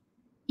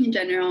in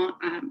general.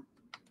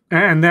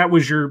 And that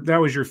was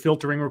your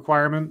filtering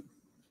requirement?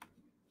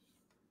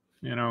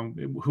 You know,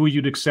 who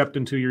you'd accept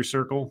into your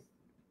circle?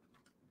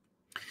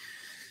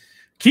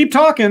 Keep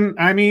talking.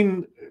 I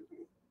mean,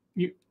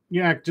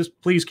 yeah,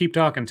 just please keep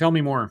talking. Tell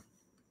me more.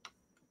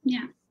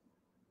 Yeah.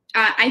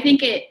 I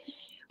think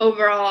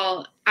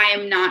overall, I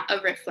am not a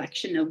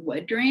reflection of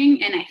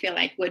Woodring, and I feel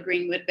like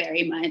Woodring would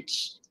very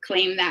much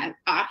claim that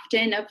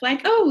often of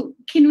like, oh,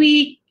 can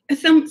we,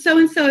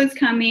 so-and-so is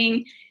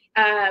coming,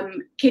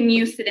 can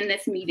you sit in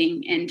this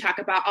meeting and talk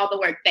about all the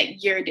work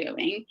that you're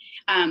doing?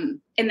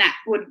 And that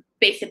would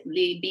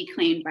basically be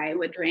claimed by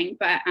Woodring.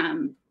 But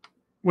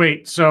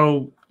wait,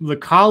 so the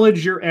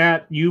college you're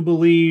at, you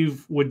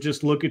believe would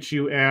just look at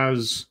you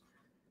as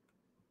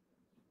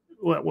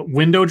what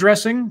window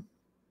dressing?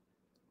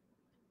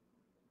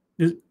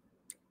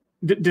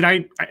 Did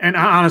I? And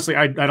honestly,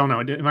 I don't know.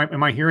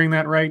 Am I hearing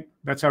that right?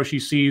 That's how she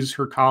sees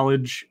her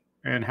college,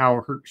 and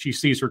how she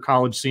sees her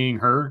college seeing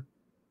her.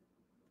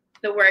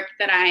 The work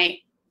that I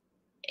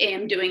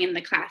am doing in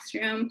the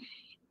classroom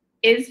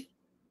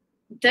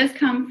does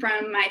come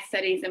from my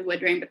studies of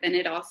Woodring, but then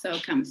it also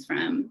comes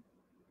from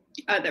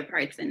other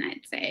parts, and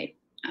I'd say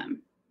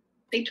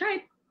they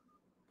tried.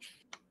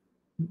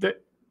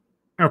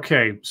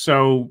 Okay,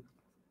 so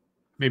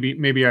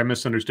maybe I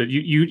misunderstood.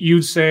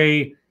 You'd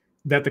say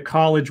that the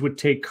college would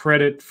take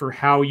credit for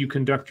how you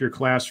conduct your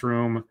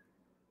classroom,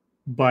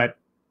 but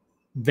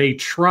they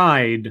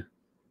tried,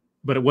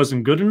 but it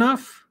wasn't good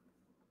enough?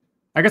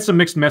 I got some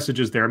mixed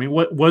messages there. I mean,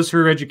 what was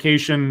her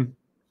education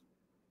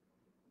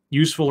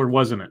useful or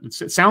wasn't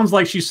it? It sounds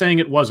like she's saying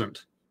it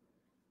wasn't,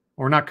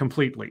 or not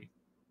completely.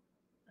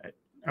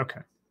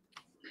 Okay.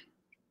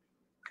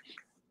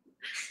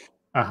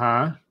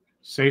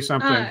 Say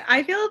something.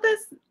 I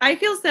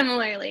feel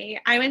similarly.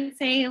 I would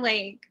say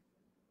like,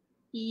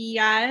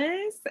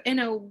 yes, in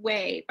a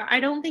way, but I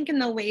don't think in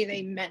the way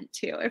they meant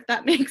to, if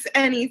that makes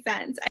any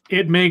sense.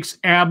 It makes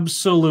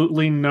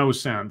absolutely no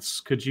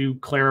sense. Could you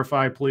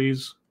clarify,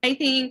 please? I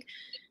think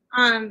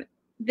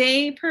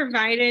they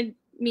provided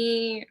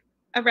me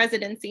a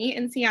residency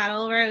in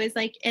Seattle where I was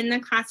like in the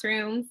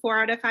classroom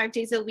 4 out of 5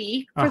 days a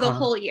week for the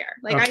whole year.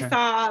 Like I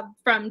saw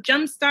from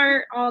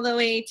Jumpstart all the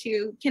way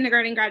to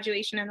kindergarten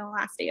graduation and the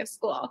last day of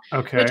school,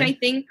 which I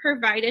think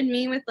provided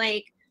me with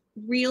like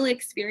real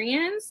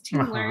experience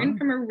to learn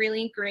from a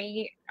really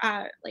great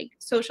like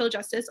social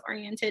justice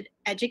oriented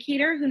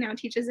educator who now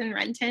teaches in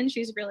Renton.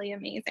 She's really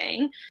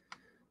amazing.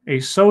 A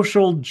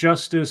social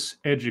justice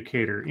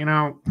educator, you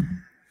know,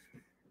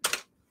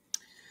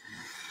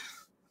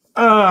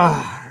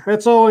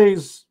 that's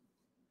always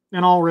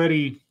an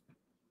already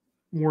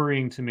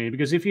worrying to me,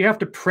 because if you have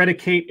to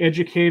predicate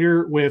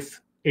educator with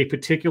a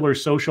particular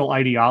social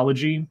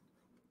ideology,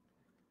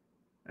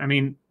 I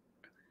mean,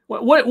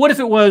 what if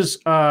it was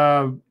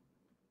a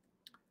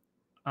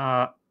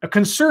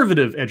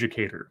conservative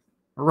educator,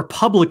 a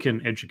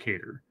Republican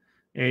educator,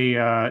 a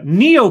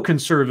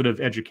neoconservative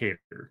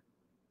educator,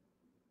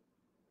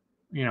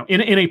 you know,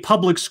 in a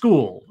public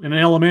school, in an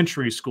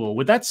elementary school?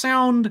 Would that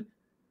sound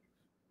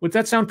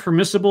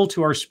permissible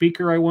to our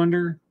speaker, I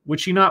wonder? Would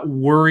she not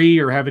worry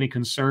or have any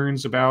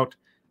concerns about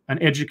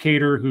an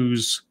educator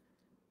whose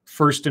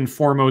first and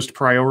foremost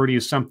priority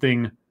is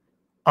something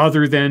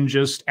other than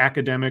just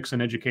academics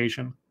and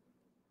education?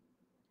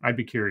 I'd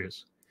be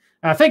curious.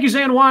 Thank you,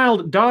 Zan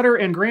Wild. Daughter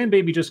and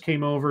grandbaby just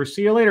came over.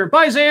 See you later.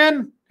 Bye,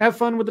 Zan. Have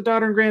fun with the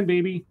daughter and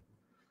grandbaby.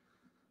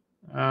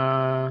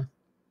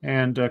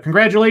 And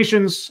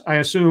congratulations, I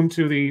assume,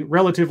 to the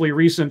relatively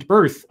recent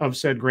birth of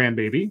said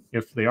grandbaby,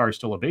 if they are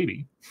still a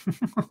baby.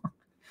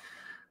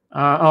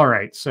 All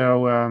right.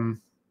 So,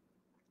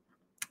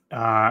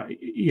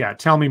 yeah,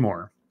 tell me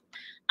more.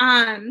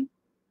 And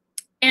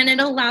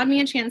it allowed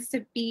me a chance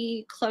to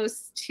be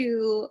close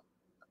to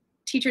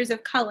teachers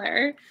of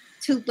color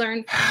to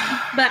learn from.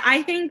 But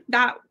I think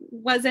that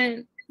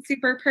wasn't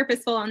super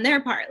purposeful on their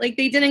part. Like,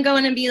 they didn't go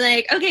in and be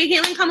like, okay,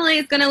 Caitlin Kamale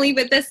is going to leave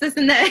with this, this,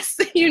 and this.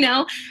 You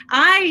know,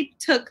 I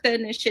took the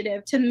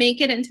initiative to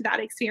make it into that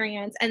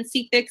experience and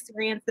seek the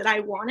experience that I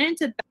wanted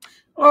to.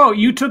 Oh,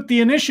 you took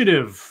the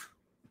initiative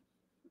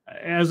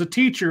as a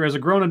teacher, as a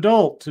grown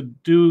adult, to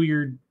do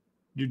your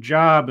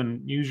job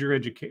and use your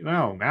education.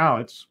 Oh, now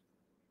it's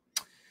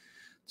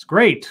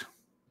great.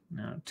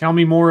 Tell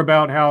me more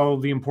about how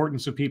the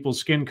importance of people's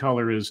skin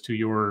color is to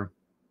your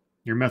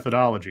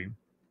methodology.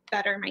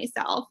 Better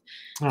myself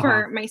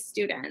for my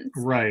students.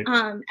 Right.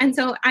 And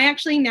so I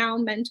actually now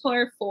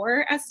mentor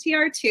for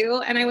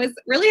STR2, and I was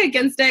really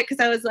against it because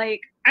I was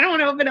like, I don't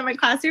want to open up my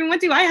classroom. What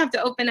do I have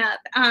to open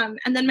up?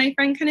 And then my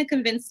friend kind of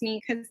convinced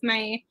me, because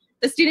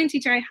the student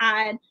teacher I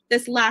had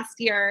this last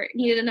year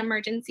needed an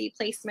emergency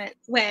placement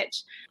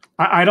switch.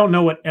 I don't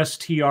know what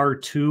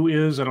STR2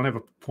 is. I don't have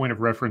a point of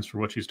reference for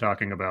what she's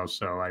talking about,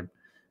 so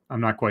I'm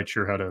not quite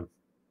sure how to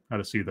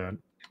see that.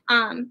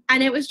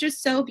 And it was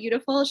just so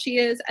beautiful. She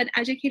is an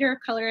educator of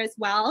color as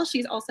well.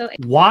 She's also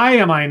Why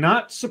am I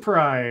not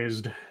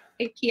surprised?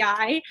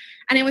 API,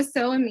 and it was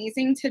so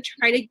amazing to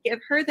try to give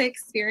her the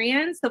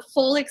experience, the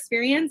full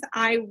experience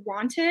I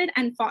wanted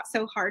and fought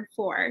so hard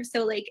for.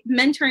 So like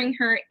mentoring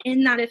her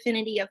in that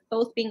affinity of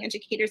both being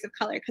educators of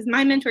color, because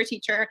my mentor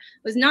teacher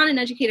was not an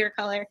educator of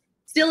color,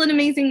 still an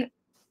amazing,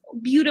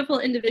 beautiful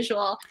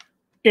individual.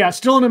 Yeah,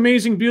 still an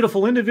amazing,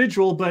 beautiful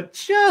individual, but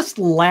just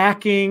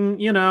lacking,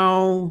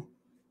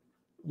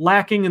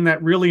 lacking in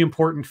that really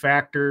important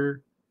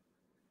factor.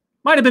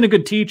 Might have been a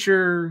good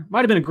teacher,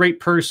 might have been a great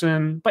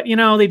person, but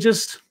they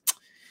just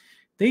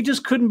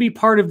couldn't be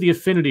part of the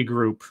affinity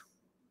group,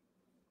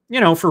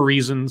 for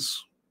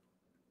reasons.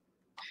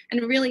 And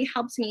it really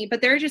helped me,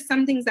 but there are just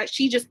some things that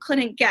she just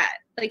couldn't get,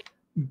 like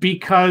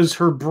because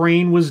her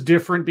brain was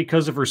different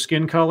because of her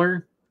skin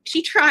color.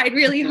 She tried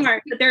really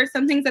hard, but there are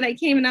some things that I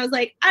came and I was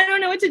like, I don't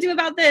know what to do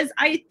about this.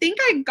 I think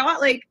I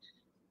got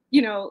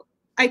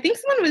I think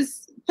someone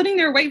was putting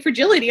their white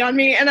fragility on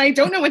me, and I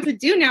don't know what to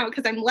do now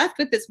because I'm left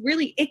with this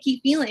really icky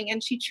feeling.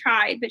 And she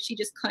tried, but she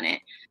just couldn't.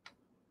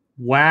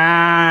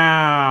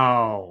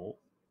 Wow.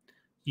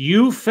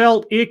 You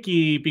felt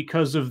icky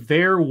because of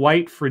their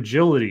white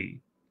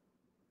fragility.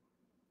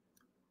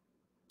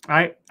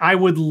 I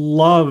would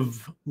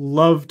love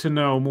to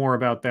know more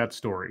about that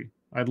story.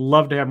 I'd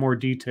love to have more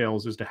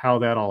details as to how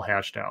that all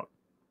hashed out.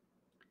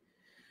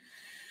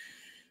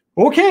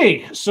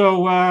 Okay,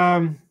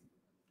 so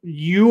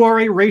you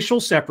are a racial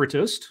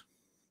separatist.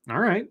 All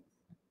right.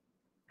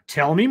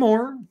 Tell me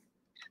more.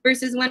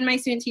 Versus when my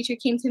student teacher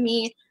came to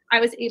me, I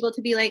was able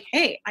to be like,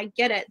 hey, I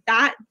get it.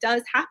 That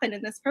does happen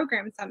in this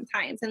program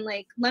sometimes. And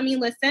let me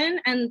listen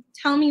and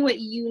tell me what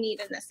you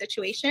need in this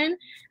situation. And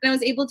I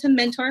was able to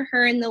mentor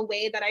her in the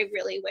way that I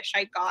really wish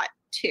I got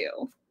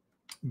to.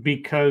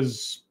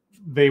 Because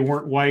they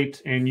weren't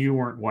white and you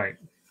weren't white.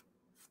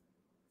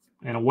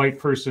 And a white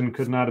person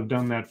could not have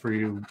done that for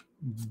you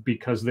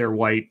because they're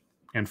white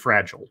and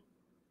fragile.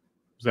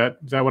 Is that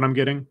what I'm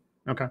getting?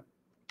 Okay.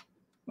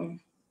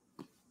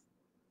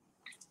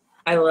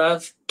 I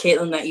love,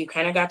 Caitlin, that you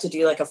kind of got to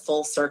do a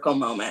full circle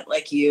moment.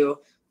 You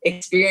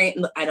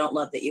experience, I don't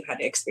love that you had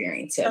to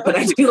experience it, but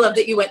I do love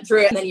that you went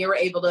through it and then you were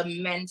able to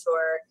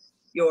mentor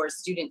your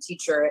student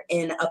teacher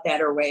in a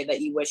better way that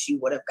you wish you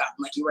would have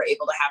gotten. You were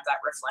able to have that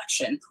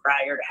reflection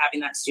prior to having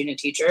that student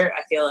teacher.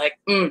 I feel like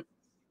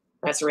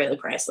that's really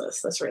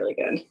priceless. That's really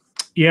good.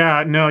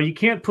 Yeah, no, you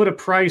can't put a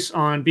price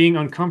on being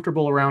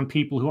uncomfortable around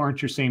people who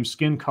aren't your same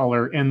skin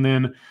color and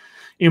then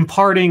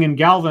imparting and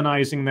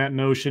galvanizing that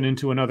notion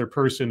into another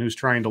person who's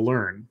trying to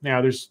learn.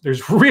 Now,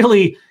 there's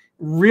really,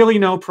 really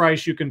no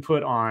price you can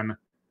put on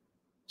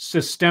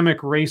systemic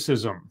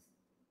racism.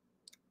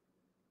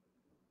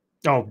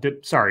 Oh,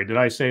 sorry, did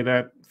I say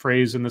that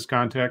phrase in this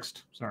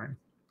context? Sorry.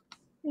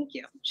 Thank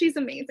you. She's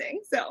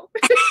amazing. So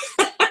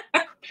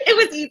it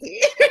was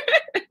easy.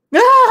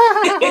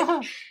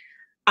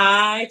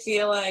 I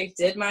feel like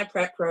did my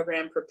prep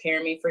program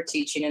prepare me for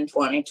teaching in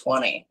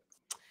 2020?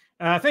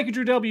 Thank you,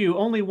 Drew W.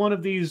 Only one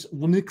of these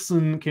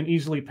Nixon can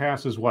easily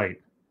pass as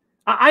white.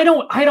 I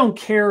don't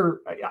care.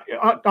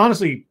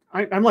 Honestly,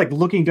 I'm like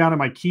looking down at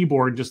my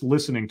keyboard, just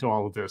listening to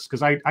all of this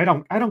because I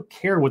don't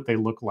care what they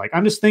look like.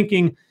 I'm just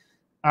thinking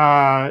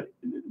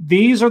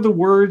these are the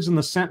words and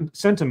the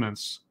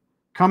sentiments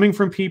coming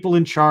from people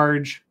in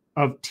charge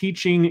of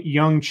teaching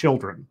young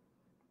children.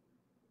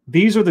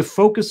 These are the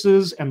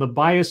focuses and the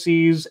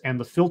biases and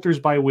the filters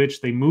by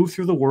which they move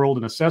through the world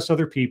and assess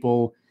other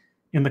people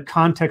in the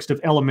context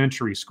of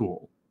elementary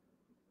school.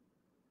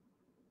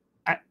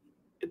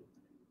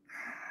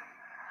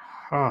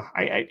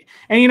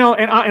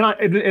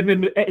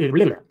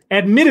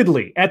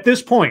 Admittedly, at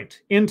this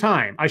point in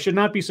time, I should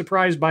not be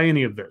surprised by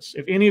any of this.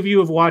 If any of you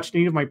have watched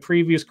any of my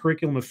previous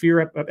Curriculum of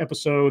Fear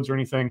episodes or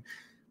anything,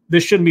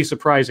 this shouldn't be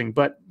surprising.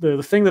 But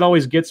the thing that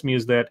always gets me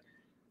is that,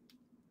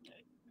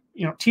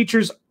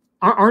 teachers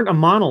aren't a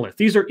monolith.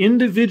 These are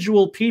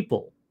individual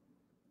people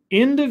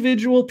who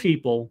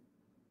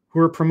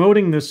are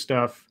promoting this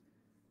stuff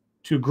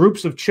to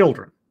groups of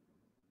children.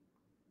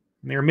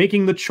 And they're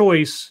making the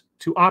choice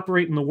to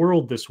operate in the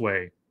world this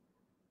way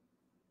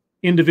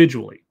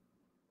individually.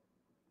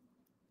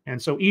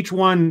 And so each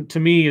one, to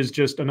me, is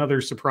just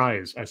another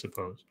surprise, I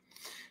suppose.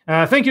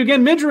 Thank you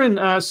again,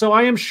 Midran. So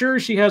I am sure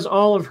she has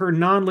all of her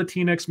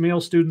non-Latinx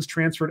male students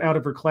transferred out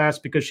of her class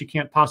because she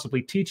can't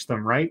possibly teach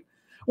them, right?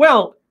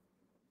 Well,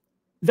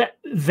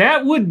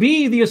 that would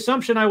be the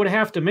assumption I would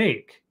have to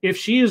make. If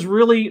she is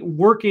really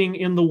working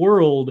in the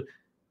world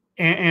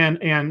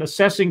and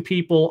assessing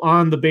people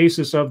on the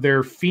basis of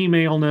their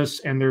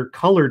femaleness and their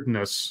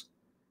coloredness,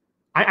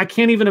 I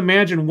can't even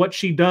imagine what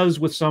she does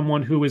with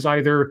someone who is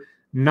either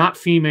not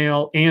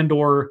female and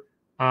or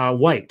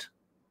white.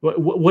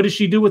 What does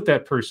she do with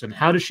that person?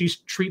 How does she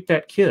treat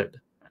that kid?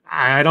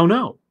 I don't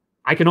know.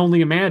 I can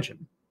only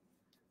imagine.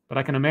 But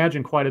I can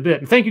imagine quite a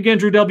bit. And thank you again,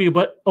 Drew W.,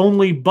 but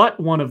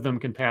one of them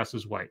can pass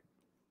as white.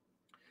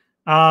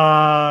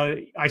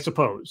 I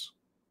suppose.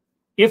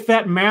 If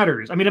that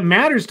matters. I mean, it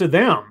matters to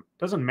them. It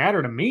doesn't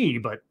matter to me,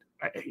 but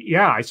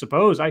yeah, I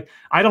suppose. I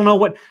don't know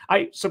what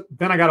so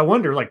then I got to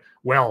wonder, like,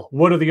 well,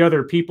 what are the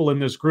other people in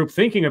this group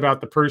thinking about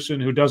the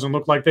person who doesn't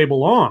look like they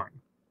belong?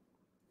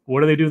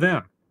 What do they do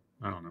then?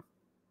 I don't know.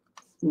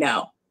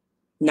 No,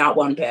 not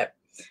one bit.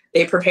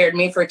 They prepared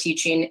me for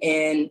teaching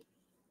in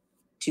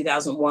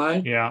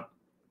 2001,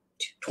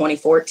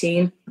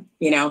 2014,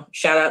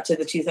 shout out to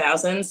the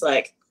 2000s.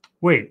 Like,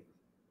 wait,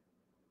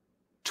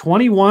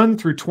 21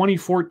 through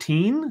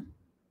 2014?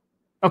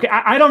 Okay,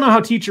 I don't know how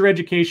teacher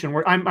education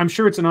works. I'm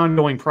sure it's an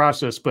ongoing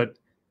process, but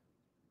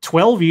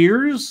 12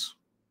 years?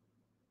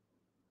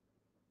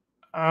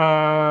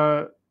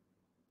 Okay,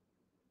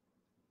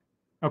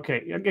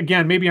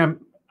 again, maybe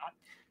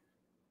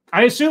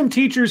I assume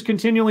teachers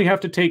continually have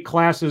to take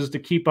classes to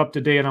keep up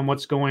to date on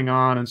what's going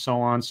on and so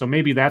on. So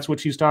maybe that's what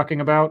she's talking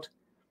about.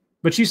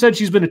 But she said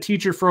she's been a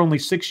teacher for only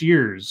 6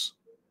 years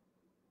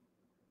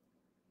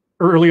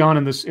early on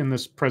in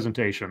this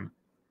presentation.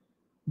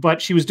 But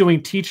she was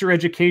doing teacher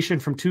education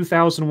from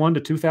 2001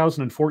 to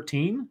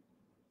 2014.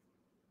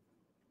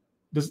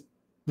 Does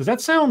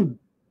that sound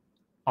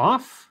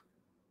off?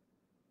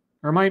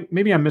 Or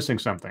maybe I'm missing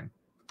something?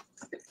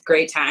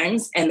 Great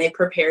times, and they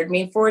prepared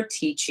me for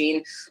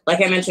teaching,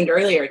 like I mentioned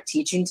earlier,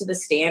 teaching to the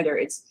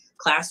standards,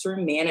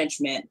 classroom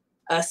management,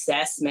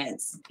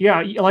 assessments.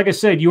 Yeah, like I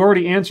said, you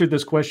already answered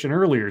this question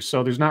earlier,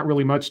 so there's not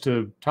really much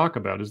to talk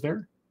about, is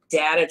there?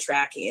 Data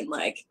tracking,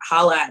 like,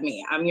 holla at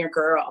me, I'm your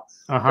girl.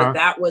 But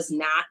that was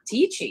not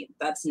teaching.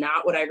 That's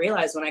not what I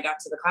realized when I got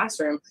to the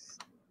classroom.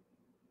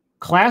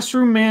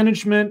 Classroom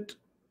management,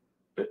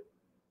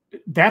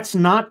 that's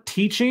not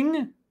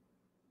teaching?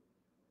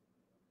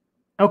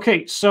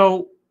 Okay,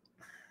 so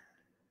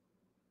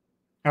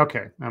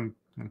okay, I'm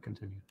going to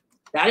continue.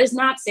 That is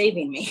not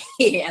saving me.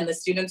 And the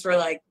students were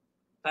like,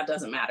 that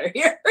doesn't matter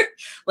here.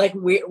 Like,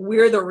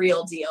 we're the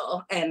real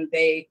deal. And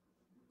they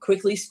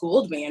quickly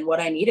schooled me in what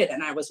I needed.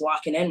 And I was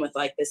walking in with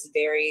like this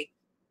very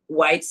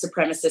white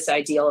supremacist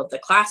ideal of the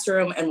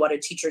classroom and what a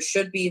teacher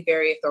should be,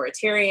 very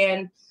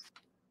authoritarian.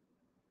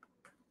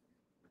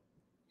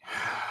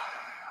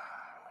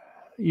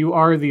 You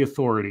are the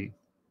authority.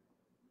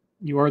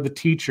 You are the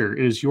teacher.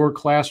 It is your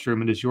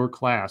classroom. It is your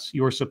class.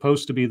 You are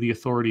supposed to be the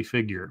authority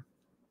figure.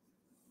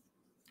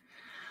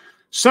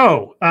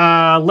 So,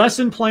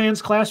 lesson plans,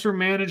 classroom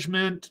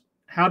management,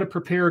 how to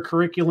prepare a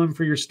curriculum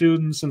for your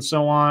students, and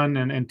so on,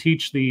 and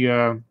teach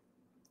the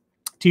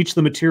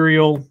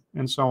material,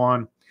 and so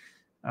on.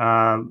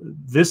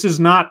 This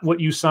is not what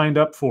you signed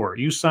up for.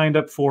 You signed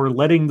up for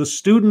letting the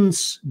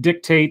students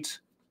dictate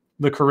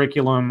the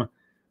curriculum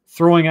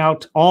throwing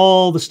out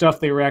all the stuff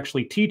they were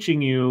actually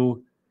teaching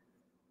you,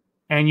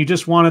 and you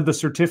just wanted the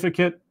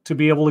certificate to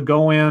be able to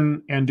go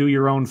in and do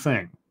your own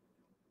thing.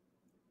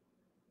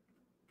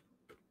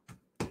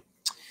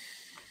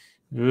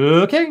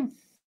 Okay.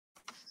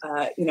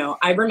 You know,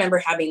 I remember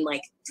having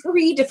like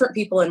 3 different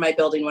people in my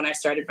building when I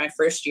started my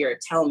first year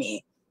tell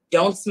me,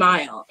 don't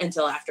smile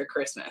until after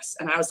Christmas.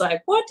 And I was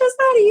like, what does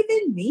that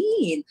even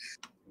mean?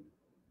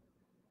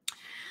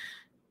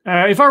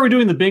 If I were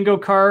doing the bingo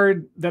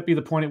card, that'd be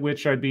the point at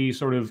which I'd be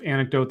sort of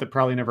anecdote that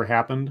probably never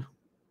happened.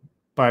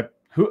 But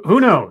who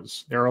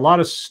knows? There are a lot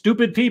of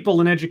stupid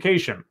people in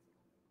education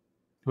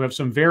who have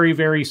some very,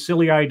 very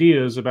silly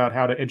ideas about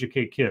how to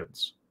educate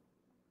kids.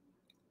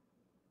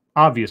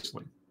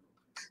 Obviously.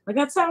 Like,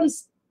 that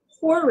sounds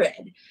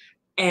horrid.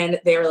 And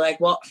they were like,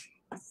 well,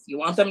 you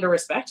want them to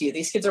respect you.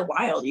 These kids are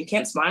wild. You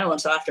can't smile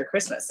until after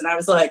Christmas. And I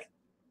was like,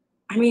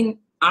 I mean,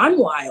 I'm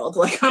wild.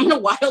 Like, I'm a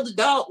wild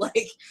adult.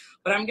 Like,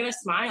 but I'm going to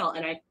smile.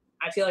 And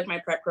I feel like my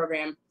prep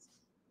program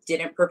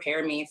didn't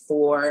prepare me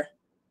for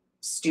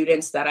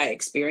students that I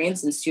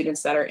experience and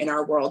students that are in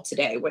our world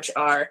today, which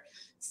are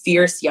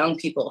fierce young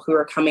people who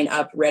are coming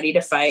up ready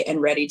to fight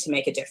and ready to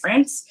make a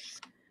difference.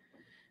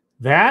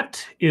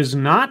 That is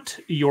not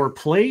your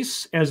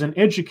place as an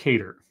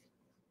educator.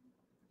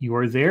 You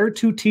are there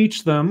to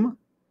teach them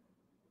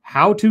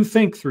how to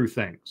think through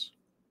things.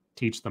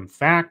 Teach them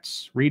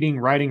facts, reading,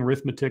 writing,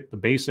 arithmetic, the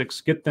basics,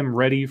 get them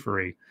ready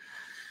for a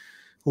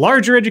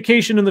larger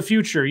education in the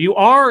future. You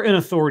are an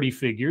authority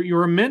figure. You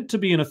are meant to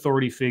be an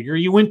authority figure.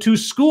 You went to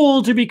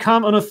school to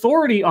become an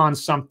authority on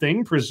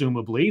something,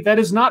 presumably. That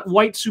is not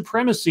white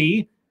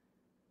supremacy.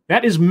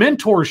 That is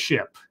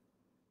mentorship.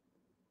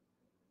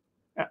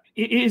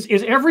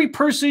 Is every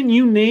person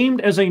you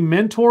named as a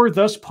mentor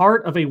thus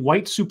part of a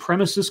white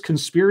supremacist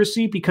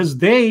conspiracy? Because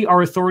they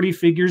are authority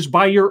figures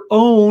by your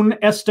own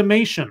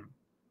estimation.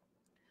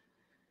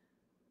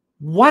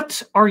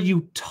 What are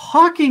you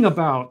talking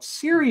about?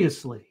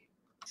 Seriously.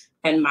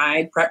 And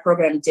my prep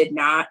program did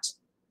not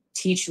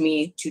teach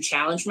me to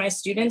challenge my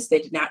students. They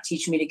did not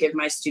teach me to give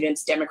my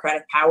students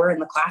democratic power in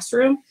the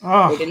classroom.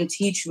 Oh. They didn't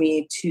teach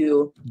me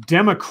to...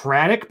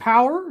 Democratic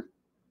power?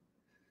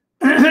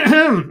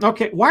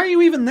 Okay, why are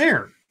you even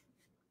there?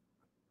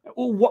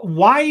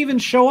 Why even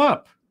show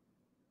up?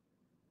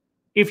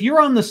 If you're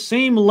on the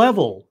same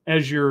level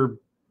as your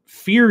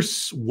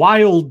fierce,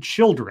 wild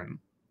children,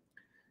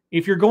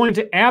 if you're going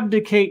to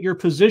abdicate your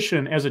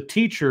position as a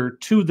teacher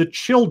to the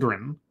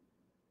children,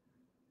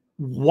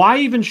 why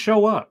even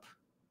show up?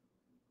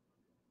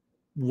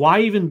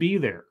 Why even be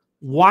there?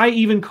 Why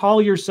even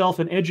call yourself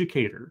an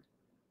educator?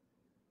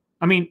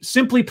 I mean,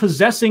 simply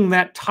possessing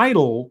that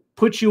title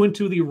puts you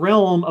into the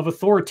realm of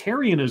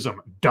authoritarianism,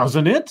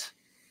 doesn't it?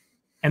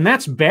 And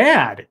that's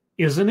bad,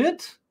 isn't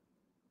it?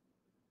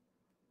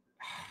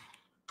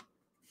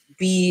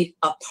 Be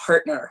a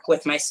partner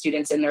with my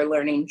students in their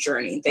learning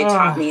journey. They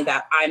taught me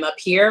that I'm up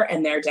here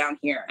and they're down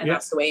here, and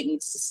that's the way it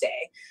needs to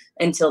stay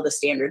until the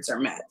standards are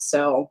met.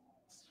 So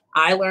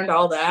I learned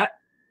all that.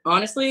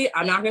 Honestly,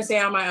 I'm not going to say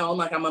on my own,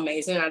 like I'm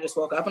amazing. I just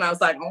woke up and I was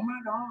like, oh my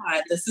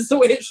God, this is the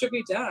way it should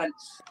be done.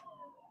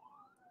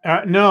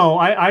 No,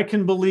 I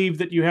can believe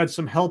that you had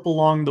some help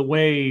along the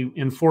way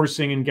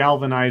enforcing and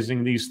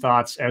galvanizing these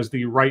thoughts as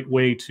the right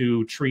way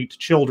to treat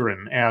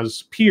children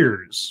as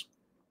peers,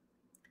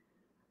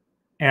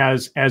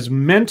 as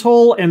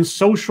mental and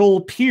social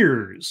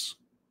peers,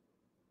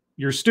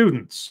 your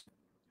students,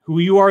 who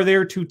you are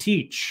there to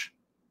teach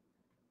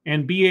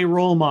and be a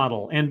role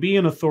model and be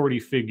an authority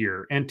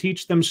figure and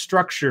teach them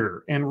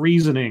structure and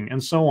reasoning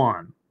and so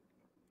on.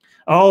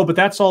 Oh, but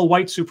that's all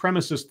white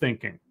supremacist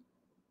thinking.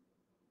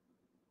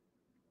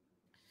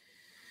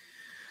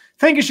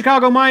 Thank you,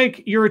 Chicago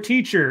Mike. You're a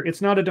teacher.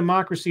 It's not a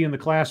democracy in the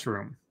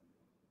classroom.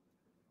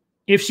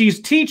 If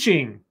she's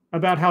teaching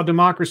about how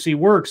democracy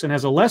works and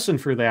has a lesson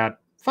for that,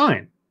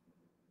 fine.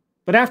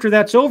 But after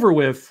that's over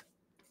with,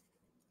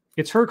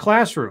 it's her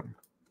classroom.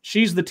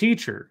 She's the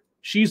teacher.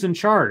 She's in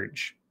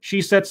charge. She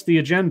sets the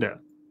agenda.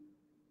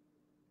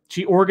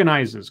 She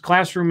organizes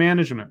classroom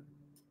management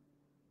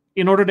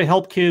in order to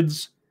help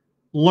kids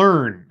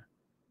learn,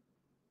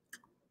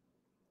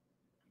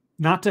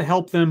 not to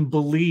help them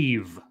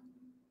believe.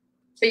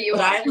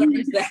 But I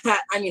learned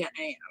that, I mean,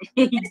 I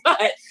am,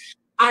 but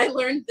I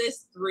learned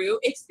this through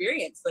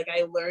experience. Like,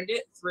 I learned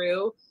it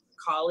through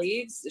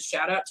colleagues.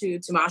 Shout out to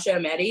Tamasha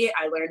Ahmedi.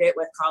 I learned it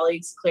with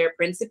colleagues, Claire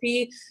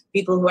Principe,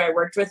 people who I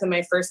worked with in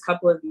my first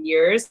couple of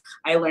years.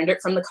 I learned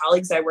it from the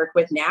colleagues I work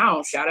with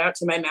now. Shout out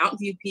to my Mountain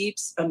View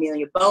peeps,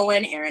 Amelia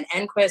Bowen, Aaron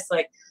Enquist.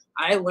 Like,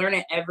 I learn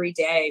it every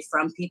day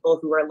from people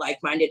who are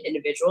like-minded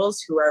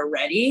individuals who are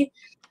ready.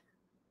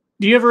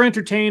 Do you ever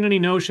entertain any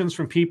notions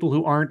from people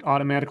who aren't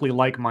automatically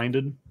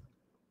like-minded?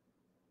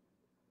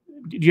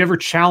 Do you ever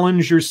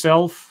challenge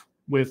yourself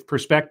with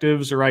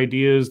perspectives or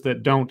ideas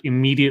that don't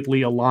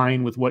immediately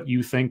align with what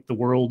you think the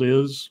world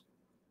is?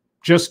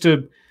 Just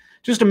to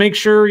make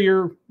sure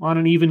you're on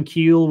an even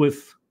keel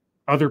with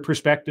other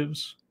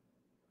perspectives?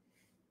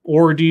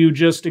 Or do you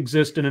just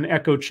exist in an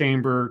echo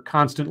chamber,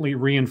 constantly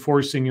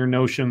reinforcing your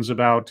notions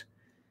about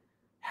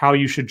how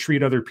you should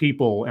treat other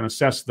people and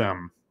assess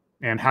them,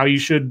 and how you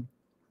should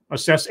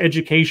assess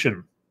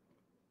education.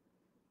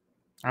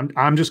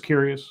 I'm just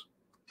curious.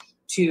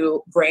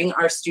 To bring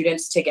our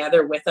students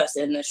together with us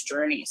in this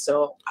journey.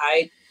 So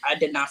I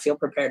did not feel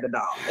prepared at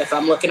all. If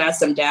I'm looking at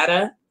some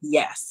data,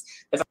 yes.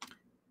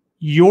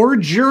 Your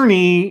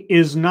journey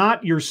is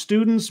not your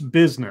students'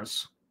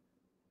 business.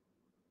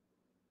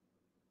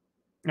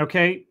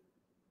 Okay?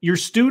 Your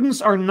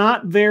students are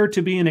not there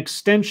to be an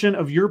extension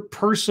of your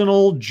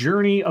personal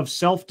journey of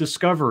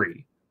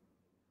self-discovery.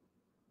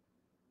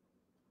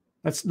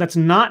 That's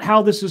not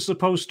how this is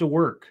supposed to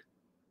work.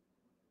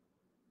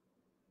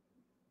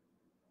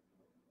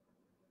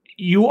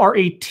 You are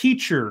a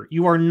teacher.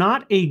 You are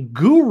not a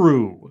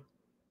guru.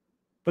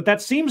 But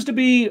that seems to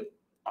be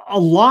a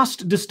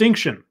lost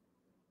distinction.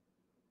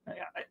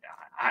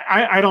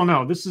 I don't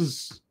know. This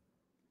is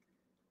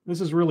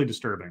really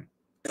disturbing.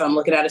 If I'm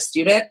looking at a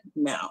student,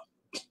 no.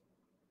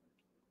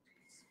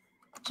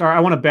 Sorry,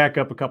 I want to back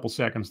up a couple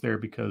seconds there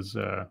because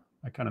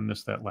I kind of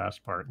missed that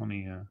last part. Let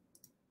me,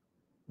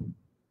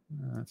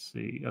 let's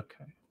see.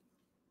 Okay.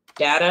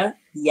 Data,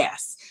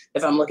 yes.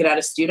 If I'm looking at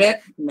a student,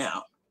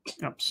 no.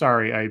 Oh,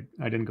 sorry, I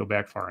didn't go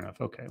back far enough.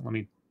 Okay, let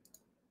me.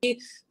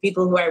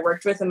 People who I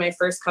worked with in my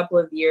first couple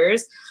of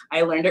years,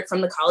 I learned it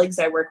from the colleagues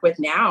I work with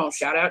now.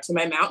 Shout out to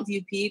my Mountain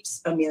View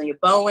peeps, Amelia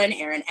Bowen,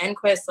 Aaron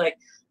Enquist. Like,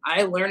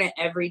 I learn it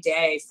every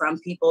day from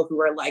people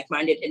who are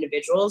like-minded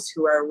individuals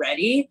who are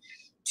ready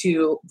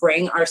to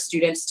bring our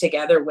students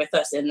together with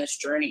us in this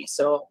journey.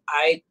 So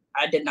I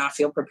did not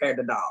feel prepared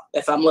at all.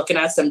 If I'm looking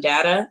at some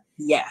data,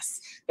 yes.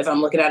 If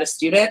I'm looking at a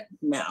student,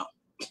 no.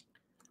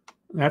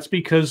 That's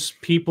because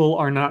people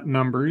are not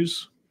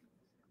numbers,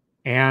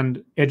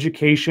 and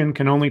education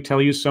can only tell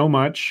you so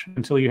much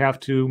until you have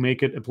to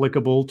make it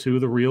applicable to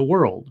the real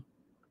world.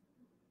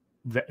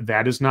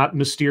 That is not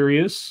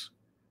mysterious.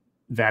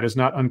 That is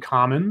not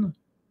uncommon.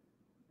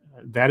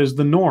 That is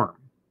the norm.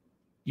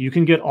 You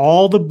can get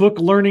all the book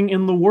learning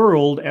in the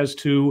world as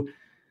to,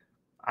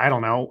 I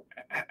don't know,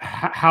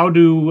 how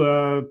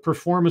to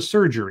perform a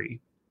surgery.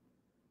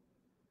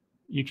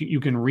 You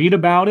can read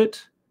about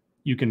it.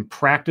 You can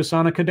practice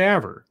on a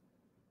cadaver.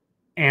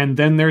 And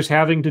then there's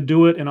having to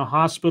do it in a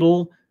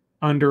hospital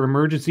under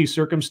emergency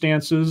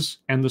circumstances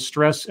and the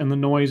stress and the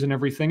noise and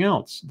everything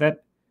else.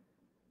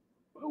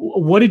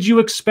 What did you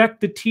expect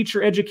the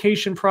teacher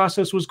education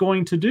process was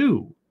going to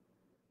do?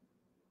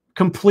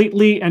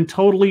 Completely and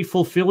totally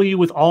fulfill you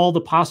with all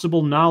the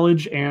possible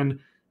knowledge and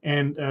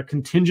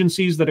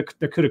contingencies that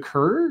could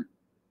occur?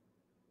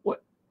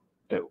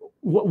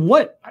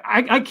 What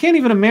I can't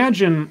even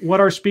imagine what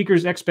our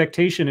speaker's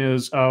expectation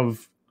is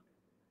of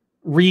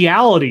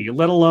reality,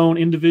 let alone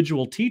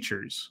individual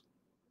teachers.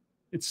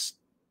 It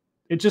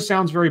just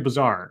sounds very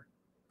bizarre.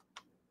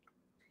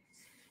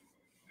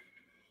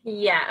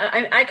 Yeah,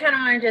 I kind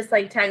of want to just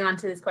like tag on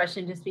to this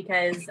question just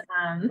because,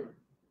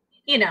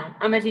 you know,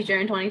 I'm a teacher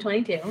in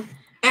 2022.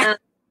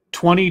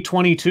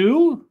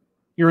 2022?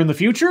 You're in the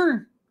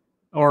future?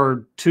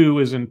 Or 2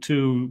 is in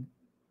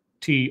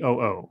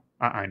 2TOO?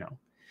 I know.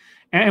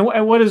 And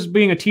what does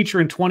being a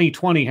teacher in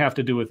 2020 have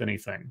to do with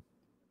anything?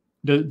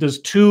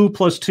 Does 2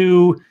 +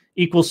 2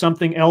 equal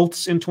something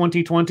else in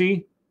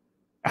 2020?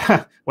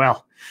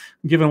 Well,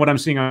 given what I'm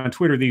seeing on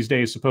Twitter these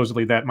days,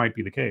 supposedly that might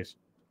be the case.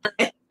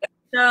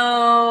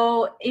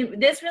 So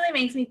this really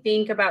makes me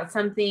think about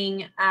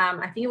something.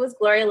 I think it was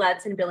Gloria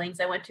Lutz in Billings.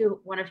 I went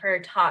to one of her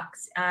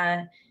talks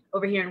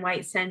over here in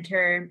White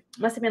Center.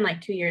 Must have been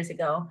like 2 years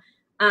ago.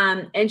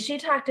 And she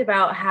talked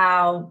about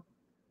how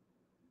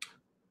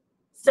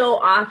so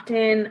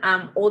often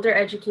older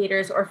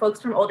educators or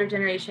folks from older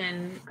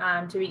generation,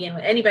 to begin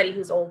with, anybody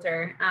who's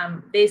older,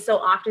 they so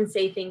often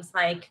say things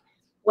like,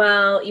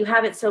 well, you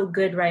have it so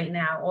good right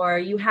now, or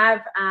you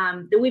have,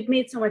 we've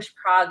made so much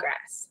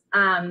progress.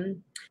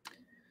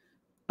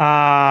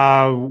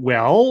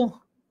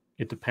 Well,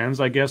 it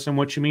depends, I guess, on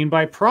what you mean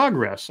by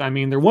progress. I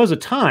mean, there was a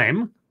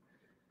time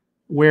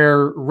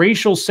where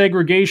racial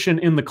segregation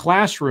in the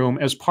classroom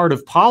as part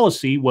of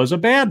policy was a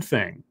bad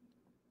thing.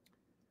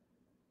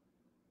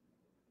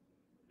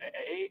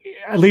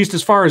 At least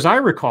as far as I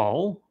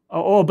recall.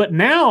 Oh, but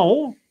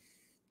now,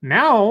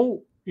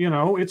 you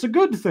know, it's a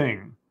good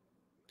thing.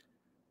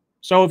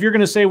 So if you're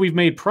going to say we've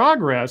made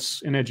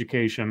progress in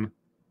education,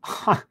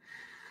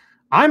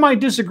 I might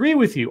disagree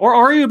with you. Or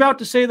are you about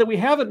to say that we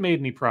haven't made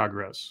any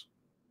progress?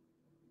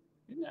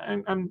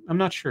 I'm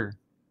not sure.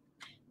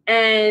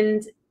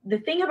 And the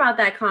thing about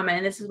that comment,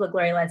 and this is what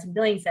Gloria Lutz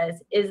Billings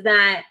says, is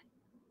that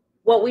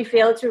what we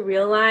fail to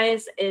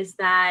realize is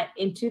that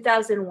in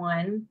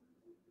 2001,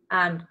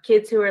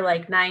 kids who were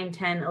like 9,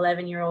 10,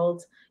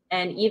 11-year-olds,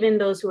 and even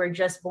those who were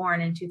just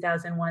born in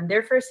 2001,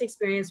 their first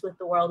experience with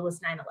the world was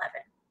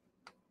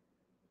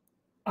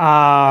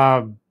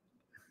 9/11.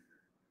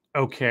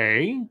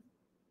 Okay.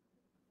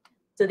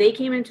 So they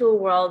came into a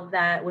world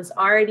that was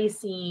already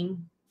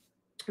seeing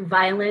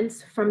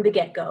violence from the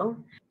get-go.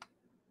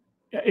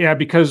 Yeah,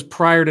 because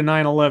prior to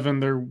 9/11,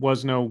 there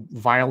was no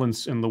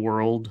violence in the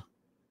world,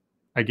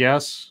 I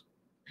guess.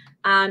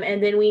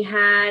 And then we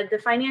had the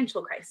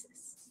financial crisis.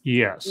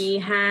 Yes. We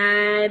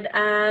had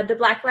the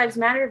Black Lives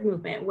Matter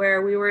movement,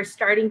 where we were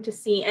starting to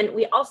see, and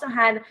we also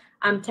had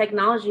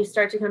technology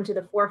start to come to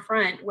the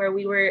forefront, where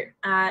we were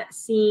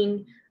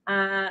seeing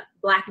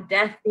Black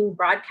death being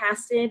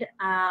broadcasted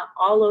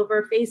all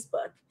over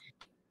Facebook.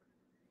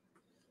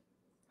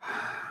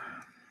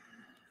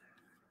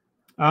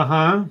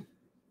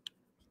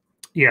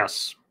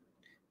 Yes.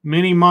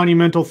 Many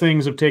monumental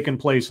things have taken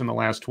place in the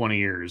last 20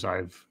 years.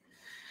 I've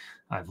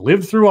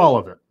lived through all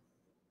of it.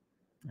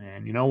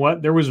 And you know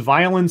what? There was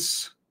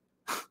violence.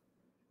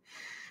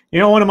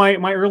 One of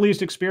my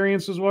earliest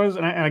experiences was,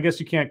 and I guess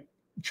you can't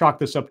chalk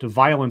this up to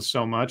violence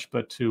so much,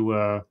 but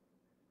to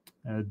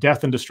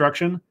death and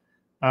destruction.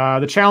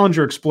 The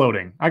Challenger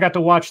exploding. I got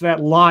to watch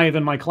that live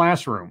in my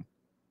classroom.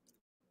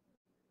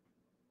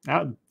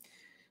 That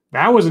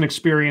was an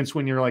experience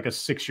when you're like a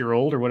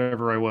 6-year-old or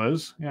whatever I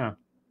was. Yeah.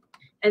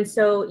 And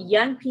so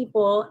young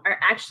people are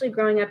actually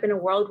growing up in a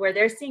world where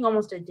they're seeing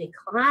almost a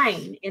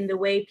decline in the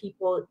way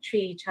people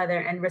treat each other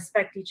and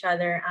respect each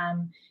other.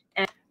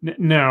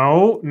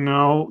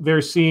 No,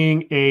 they're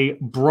seeing a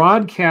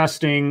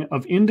broadcasting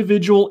of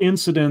individual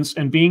incidents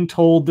and being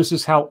told this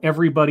is how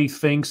everybody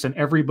thinks and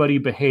everybody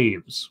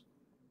behaves.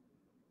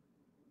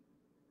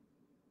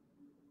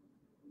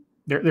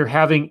 They're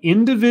having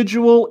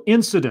individual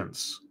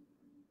incidents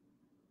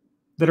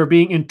that are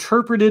being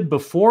interpreted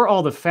before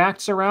all the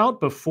facts are out,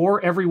 before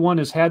everyone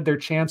has had their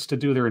chance to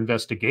do their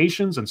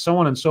investigations and so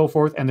on and so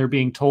forth. And they're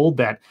being told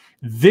that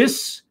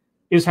this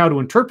is how to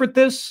interpret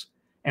this.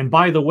 And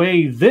by the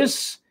way,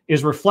 this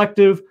is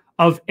reflective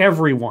of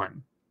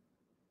everyone.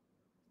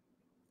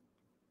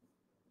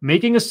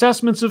 Making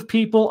assessments of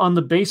people on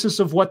the basis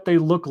of what they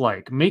look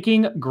like,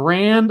 making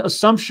grand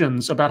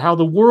assumptions about how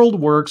the world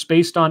works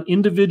based on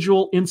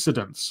individual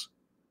incidents.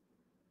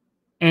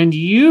 And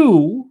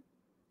you,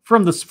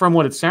 from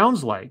what it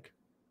sounds like,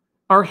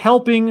 are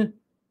helping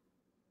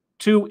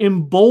to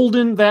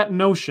embolden that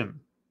notion.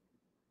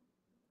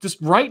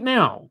 Just right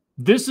now,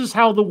 this is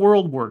how the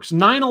world works.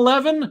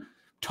 9/11,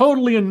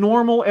 totally a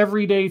normal,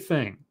 everyday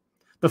thing.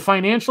 The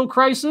financial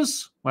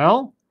crisis,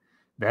 well,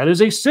 that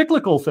is a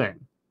cyclical thing.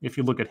 If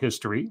you look at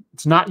history,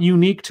 it's not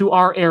unique to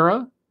our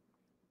era.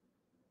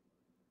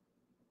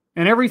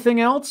 And everything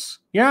else,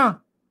 yeah.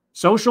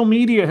 Social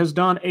media has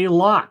done a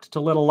lot to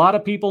let a lot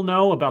of people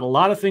know about a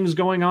lot of things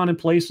going on in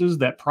places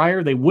that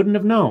prior they wouldn't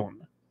have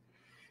known.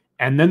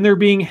 And then they're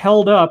being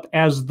held up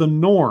as the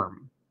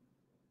norm,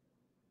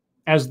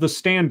 as the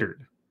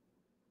standard.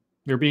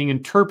 They're being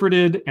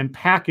interpreted and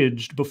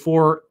packaged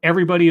before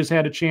everybody has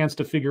had a chance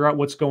to figure out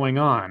what's going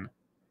on,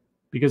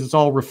 because it's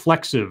all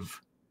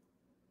reflexive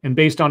and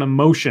based on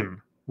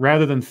emotion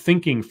rather than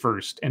thinking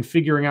first and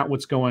figuring out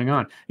what's going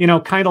on.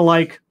 Kind of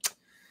like,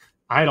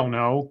 I don't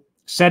know,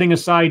 setting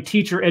aside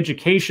teacher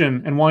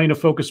education and wanting to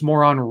focus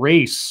more on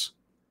race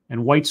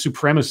and white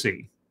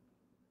supremacy.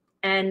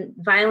 And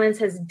violence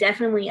has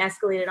definitely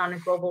escalated on a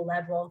global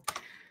level.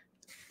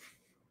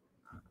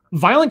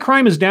 Violent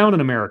crime is down in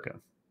America.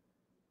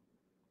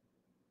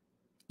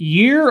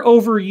 Year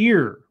over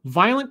year,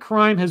 violent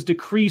crime has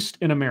decreased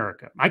in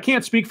America. I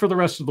can't speak for the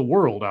rest of the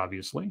world,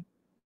 obviously.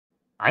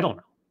 I don't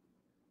know.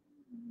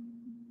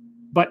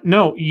 But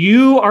no,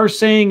 you are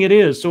saying it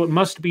is, so it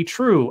must be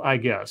true, I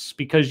guess,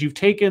 because you've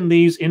taken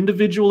these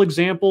individual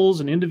examples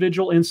and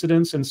individual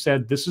incidents and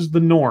said this is the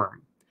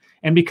norm.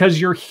 And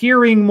because you're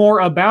hearing more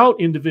about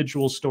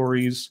individual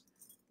stories,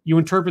 you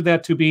interpret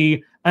that to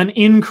be an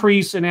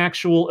increase in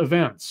actual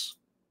events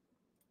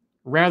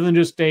rather than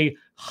just a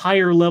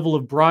higher level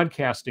of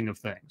broadcasting of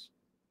things.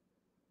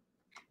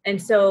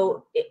 And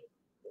so,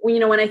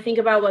 when I think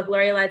about what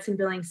Gloria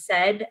Ladson-Billings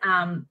said,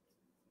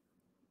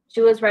 she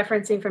was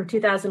referencing from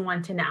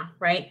 2001 to now,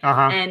 right?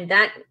 And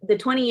that the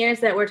 20 years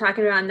that we're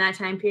talking about in that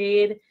time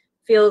period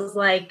feels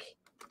like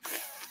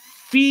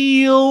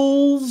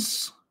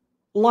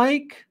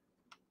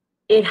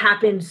it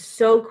happened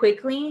so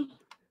quickly.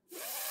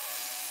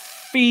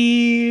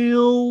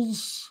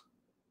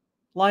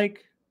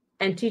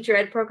 And teacher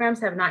ed programs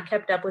have not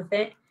kept up with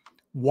it.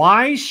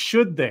 Why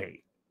should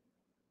they?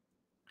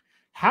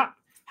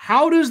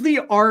 How does the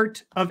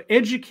art of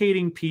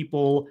educating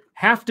people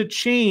have to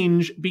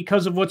change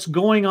because of what's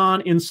going on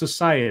in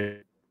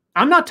society?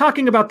 I'm not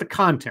talking about the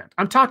content.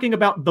 I'm talking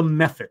about the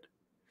method.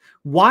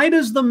 Why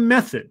does the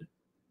method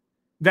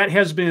that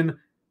has been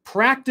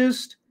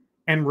practiced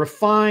and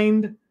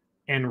refined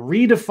and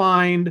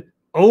redefined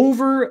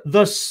over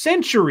the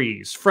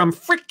centuries, from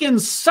frickin'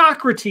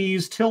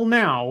 Socrates till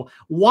now,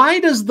 why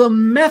does the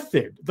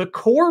method, the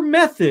core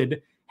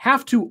method,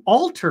 have to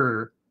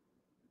alter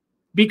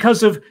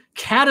because of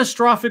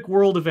catastrophic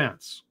world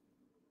events?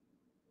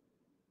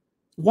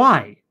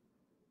 Why?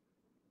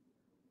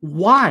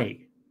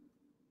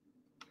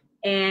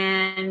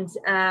 And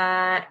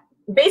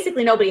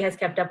basically nobody has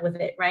kept up with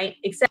it, right?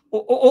 Except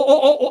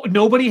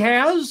nobody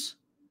has?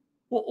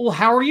 Well,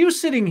 how are you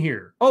sitting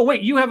here? Oh,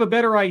 wait, you have a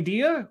better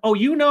idea? Oh,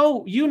 you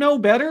know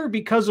better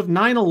because of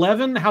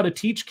 9/11 how to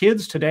teach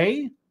kids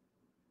today?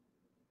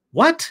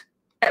 What?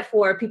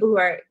 For people who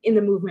are in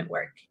the movement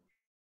work.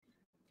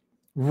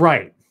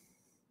 Right.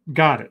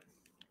 Got it.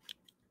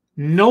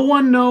 No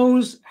one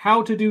knows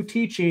how to do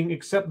teaching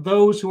except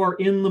those who are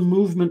in the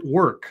movement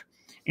work.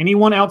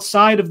 Anyone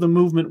outside of the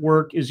movement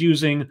work is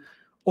using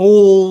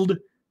old,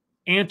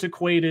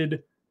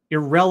 antiquated,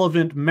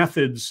 irrelevant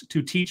methods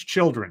to teach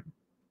children.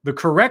 The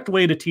correct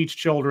way to teach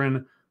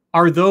children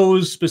are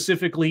those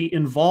specifically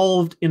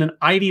involved in an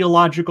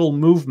ideological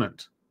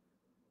movement.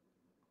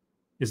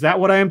 Is that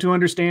what I am to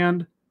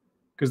understand?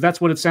 Because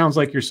that's what it sounds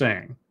like you're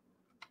saying.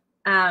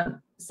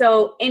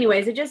 So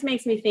anyways, it just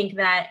makes me think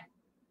that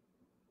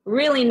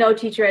really no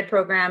teacher ed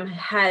program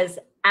has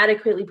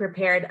adequately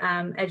prepared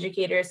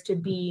educators to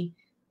be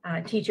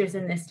teachers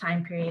in this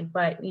time period.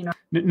 But, you know.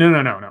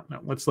 No.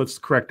 Let's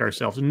correct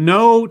ourselves.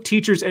 No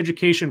teacher's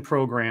education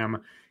program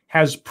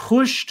has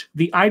pushed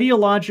the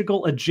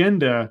ideological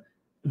agenda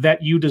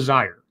that you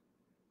desire.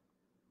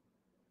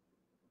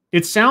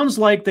 It sounds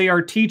like they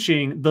are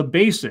teaching the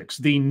basics,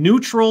 the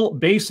neutral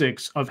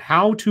basics of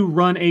how to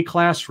run a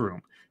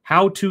classroom,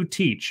 how to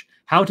teach,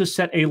 how to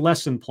set a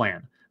lesson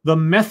plan, the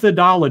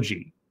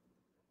methodology.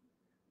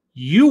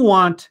 You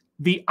want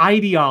the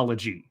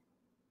ideology.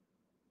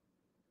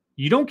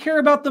 You don't care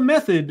about the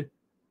method,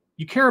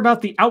 you care about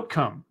the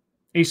outcome,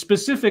 a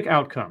specific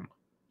outcome,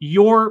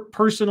 your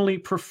personally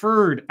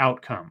preferred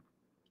outcome.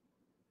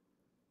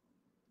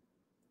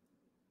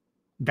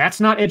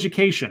 That's not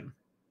education.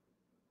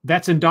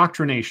 That's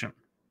indoctrination.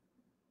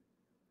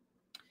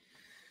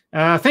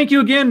 Thank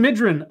you again,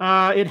 Midran.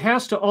 It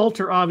has to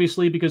alter,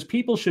 obviously, because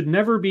people should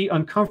never be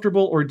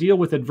uncomfortable or deal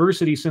with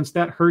adversity, since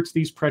that hurts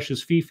these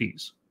precious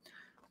fifis.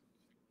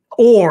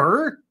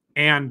 Or,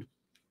 and,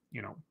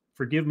 you know,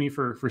 forgive me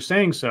for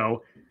saying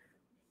so,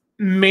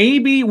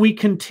 maybe we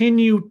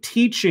continue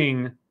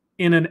teaching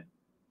in an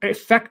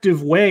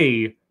effective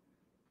way,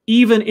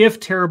 even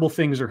if terrible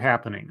things are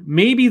happening.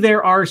 Maybe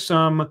there are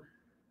some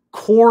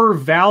core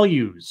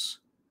values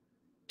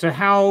to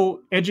how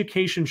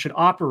education should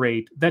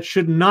operate that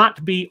should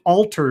not be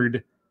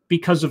altered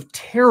because of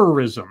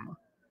terrorism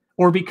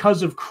or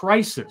because of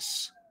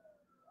crisis.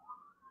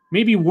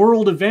 Maybe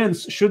world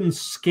events shouldn't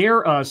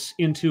scare us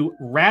into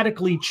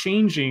radically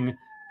changing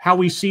how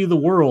we see the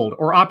world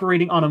or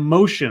operating on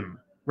emotion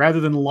rather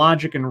than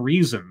logic and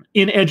reason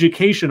in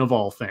education, of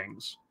all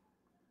things.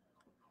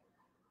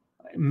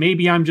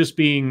 Maybe I'm just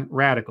being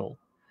radical.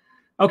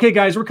 Okay,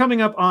 guys, we're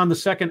coming up on the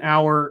second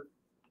hour.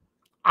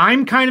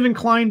 I'm kind of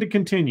inclined to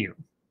continue.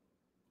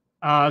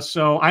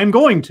 So I'm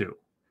going to.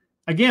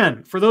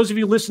 Again, for those of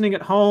you listening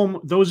at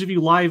home, those of you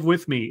live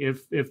with me,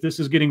 if this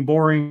is getting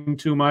boring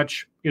too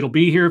much, it'll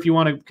be here if you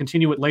want to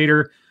continue it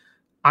later.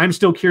 I'm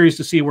still curious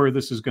to see where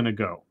this is going to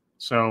go.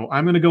 So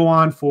I'm going to go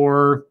on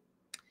for,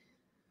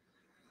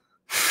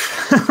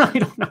 I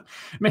don't know,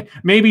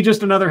 maybe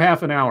just another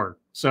half an hour.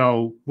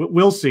 So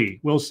we'll see.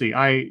 We'll see.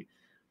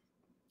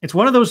 It's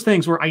one of those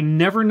things where I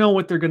never know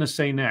what they're going to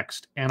say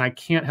next, and I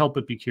can't help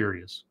but be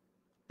curious.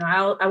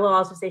 I will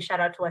also say shout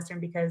out to Western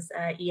because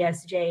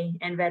ESJ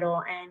and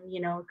Vettel and,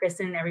 you know,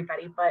 Kristen and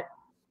everybody. But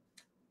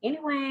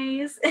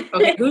anyways.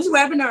 Okay, whose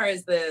webinar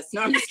is this?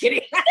 No, I'm just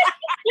kidding.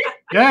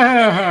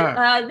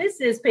 Yeah. This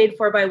is paid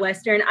for by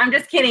Western. I'm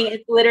just kidding.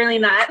 It's literally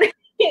not.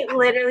 It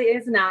literally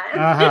is not.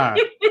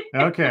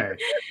 Okay.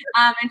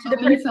 And to the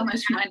person so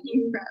much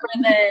money for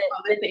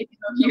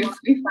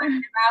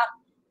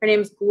her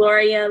name is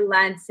Gloria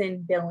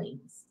Ladson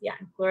Billings. Yeah,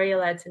 Gloria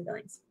Ladson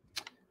Billings.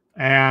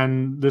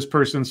 And this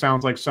person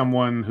sounds like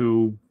someone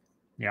who,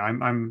 yeah,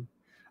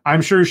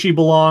 I'm sure she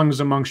belongs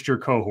amongst your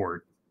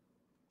cohort.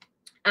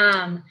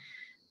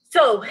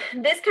 So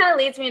this kind of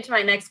leads me into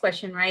my next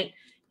question, right?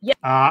 Yeah.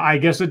 I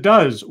guess it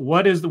does.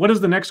 What is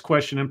the next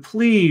question? And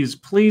please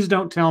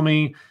don't tell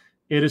me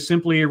it is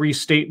simply a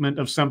restatement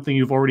of something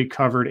you've already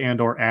covered and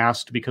or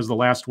asked, because the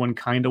last one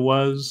kind of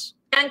was.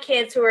 Young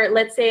kids who were,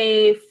 let's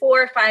say,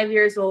 4 or 5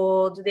 years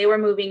old, they were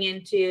moving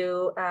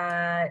into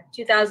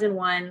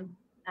 2001.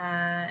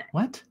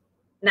 What?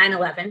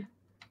 9/11.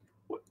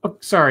 Oh,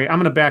 sorry, I'm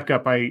going to back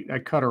up. I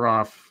cut her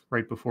off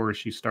right before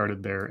she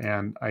started there,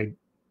 and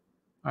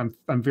I'm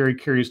very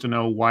curious to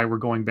know why we're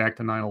going back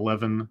to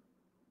 9/11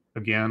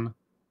 again.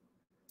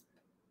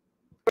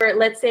 Or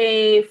let's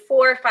say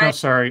 4 or 5. No,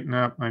 sorry,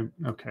 no,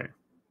 okay.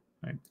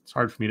 It's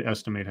hard for me to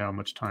estimate how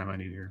much time I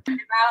need here.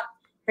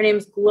 Her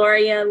name's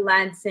Gloria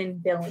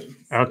Ladson Billings.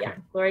 Okay. Yeah,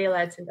 Gloria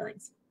Ladson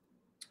Billings.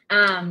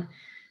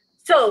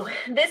 So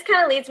this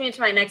kind of leads me into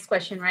my next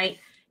question, right?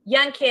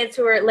 Young kids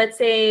who were, let's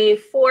say,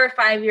 4 or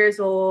 5 years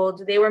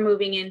old, they were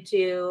moving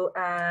into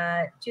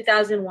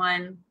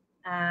 2001,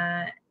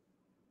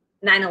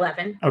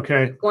 9/11.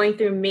 Okay. Going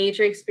through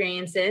major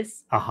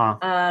experiences Uh-huh.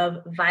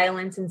 of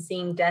violence and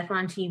seeing death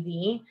on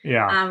TV.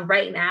 Yeah.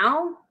 Right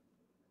now,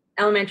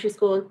 elementary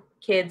school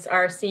kids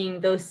are seeing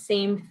those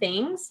same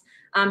things.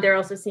 They're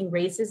also seeing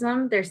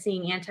racism. They're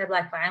seeing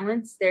anti-Black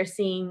violence. They're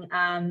seeing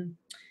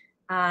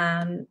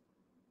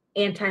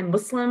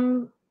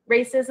anti-Muslim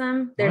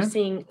racism. They're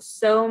seeing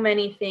so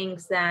many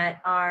things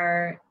that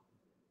are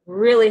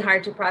really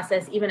hard to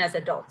process, even as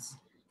adults.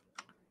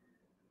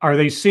 Are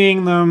they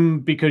seeing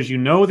them because you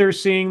know they're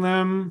seeing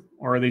them,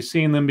 or are they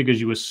seeing them because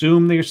you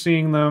assume they're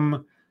seeing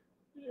them?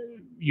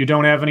 You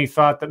don't have any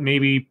thought that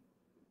maybe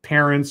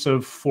parents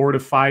of 4 to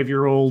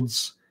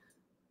 5-year-olds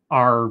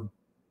are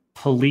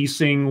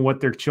policing what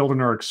their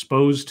children are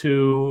exposed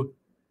to?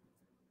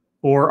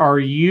 Or are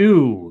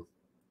you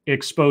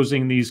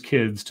exposing these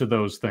kids to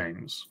those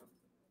things?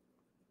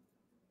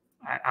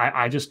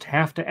 I just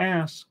have to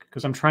ask,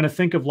 because I'm trying to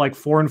think of like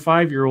 4 and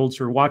 5-year-olds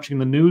who are watching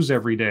the news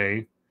every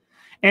day.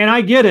 And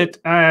I get it.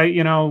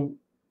 You know,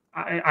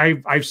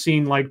 I've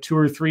seen like 2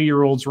 or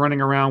 3-year-olds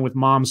running around with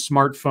mom's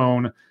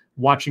smartphone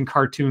watching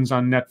cartoons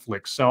on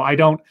Netflix. So I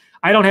don't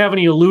have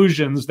any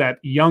illusions that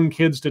young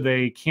kids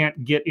today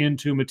can't get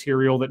into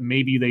material that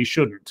maybe they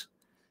shouldn't.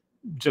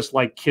 Just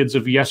like kids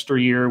of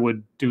yesteryear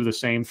would do the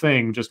same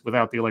thing, just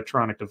without the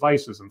electronic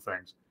devices and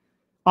things.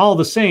 All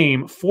the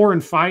same, 4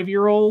 and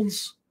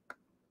 5-year-olds,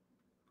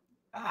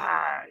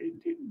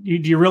 do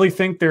you really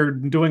think they're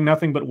doing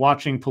nothing but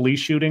watching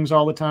police shootings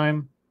all the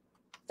time?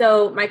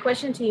 So my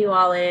question to you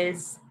all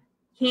is,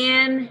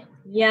 can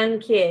young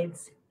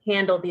kids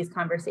handle these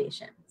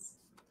conversations?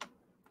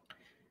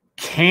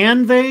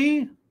 Can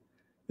they?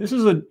 This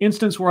is an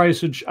instance where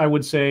I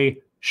would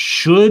say,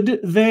 should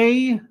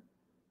they?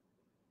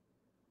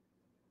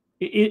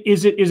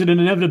 Is it an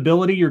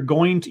inevitability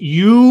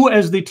you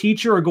as the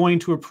teacher are going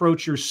to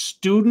approach your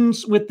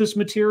students with this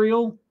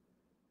material?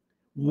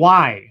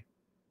 Why?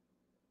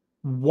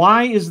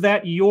 Why is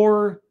that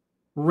your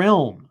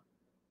realm?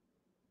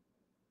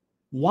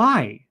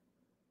 Why?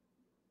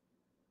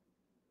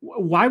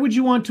 Why would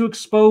you want to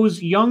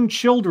expose young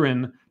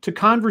children to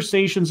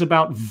conversations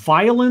about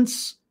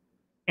violence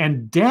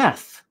and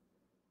death?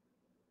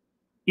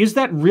 Is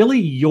that really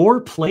your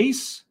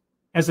place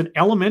as an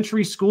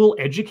elementary school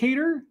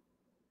educator?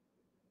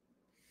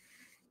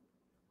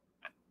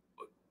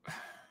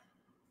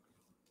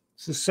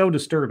 This is so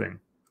disturbing.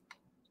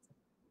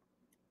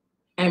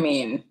 I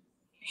mean,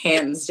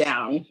 hands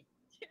down.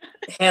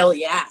 Hell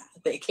yeah,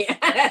 they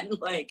can.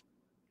 Like,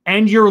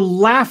 and you're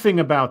laughing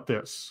about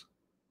this.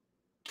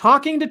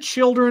 Talking to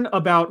children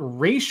about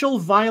racial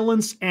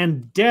violence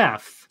and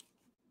death,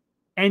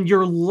 and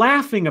you're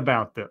laughing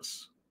about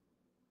this.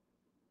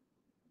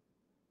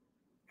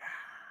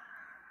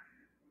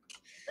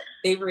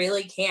 They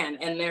really can.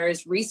 And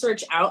there's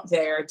research out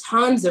there,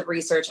 tons of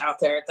research out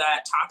there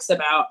that talks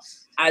about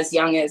as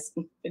young as,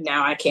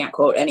 now I can't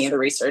quote any of the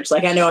research.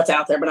 Like, I know it's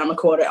out there, but I'm gonna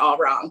quote it all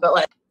wrong. But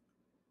like,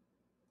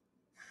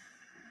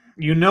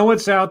 you know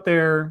it's out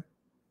there,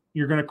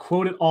 you're gonna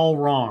quote it all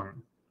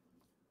wrong.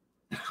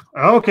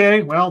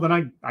 Okay, well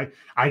then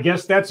I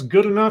guess that's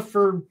good enough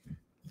for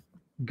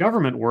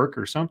government work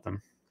or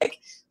something. Like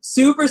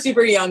super,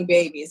 super young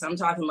babies, I'm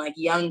talking like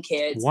young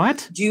kids,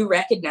 what? Do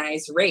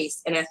recognize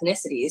race and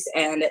ethnicities,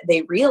 and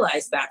they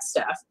realize that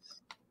stuff.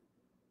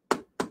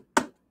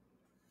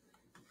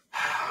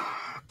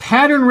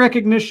 Pattern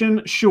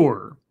recognition,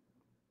 sure.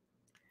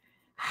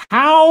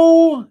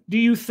 How do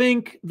you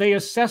think they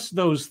assess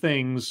those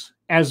things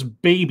as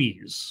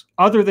babies,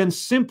 other than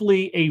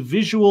simply a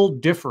visual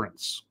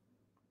difference?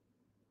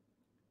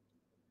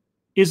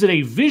 Is it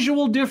a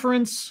visual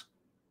difference,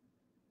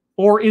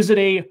 or is it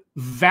a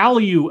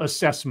value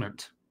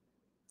assessment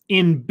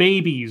in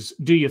babies,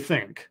 do you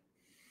think?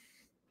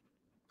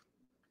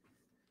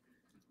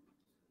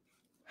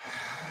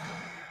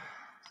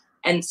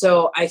 And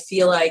so I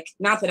feel like,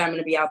 not that I'm going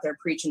to be out there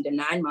preaching to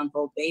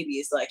 9-month-old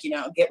babies, like, you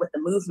know, get with the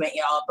movement,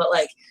 y'all, but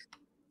like.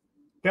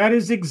 That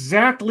is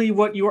exactly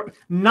what you are.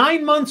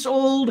 9 months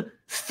old,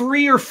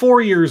 3 or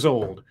 4 years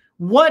old.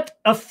 What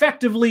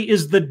effectively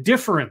is the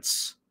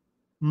difference,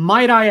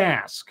 might I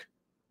ask?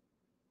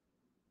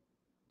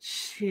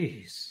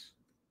 Jeez.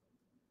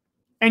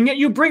 And yet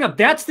you bring up,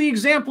 that's the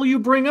example you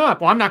bring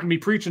up. Well, I'm not going to be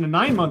preaching to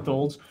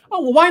 9-month-olds.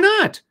 Oh, well, why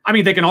not? I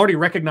mean, they can already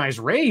recognize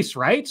race,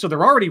 right? So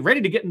they're already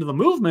ready to get into the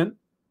movement.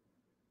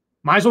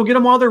 Might as well get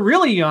them while they're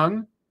really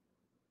young.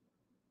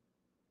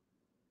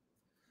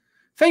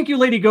 Thank you,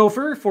 Lady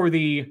Gopher, for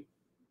the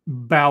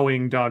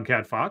bowing Dog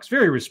Cat Fox.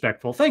 Very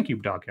respectful. Thank you,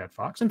 Dog Cat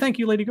Fox. And thank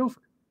you, Lady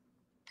Gopher.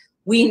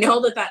 We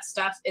know that that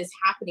stuff is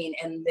happening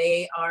and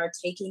they are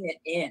taking it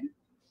in.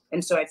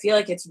 And so I feel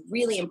like it's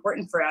really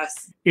important for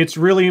us. It's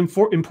really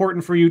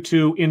important for you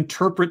to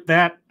interpret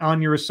that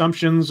on your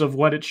assumptions of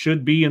what it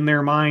should be in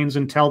their minds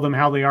and tell them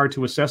how they are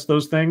to assess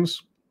those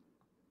things.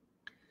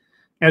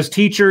 As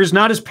teachers,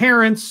 not as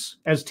parents,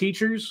 as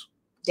teachers.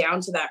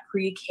 Down to that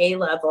pre-K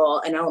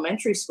level and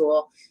elementary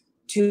school,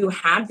 to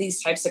have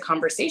these types of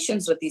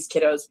conversations with these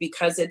kiddos,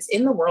 because it's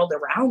in the world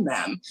around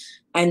them.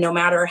 And no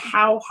matter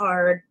how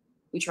hard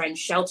we try and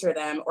shelter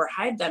them or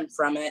hide them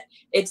from it,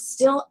 it's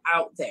still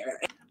out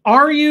there.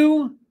 Are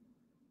you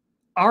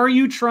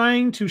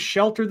trying to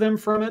shelter them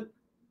from it?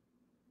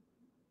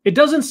 It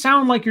doesn't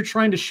sound like you're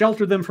trying to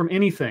shelter them from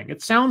anything.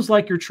 It sounds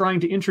like you're trying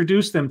to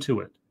introduce them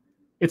to it.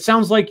 It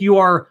sounds like you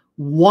are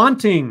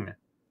wanting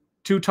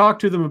to talk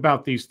to them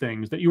about these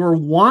things, that you are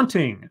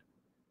wanting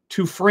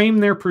to frame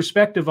their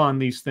perspective on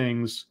these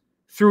things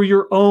through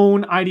your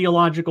own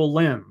ideological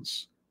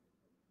lens.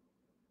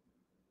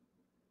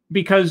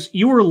 Because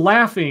you were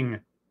laughing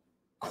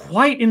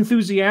quite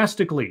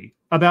enthusiastically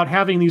about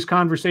having these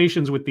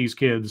conversations with these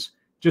kids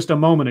just a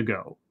moment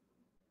ago.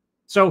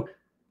 So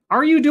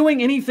Are you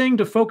doing anything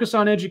to focus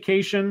on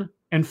education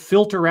and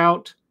filter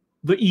out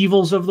the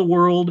evils of the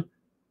world?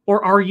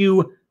 Or are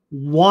you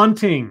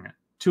wanting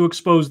to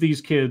expose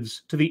these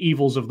kids to the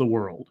evils of the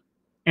world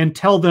and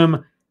tell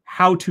them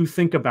how to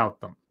think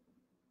about them?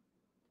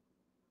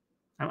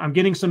 I'm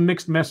getting some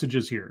mixed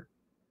messages here.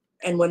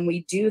 And when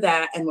we do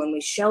that, and when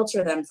we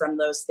shelter them from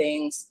those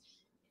things,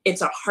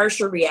 it's a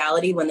harsher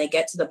reality when they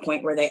get to the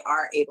point where they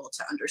are able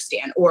to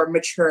understand or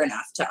mature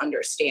enough to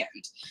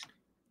understand.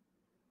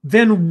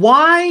 Then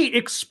why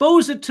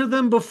expose it to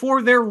them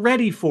before they're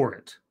ready for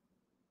it?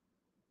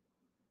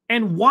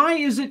 And why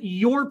is it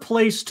your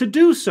place to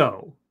do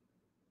so?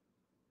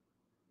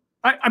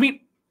 I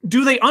mean,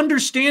 do they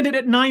understand it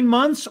at 9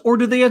 months, or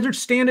do they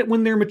understand it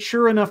when they're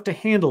mature enough to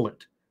handle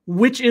it?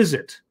 Which is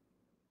it?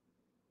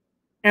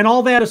 And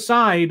all that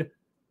aside,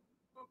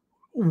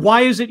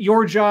 why is it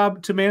your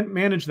job to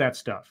manage that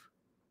stuff?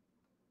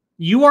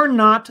 You are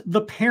not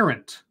the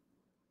parent.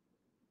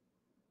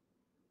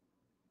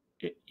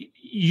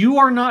 You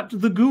are not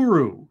the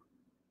guru.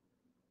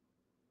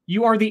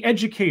 You are the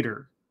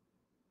educator.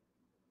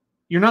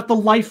 You're not the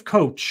life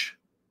coach.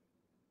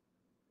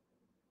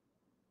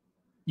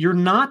 You're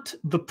not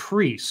the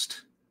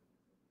priest.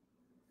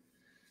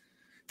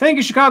 Thank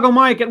you, Chicago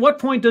Mike. At what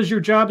point does your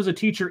job as a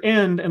teacher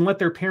end and let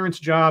their parents'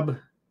 job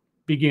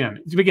begin?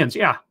 It begins,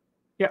 yeah.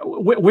 Yeah.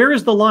 Where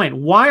is the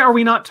line? Why are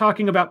we not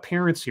talking about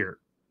parents here?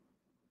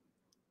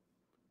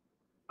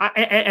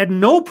 At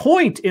no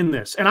point in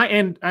this, and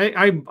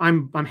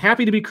I'm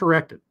happy to be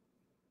corrected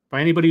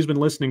by anybody who's been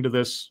listening to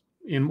this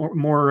in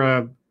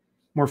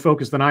more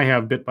focus than I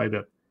have bit by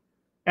bit.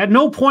 At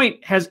no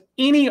point has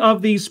any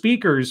of these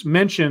speakers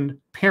mentioned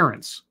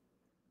parents,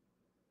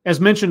 as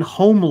mentioned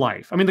home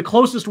life. I mean, the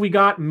closest we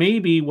got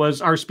maybe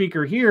was our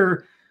speaker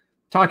here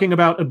talking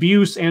about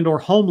abuse and or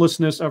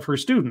homelessness of her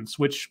students,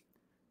 which,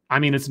 I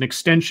mean, it's an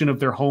extension of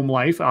their home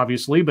life,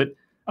 obviously. But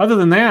other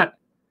than that,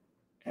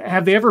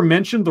 have they ever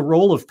mentioned the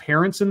role of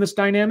parents in this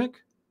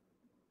dynamic?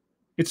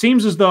 It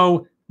seems as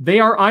though they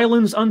are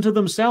islands unto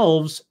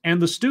themselves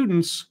and the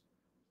students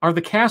are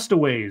the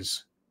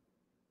castaways.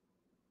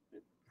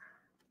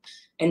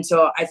 And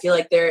so I feel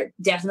like there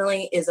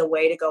definitely is a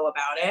way to go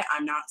about it.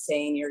 I'm not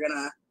saying you're going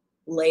to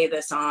lay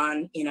this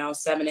on,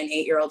 7 and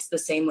 8 year olds the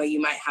same way you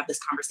might have this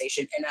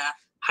conversation in a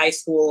high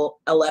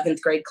school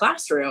 11th grade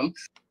classroom.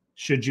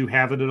 Should you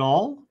have it at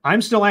all?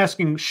 I'm still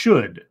asking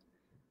should.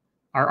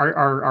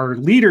 Our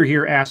leader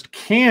here asked,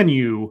 can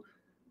you?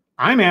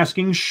 I'm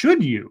asking,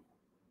 should you?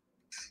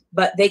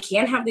 But they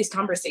can have these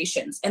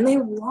conversations, and they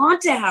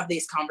want to have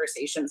these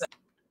conversations.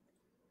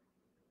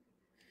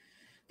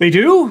 They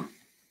do?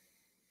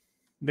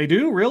 They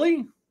do,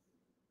 really?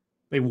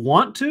 They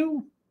want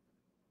to?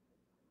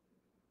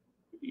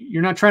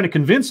 You're not trying to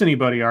convince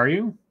anybody, are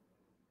you?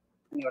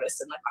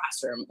 Notice in the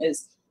classroom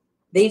is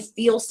they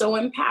feel so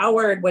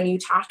empowered when you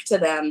talk to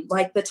them,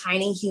 like the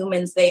tiny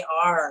humans they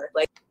are.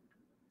 Like,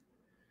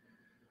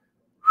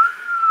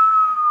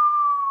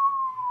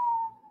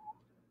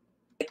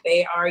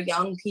 they are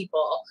young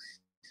people.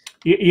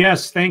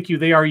 Yes, thank you.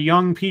 They are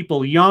young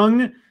people,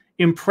 young,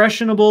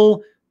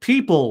 impressionable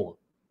people.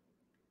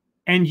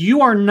 And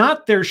you are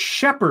not their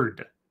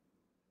shepherd.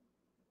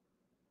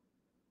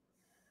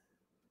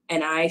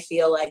 And I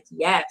feel like,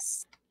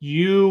 yes.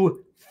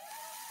 You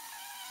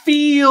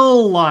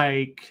feel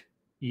like,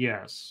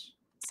 yes.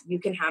 You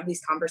can have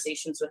these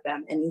conversations with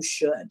them, and you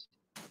should.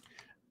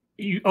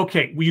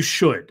 Okay, well, you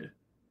should.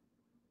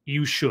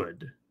 You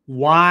should.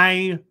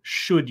 Why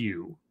should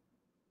you?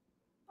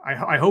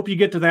 I hope you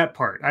get to that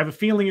part. I have a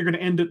feeling you're going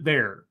to end it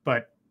there, but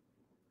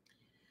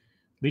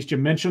at least you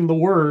mentioned the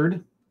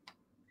word.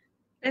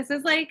 This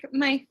is like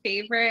my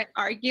favorite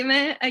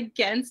argument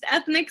against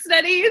ethnic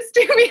studies,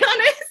 to be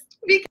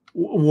honest.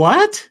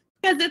 What?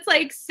 Because it's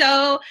like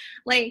so,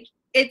 like,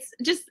 it's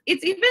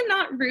even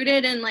not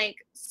rooted in like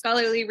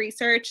scholarly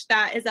research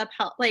that is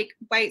upheld, like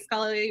white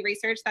scholarly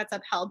research that's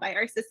upheld by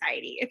our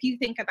society, if you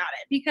think about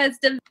it. Because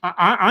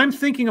I'm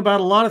thinking about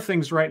a lot of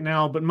things right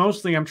now, but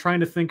mostly I'm trying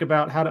to think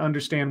about how to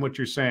understand what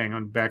you're saying.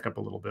 I'm back up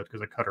a little bit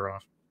because I cut her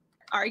off.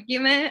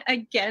 Argument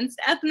against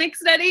ethnic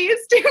studies,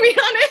 to be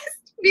honest.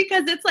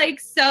 Because it's like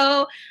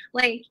so,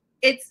 like,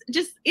 it's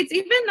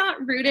even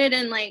not rooted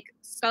in like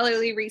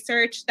scholarly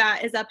research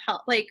that is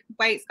upheld, like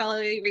white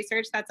scholarly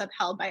research that's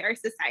upheld by our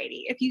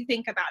society, if you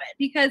think about it.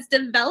 Because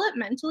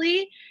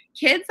developmentally,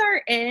 kids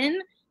are in,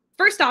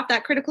 first off,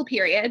 that critical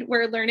period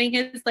where learning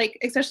is like,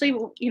 especially,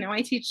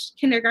 I teach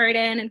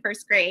kindergarten and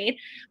first grade,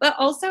 but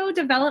also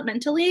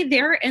developmentally,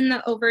 they're in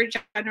the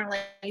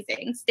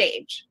overgeneralizing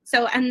stage.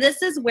 So, and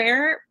this is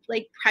where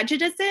like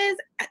prejudices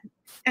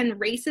and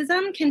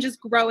racism can just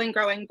grow and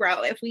grow and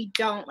grow if we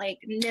don't like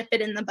nip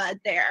it in the bud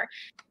there.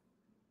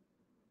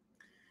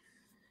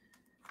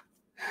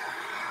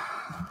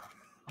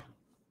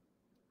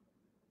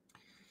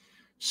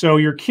 So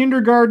your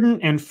kindergarten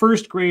and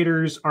first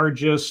graders are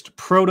just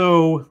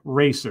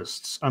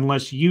proto-racists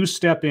unless you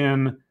step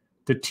in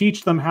to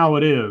teach them how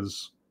it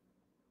is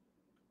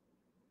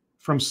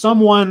from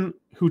someone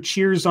who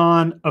cheers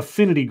on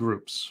affinity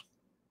groups.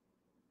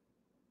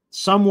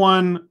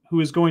 someone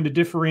who is going to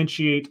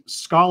differentiate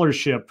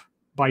scholarship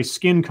by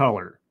skin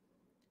color,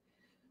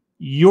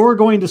 you're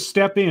going to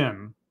step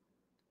in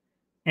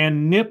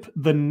and nip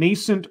the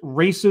nascent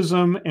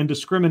racism and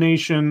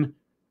discrimination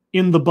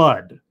in the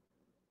bud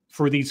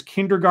for these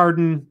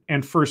kindergarten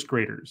and first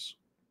graders.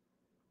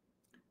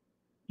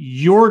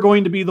 You're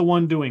going to be the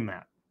one doing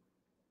that.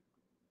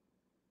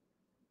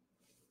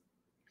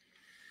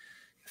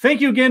 Thank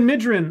you again,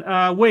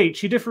 Midrin. Wait,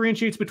 she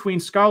differentiates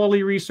between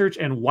scholarly research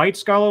and white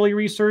scholarly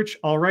research?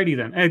 Alrighty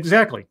then.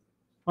 Exactly.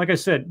 Like I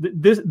said,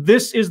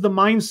 this is the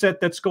mindset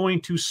that's going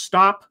to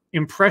stop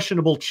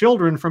impressionable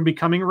children from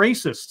becoming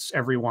racists,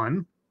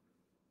 everyone.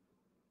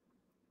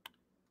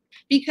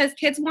 Because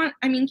kids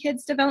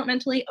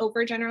developmentally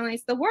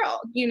overgeneralize the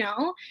world, you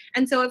know?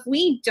 And so if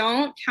we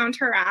don't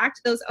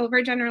counteract those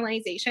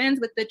overgeneralizations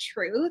with the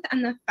truth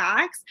and the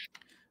facts.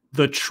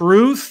 The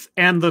truth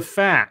and the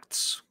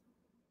facts.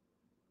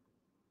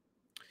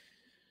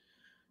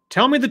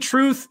 Tell me the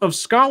truth of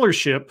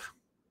scholarship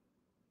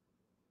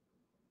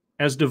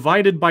as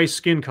divided by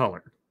skin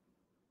color.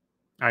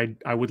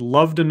 I would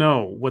love to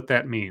know what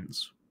that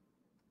means.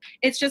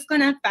 It's just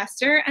going to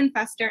fester and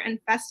fester and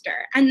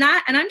fester. And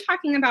I'm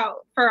talking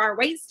about for our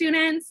white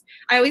students.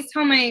 I always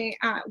tell my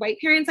white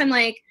parents, I'm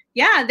like,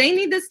 yeah, they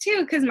need this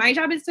too, because my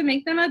job is to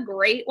make them a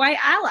great white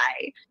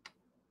ally.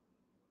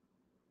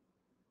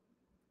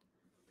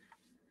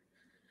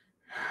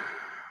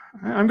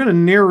 I'm going to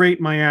narrate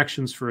my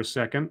actions for a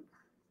second.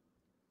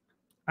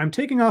 I'm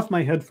taking off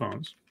my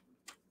headphones.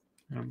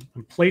 I'm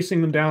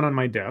placing them down on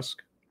my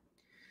desk.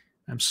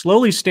 I'm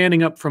slowly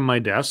standing up from my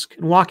desk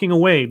and walking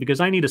away because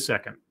I need a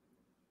second.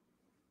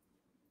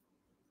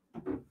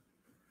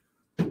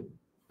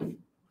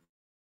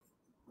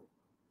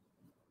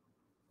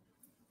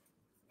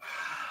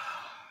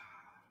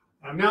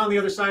 I'm now on the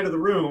other side of the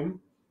room,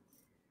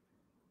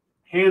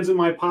 hands in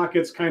my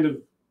pockets, kind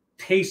of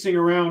pacing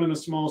around in a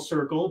small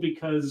circle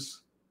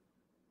because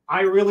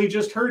I really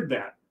just heard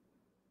that.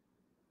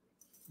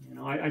 You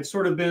know,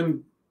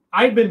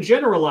 I'd been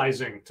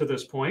generalizing to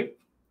this point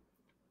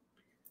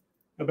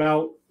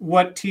about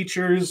what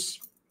teachers,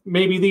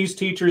 maybe these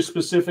teachers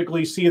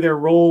specifically, see their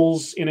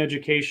roles in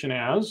education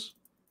as.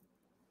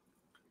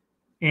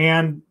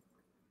 And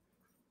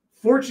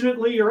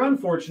fortunately or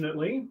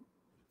unfortunately,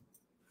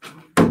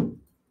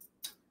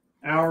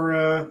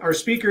 our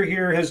speaker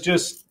here has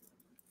just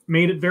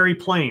made it very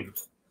plain.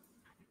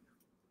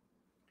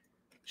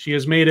 She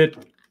has made it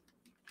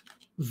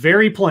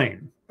very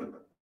plain.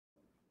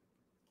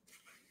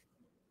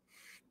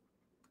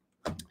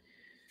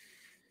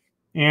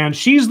 And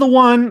she's the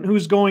one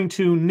who's going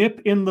to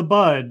nip in the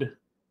bud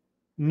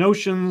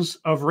notions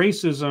of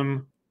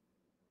racism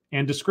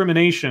and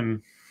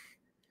discrimination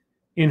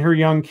in her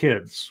young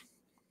kids.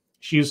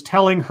 She is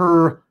telling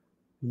her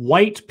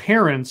white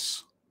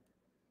parents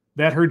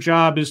that her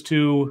job is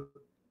to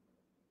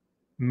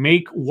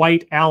make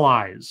white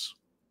allies.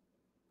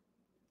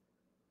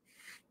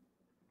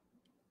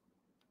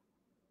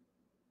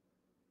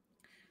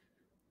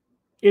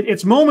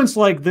 It's moments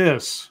like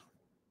this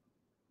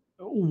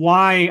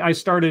why I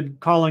started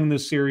calling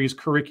this series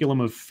Curriculum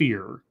of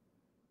Fear.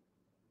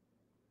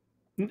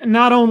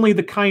 Not only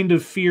the kind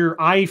of fear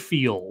I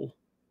feel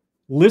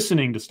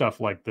listening to stuff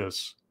like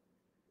this,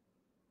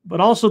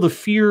 but also the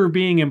fear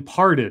being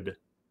imparted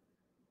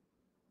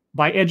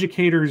by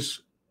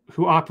educators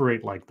who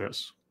operate like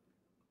this.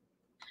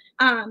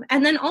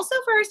 And then also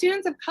for our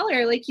students of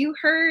color, like you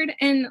heard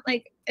in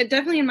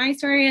definitely in my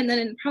story and then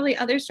in probably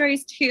other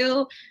stories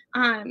too,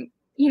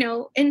 you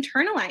know,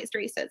 internalized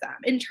racism,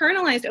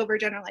 internalized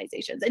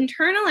overgeneralizations,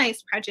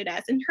 internalized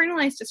prejudice,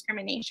 internalized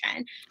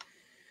discrimination.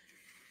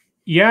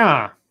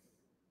 Yeah.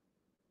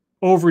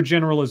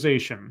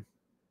 Overgeneralization.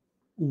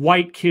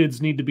 White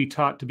kids need to be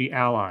taught to be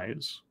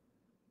allies.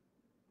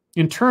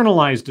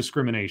 Internalized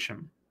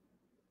discrimination.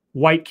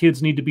 White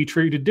kids need to be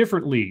treated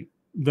differently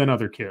than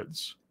other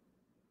kids.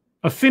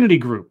 Affinity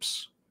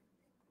groups.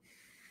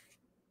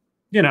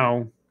 You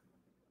know,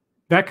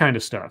 that kind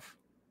of stuff.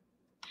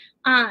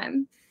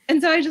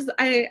 And so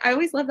I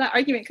always love that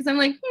argument because I'm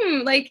like,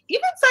 like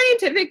even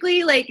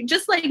scientifically, like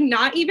just like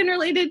not even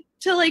related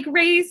to like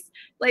race,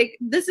 like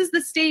this is the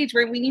stage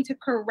where we need to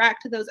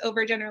correct those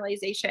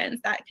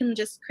overgeneralizations that can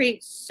just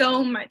create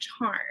so much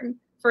harm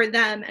for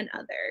them and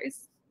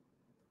others.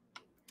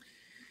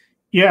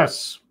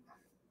 Yes.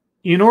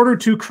 In order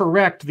to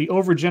correct the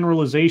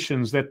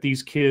overgeneralizations that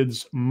these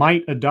kids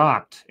might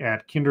adopt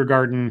at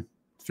kindergarten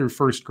through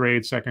first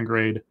grade, second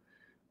grade,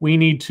 we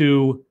need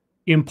to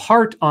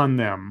impart on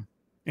them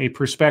a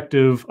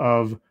perspective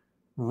of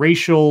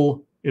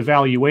racial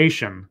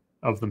evaluation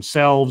of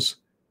themselves,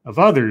 of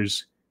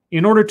others,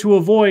 in order to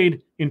avoid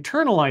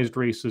internalized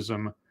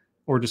racism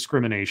or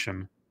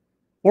discrimination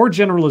or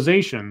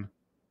generalization,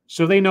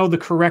 so they know the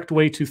correct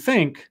way to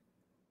think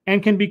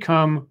and can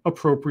become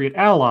appropriate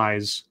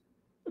allies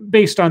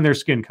based on their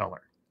skin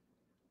color.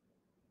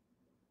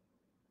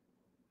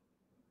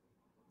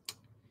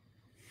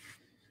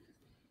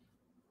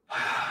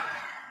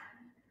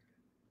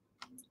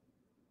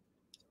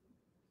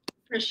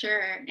 For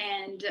sure.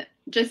 And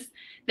just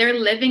they're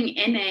living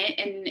in it,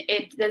 and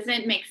it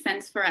doesn't make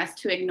sense for us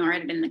to ignore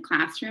it in the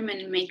classroom,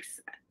 and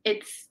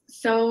it's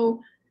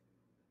so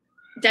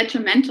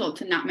detrimental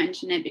to not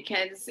mention it,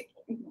 because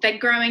like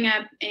growing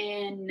up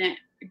and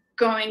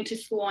going to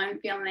school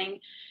and feeling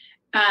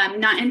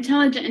not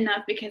intelligent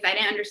enough because I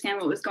didn't understand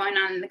what was going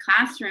on in the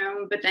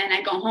classroom, but then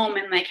I go home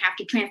and like have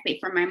to translate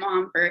for my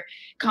mom for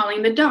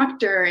calling the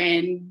doctor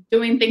and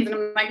doing things, and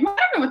I'm like, well, I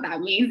don't know what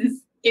that means.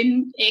 It's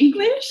in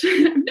English.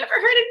 I've never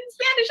heard it in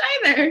Spanish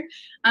either.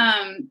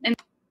 And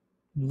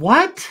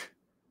what?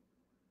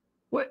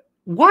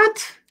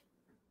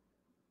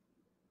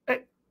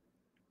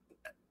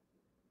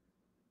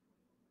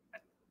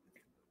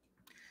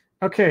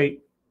 Okay,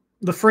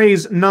 the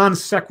phrase non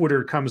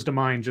sequitur comes to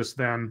mind just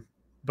then,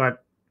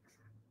 but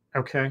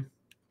okay.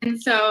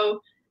 And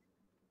so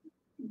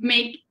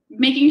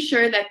making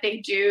sure that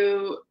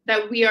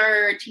that we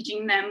are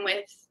teaching them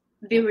with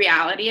the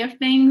reality of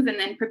things, and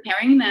then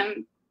preparing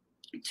them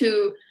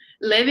to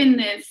live in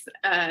this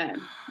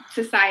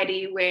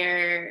society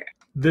where...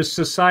 This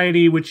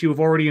society which you have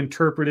already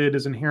interpreted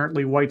as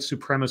inherently white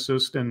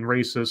supremacist and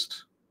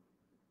racist.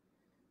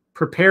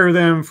 Prepare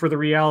them for the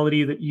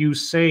reality that you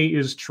say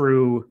is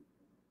true.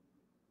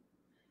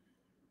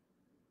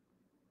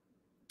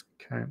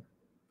 Okay.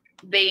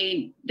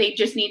 They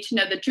just need to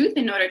know the truth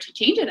in order to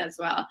change it as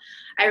well.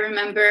 I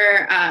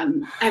remember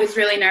I was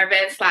really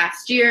nervous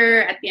last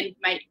year at the end of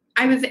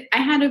I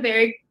had a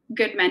very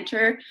good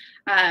mentor,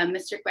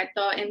 Mr.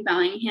 Cueto in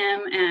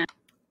Bellingham.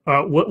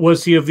 And what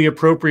was he of the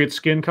appropriate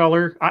skin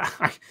color?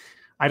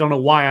 I don't know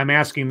why I'm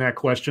asking that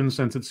question,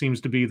 since it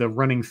seems to be the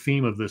running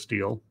theme of this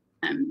deal.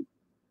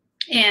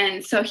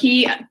 And so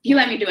he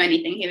let me do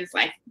anything. He was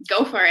like,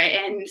 go for it.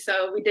 And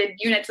so we did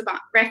units about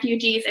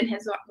refugees, and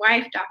his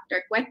wife,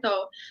 Dr.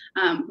 Cueto,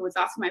 who was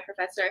also my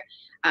professor,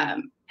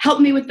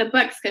 helped me with the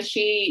books, because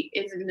she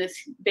is in this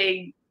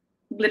big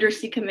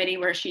literacy committee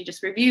where she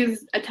just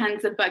reviews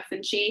tons of books.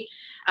 And she,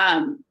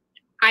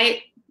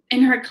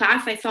 in her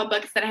class, I saw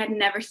books that I had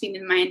never seen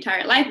in my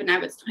entire life. And I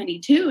was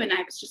 22, and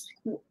I was just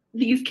like,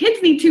 these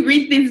kids need to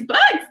read these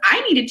books.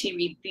 I needed to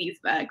read these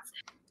books.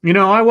 You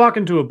know, I walk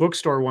into a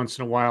bookstore once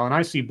in a while and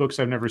I see books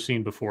I've never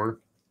seen before.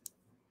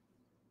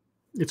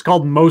 It's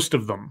called Most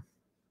of Them.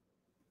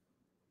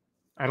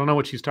 I don't know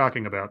what she's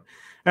talking about.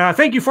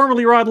 Thank you,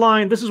 formerly Rod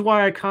Line. This is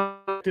why I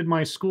contacted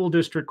my school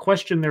district,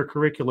 question their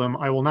curriculum.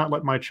 I will not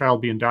let my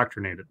child be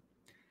indoctrinated.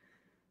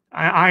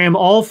 I am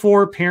all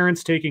for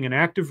parents taking an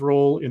active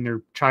role in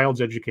their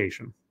child's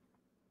education.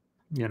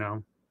 You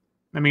know,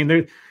 I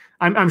mean,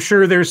 I'm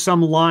sure there's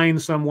some line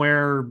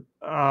somewhere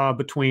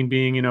between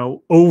being, you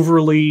know,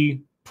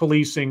 overly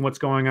policing what's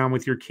going on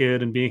with your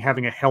kid and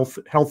having a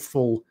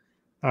healthful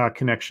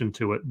connection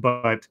to it.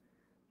 But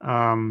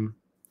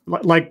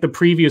like the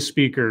previous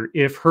speaker,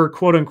 if her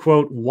quote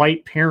unquote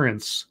white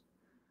parents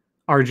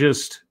are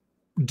just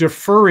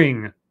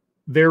deferring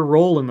their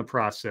role in the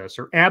process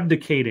or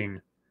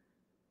abdicating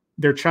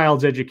their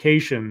child's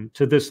education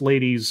to this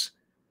lady's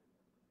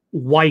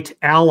white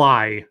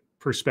ally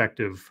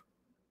perspective,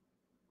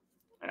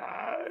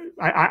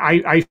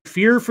 I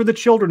fear for the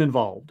children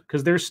involved,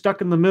 because they're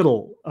stuck in the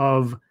middle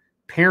of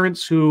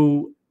parents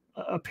who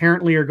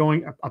apparently are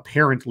going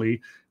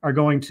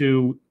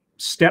to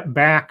step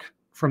back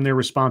from their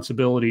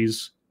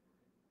responsibilities,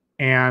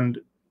 and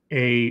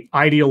a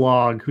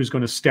ideologue who's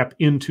going to step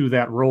into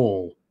that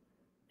role,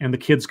 and the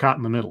kid's caught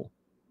in the middle.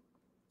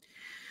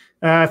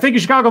 Thank you,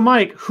 Chicago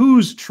Mike.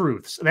 Whose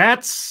truths?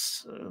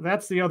 That's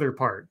the other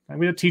part. I'm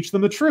going to teach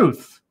them the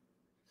truth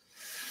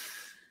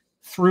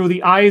through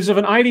the eyes of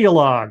an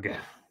ideologue.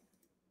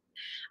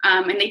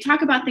 And they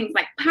talk about things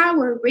like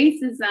power,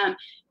 racism,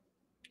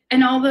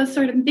 and all those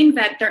sort of things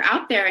that they're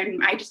out there,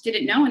 and I just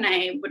didn't know, and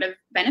I would have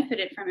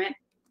benefited from it.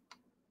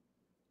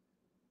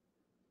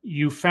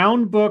 You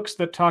found books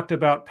that talked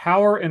about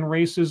power and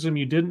racism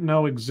you didn't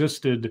know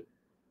existed,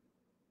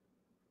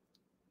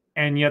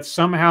 and yet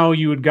somehow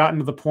you had gotten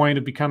to the point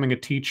of becoming a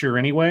teacher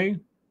anyway?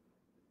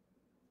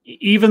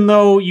 Even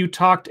though you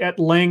talked at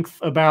length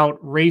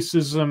about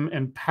racism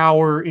and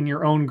power in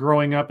your own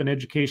growing up and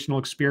educational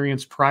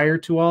experience prior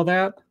to all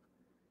that,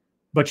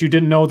 but you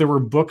didn't know there were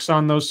books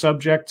on those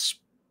subjects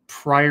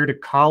prior to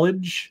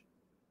college?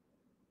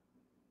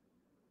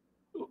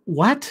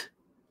 What?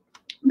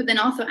 But then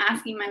also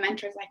asking my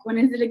mentors, like, when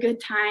is it a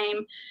good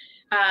time?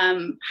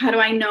 How do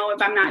I know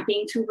if I'm not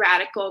being too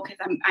radical? Because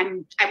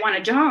I want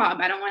a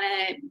job. I don't want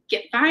to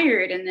get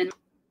fired. And then,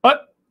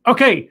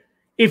 okay.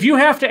 If you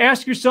have to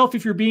ask yourself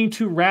if you're being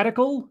too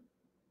radical,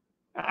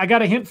 I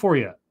got a hint for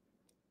you.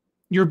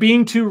 You're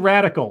being too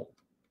radical.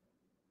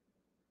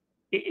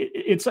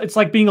 It's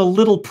like being a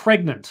little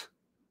pregnant.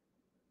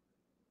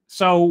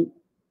 So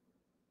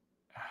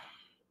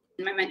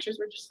my mentors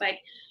were just like,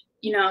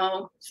 you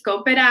know,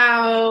 scope it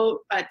out,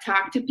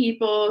 talk to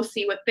people,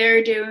 see what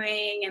they're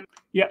doing. And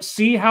yeah,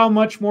 see how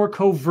much more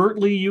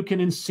covertly you can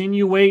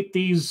insinuate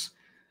these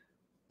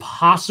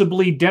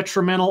possibly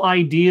detrimental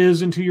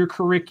ideas into your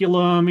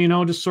curriculum, you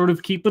know, just sort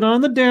of keep it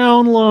on the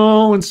down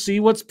low and see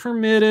what's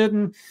permitted.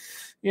 And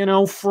you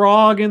know,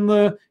 frog in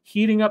the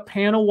heating up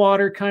pan of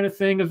water kind of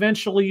thing.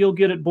 Eventually you'll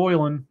get it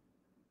boiling.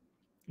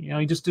 You know,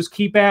 you just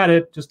keep at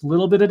it, just a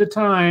little bit at a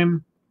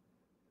time.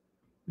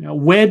 You know,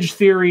 wedge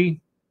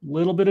theory, a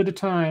little bit at a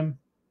time.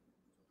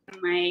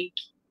 Like,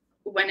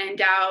 when in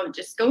doubt,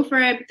 just go for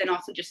it, but then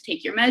also just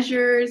take your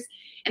measures.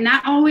 And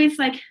that always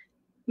like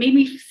made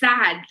me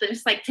sad to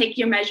just like take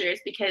your measures,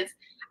 because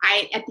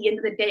at the end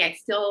of the day, I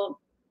still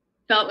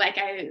felt like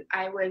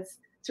I was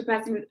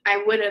suppressing,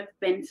 I would have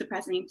been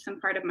suppressing some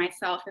part of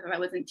myself if I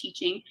wasn't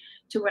teaching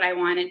to what I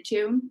wanted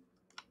to.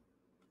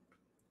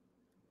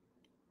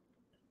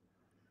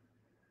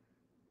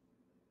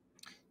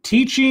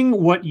 Teaching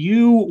what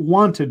you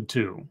wanted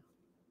to.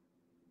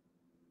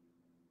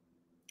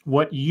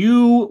 What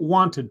you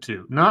wanted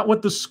to, not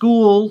what the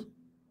school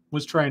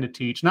was trying to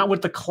teach, not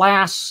what the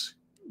class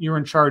you're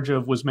in charge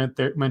of was meant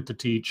to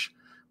teach,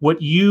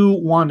 what you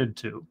wanted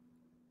to.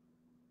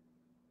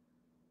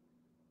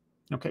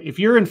 Okay, if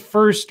you're in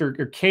first or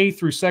K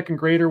through second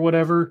grade or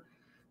whatever,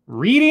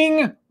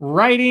 reading,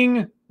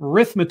 writing,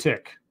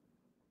 arithmetic,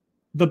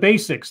 the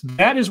basics,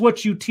 that is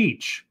what you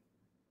teach.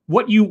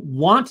 What you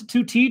want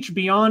to teach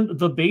beyond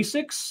the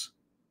basics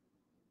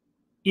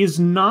is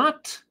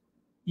not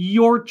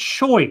your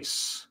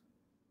choice.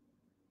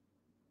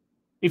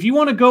 If you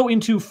want to go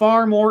into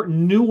far more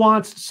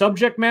nuanced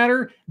subject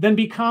matter, then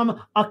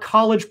become a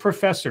college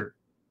professor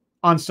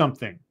on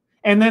something.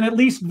 And then at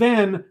least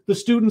then the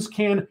students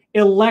can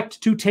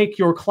elect to take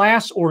your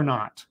class or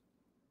not.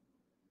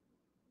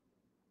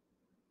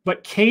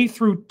 But K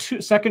through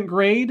second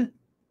grade,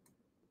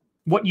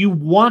 what you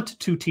want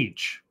to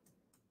teach.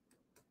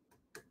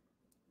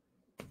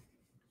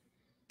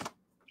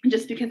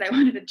 Just because I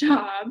wanted a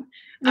job.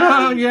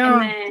 Yeah. And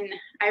then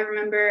I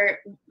remember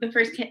the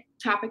first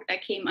topic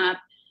that came up,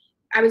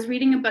 I was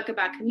reading a book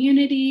about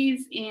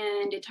communities,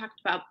 and it talked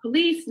about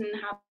police and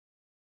how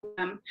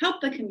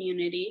help the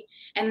community.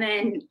 And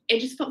then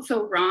it just felt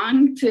so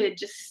wrong to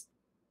just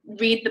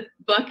read the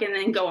book and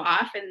then go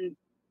off and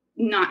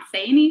not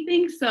say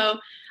anything. So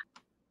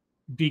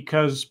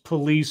because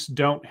police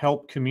don't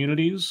help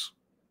communities?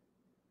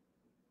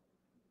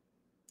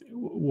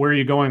 Where are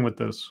you going with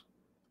this?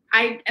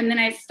 And then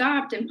I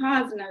stopped and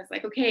paused, and I was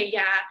like, okay,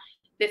 yeah,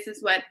 this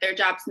is what their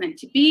job's meant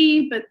to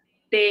be, but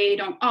they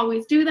don't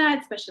always do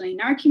that, especially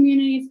in our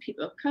communities,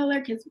 people of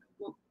color, because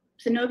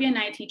Zenobia and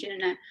I teach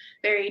in a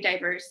very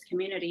diverse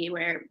community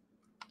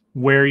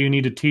where you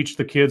need to teach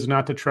the kids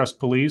not to trust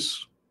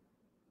police.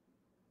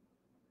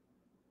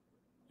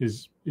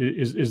 Is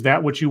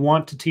that what you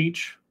want to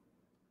teach?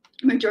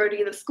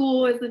 Majority of the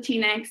school is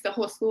Latinx. The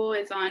whole school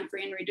is on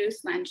free and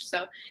reduced lunch.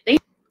 So they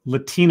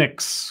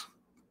Latinx.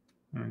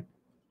 All right.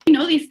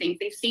 Know these things.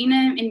 They've seen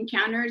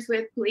encounters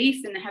with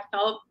police and have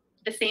felt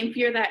the same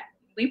fear that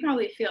we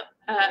probably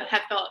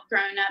have felt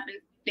growing up, and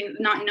things,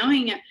 not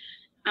knowing it.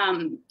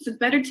 So it's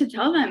better to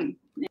tell them.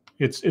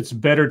 It's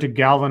better to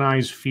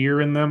galvanize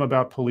fear in them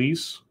about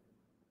police.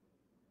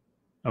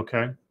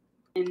 Okay.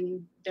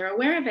 And they're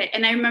aware of it.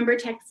 And I remember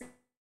texting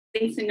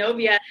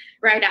Zenobia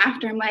right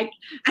after. I'm like,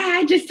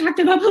 I just talked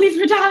about police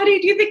brutality.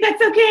 Do you think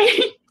that's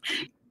okay?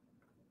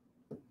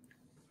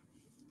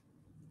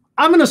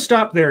 I'm going to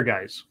stop there,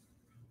 guys.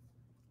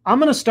 I'm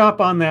going to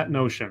stop on that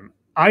notion.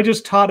 I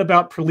just taught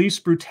about police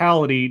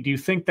brutality. Do you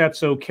think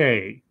that's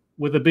okay?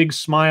 With a big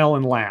smile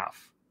and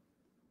laugh.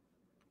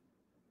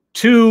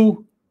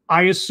 2,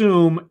 I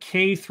assume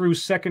K through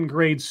second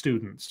grade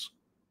students.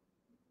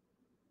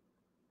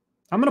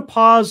 I'm going to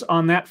pause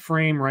on that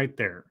frame right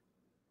there.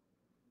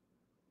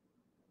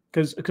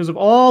 Because of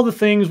all the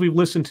things we've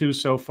listened to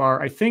so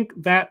far, I think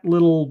that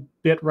little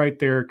bit right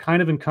there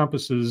kind of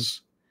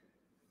encompasses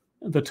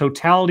the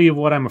totality of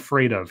what I'm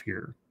afraid of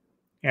here,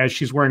 as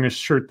she's wearing a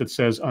shirt that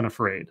says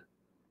unafraid.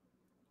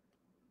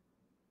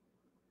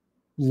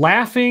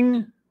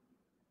 Laughing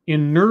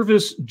in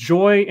nervous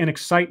joy and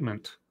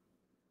excitement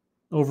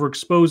over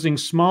exposing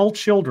small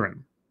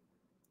children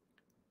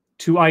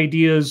to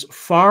ideas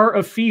far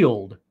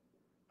afield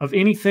of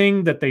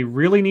anything that they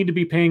really need to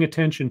be paying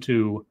attention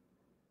to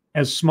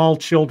as small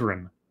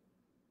children.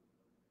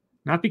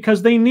 Not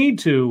because they need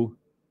to,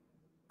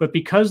 but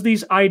because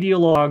these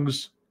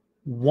ideologues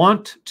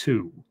want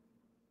to.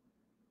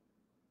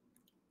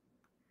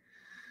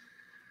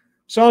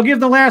 So I'll give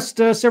the last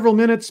several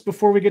minutes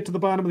before we get to the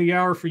bottom of the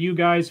hour for you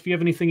guys. If you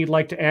have anything you'd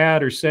like to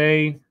add or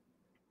say,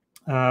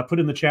 put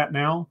in the chat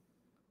now.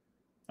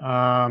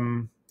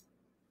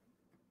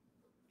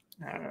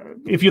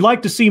 If you'd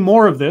like to see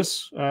more of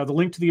this, the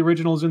link to the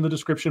original is in the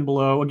description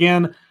below.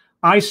 Again,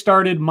 I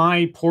started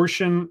my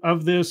portion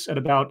of this at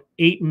about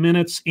 8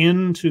 minutes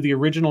into the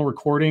original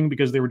recording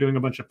because they were doing a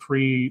bunch of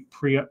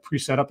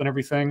pre-setup and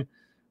everything.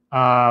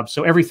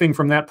 So everything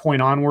from that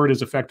point onward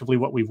is effectively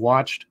what we've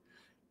watched.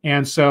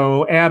 And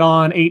so add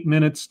on 8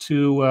 minutes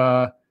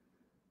to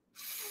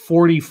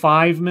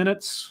 45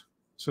 minutes.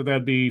 So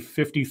that'd be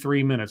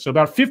 53 minutes. So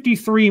about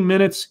 53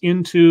 minutes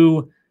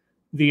into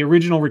the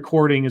original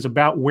recording is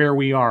about where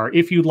we are,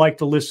 if you'd like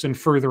to listen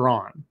further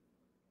on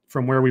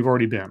from where we've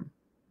already been.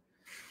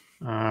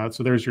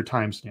 So there's your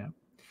timestamp.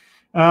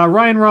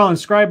 Ryan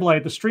Rollins, Scribe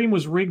Light, the stream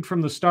was rigged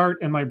from the start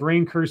and my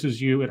brain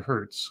curses you. It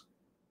hurts.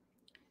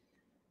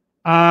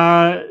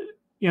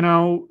 You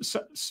know,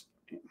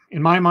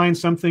 in my mind,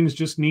 some things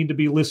just need to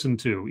be listened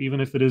to,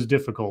 even if it is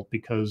difficult,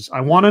 because I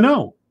want to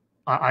know.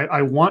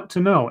 I want to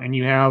know. And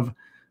you have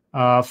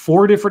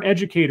 4 different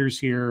educators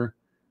here.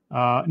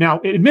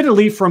 Now,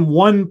 admittedly, from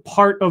one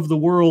part of the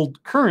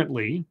world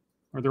currently,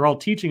 or they're all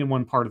teaching in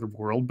one part of the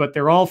world, but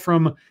they're all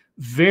from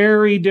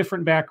very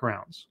different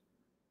backgrounds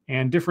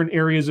and different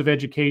areas of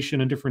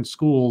education and different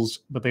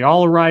schools, but they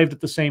all arrived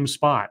at the same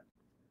spot.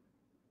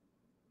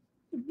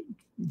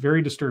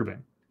 Very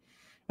disturbing.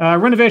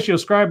 Renovation,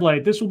 Scribe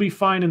Light, this will be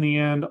fine in the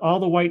end.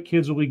 All the white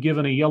kids will be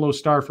given a yellow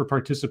star for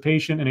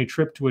participation and a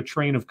trip to a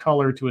train of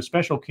color to a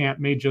special camp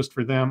made just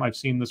for them. I've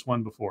seen this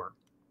one before.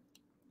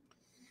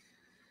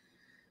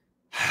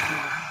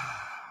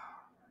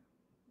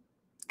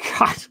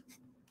 God.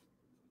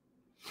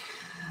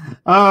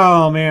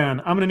 Oh,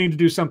 man. I'm going to need to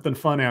do something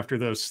fun after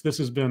this. This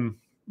has been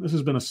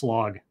a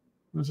slog.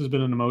 This has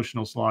been an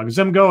emotional slog.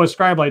 Zemgo,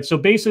 Scribe Light. So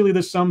basically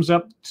this sums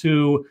up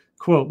to,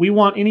 quote, we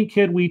want any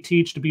kid we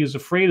teach to be as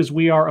afraid as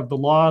we are of the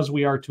laws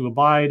we are to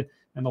abide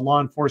and the law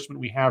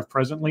enforcement we have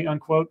presently,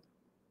 unquote.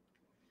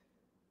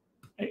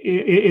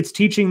 It's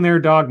teaching their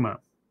dogma.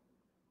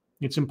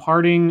 It's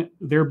imparting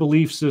their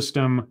belief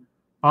system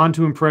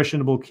onto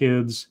impressionable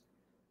kids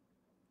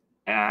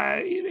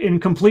in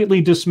completely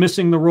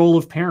dismissing the role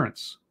of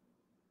parents.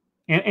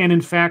 And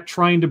in fact,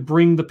 trying to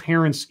bring the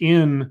parents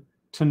in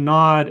to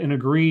nod and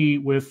agree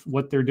with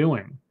what they're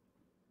doing.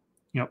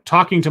 You know,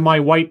 talking to my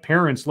white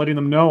parents, letting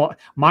them know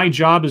my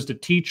job is to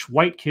teach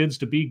white kids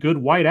to be good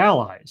white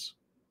allies.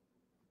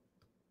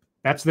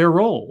 That's their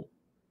role.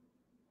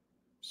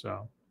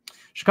 So,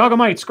 Chicago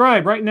Mite,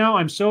 Scribe, right now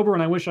I'm sober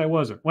and I wish I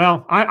wasn't.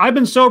 Well, I've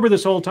been sober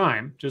this whole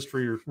time, just for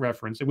your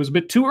reference. It was a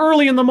bit too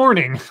early in the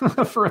morning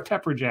for a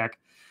pepper jack.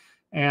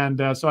 And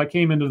so I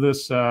came into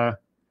this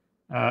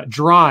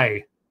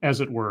dry, as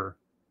it were.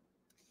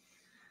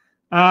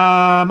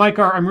 Mike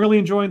R., I'm really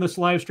enjoying this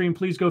live stream.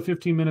 Please go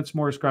 15 minutes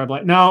more, Scribe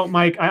Light. No,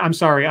 Mike, I'm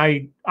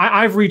sorry.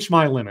 I've reached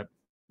my limit.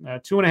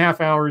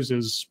 2.5 hours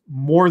is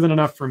more than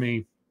enough for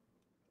me.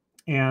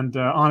 And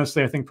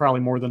honestly, I think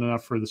probably more than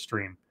enough for the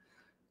stream.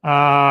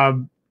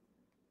 Again,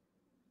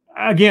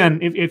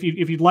 if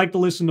you'd like to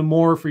listen to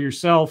more for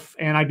yourself,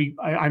 and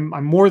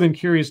I'm more than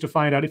curious to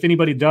find out if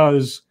anybody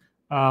does,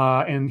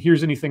 and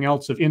here's anything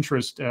else of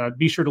interest,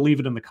 be sure to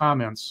leave it in the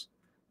comments,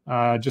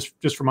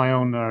 just for my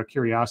own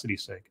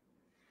curiosity's sake.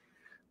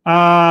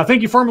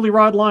 Thank you, formerly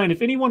Rod Line.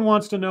 If anyone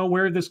wants to know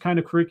where this kind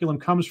of curriculum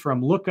comes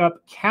from, look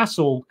up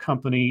Castle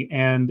Company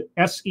and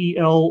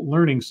SEL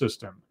Learning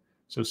System.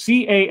 So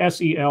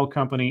CASEL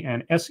Company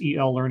and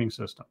SEL Learning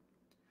System.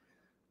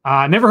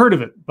 Never heard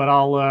of it, but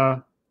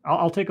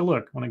I'll take a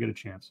look when I get a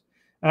chance.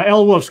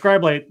 L Wolf,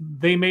 Scribe Light,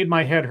 they made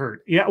my head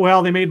hurt. Yeah,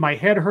 well, they made my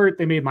head hurt.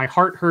 They made my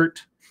heart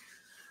hurt.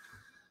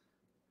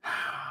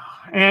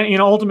 And, you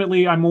know,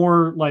 ultimately, I'm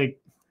more like,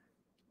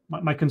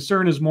 my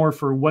concern is more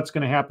for what's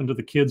going to happen to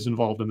the kids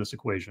involved in this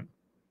equation.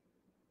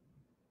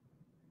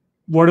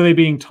 What are they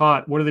being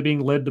taught? What are they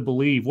being led to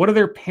believe? What are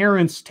their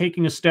parents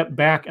taking a step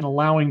back and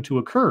allowing to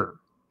occur?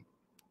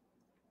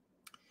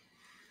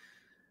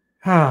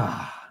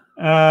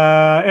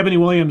 Ebony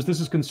Williams, this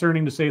is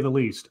concerning to say the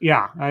least.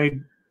 Yeah,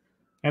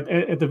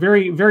 at the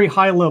very, very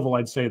high level,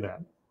 I'd say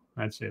that.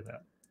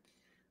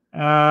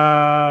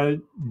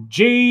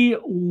 J.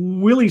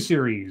 Willie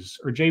series,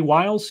 or J.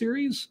 Weil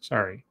series,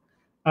 sorry.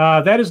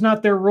 That is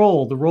not their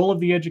role. The role of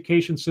the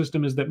education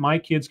system is that my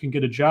kids can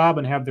get a job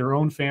and have their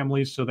own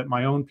families so that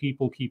my own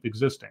people keep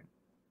existing.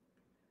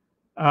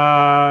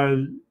 I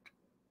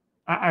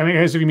mean,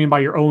 as if you mean by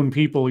your own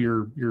people,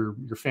 your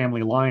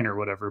family line or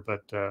whatever,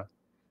 but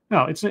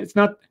no, it's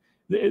not.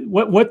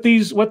 What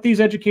these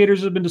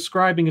educators have been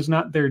describing is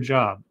not their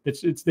job.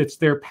 It's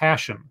their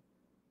passion.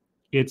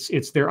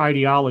 It's their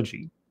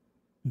ideology.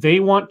 They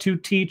want to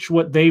teach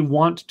what they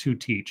want to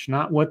teach,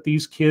 not what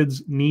these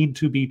kids need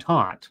to be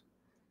taught.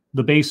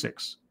 The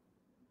basics.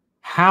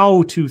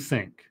 How to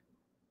think,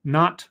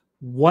 not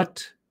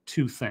what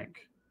to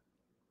think.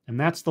 And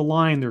that's the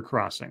line they're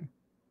crossing.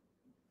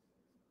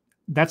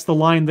 That's the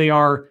line they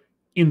are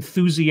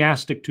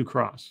enthusiastic to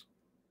cross.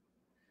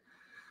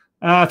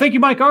 Thank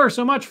you, Mike R.,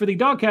 so much for the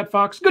Dog Cat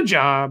Fox. Good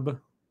job.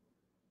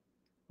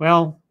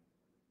 Well,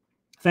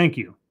 thank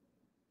you.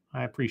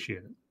 I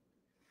appreciate it.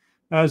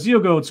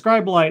 Zeogode,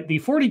 Scribe Light, the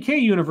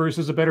 40K universe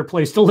is a better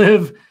place to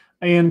live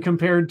and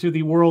compared to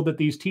the world that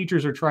these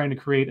teachers are trying to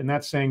create, and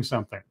that's saying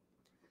something.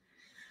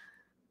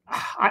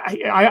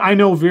 I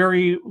know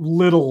very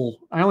little.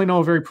 I only know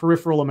a very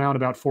peripheral amount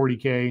about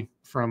 40K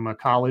from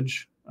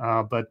college,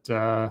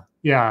 but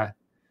yeah,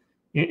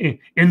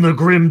 in the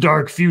grim,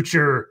 dark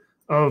future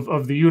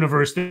of the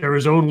universe, there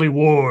is only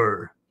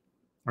war,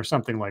 or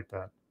something like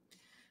that.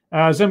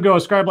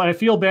 Zemgo, Scribe Light, I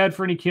feel bad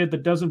for any kid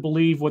that doesn't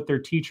believe what their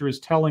teacher is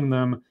telling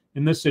them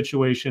in this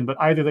situation, but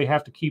either they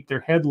have to keep their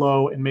head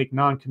low and make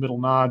non-committal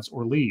nods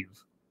or leave.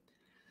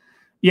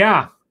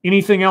 Yeah,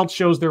 anything else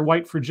shows their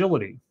white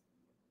fragility,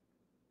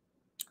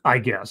 I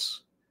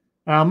guess.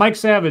 Mike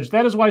Savage,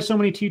 that is why so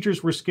many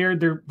teachers were scared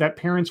that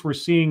parents were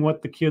seeing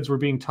what the kids were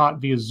being taught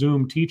via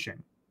Zoom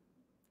teaching.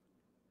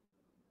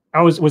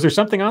 Was there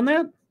something on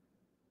that?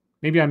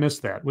 Maybe I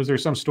missed that. Was there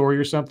some story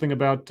or something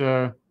about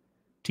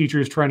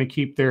teachers trying to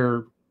keep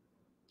their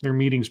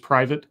meetings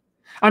private?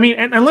 I mean,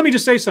 and let me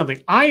just say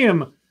something. I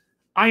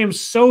am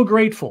so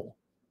grateful,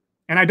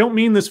 and I don't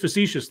mean this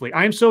facetiously.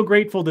 I am so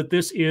grateful that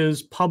this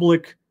is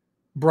public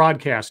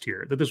broadcast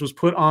here, that this was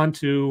put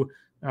onto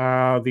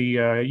the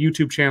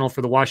YouTube channel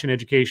for the Washington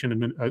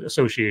Education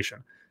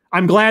Association.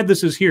 I'm glad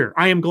this is here.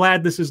 I am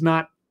glad this is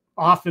not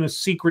off in a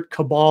secret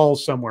cabal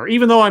somewhere,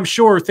 even though I'm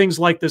sure things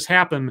like this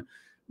happen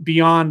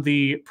beyond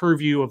the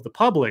purview of the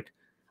public.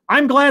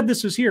 I'm glad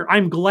this is here.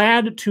 I'm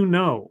glad to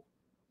know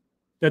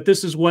that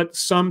this is what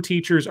some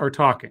teachers are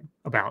talking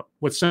about,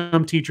 what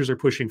some teachers are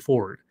pushing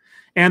forward.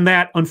 And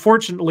that,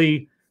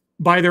 unfortunately,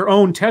 by their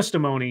own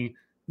testimony,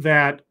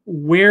 that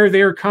where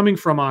they're coming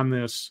from on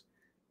this,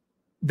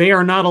 they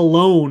are not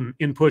alone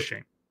in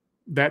pushing,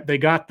 that they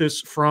got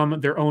this from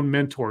their own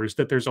mentors,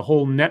 that there's a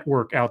whole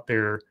network out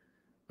there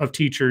of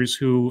teachers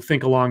who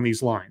think along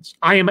these lines.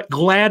 I am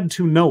glad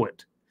to know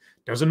it.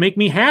 Doesn't make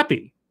me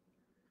happy.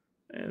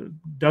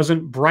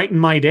 Doesn't brighten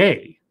my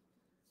day.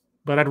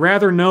 But I'd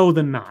rather know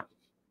than not.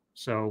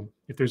 So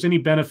if there's any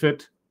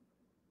benefit,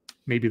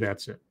 maybe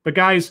that's it. But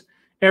guys,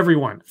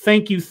 everyone,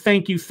 thank you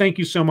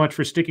so much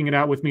for sticking it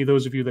out with me,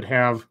 those of you that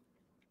have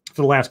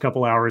for the last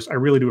couple hours. I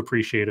really do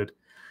appreciate it.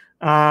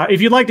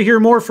 If you'd like to hear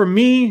more from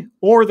me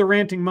or the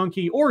Ranting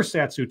Monkey or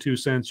Satsu 2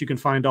 Cents, you can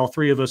find all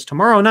three of us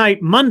tomorrow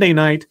night, Monday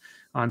night,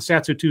 on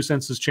Satsu 2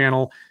 Cents'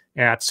 channel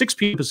at 6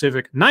 p.m.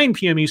 Pacific, 9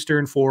 p.m.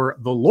 Eastern for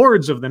The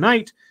Lords of the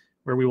Night,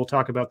 where we will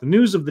talk about the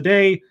news of the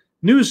day,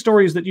 news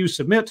stories that you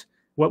submit,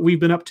 what we've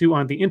been up to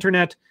on the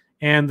internet,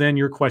 and then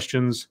your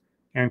questions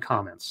and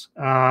comments.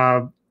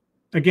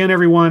 Again,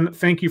 everyone,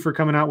 thank you for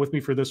coming out with me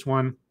for this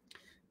one.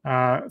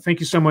 Thank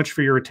you so much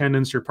for your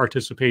attendance, your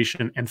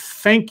participation, and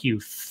thank you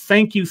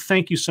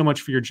so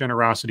much for your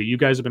generosity. You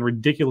guys have been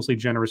ridiculously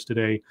generous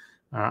today.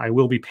 I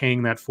will be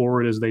paying that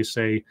forward, as they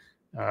say,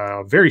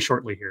 very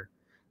shortly here.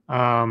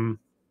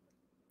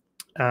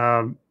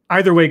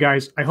 Either way,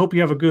 guys, I hope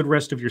you have a good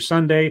rest of your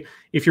Sunday.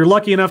 If you're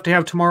lucky enough to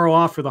have tomorrow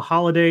off for the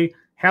holiday,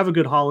 have a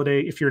good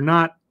holiday. If you're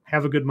not,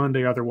 have a good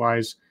Monday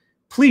otherwise.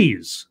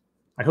 Please,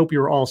 I hope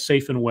you're all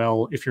safe and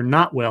well. If you're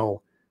not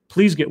well,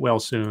 please get well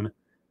soon,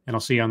 and I'll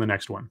see you on the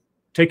next one.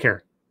 Take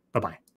care. Bye-bye.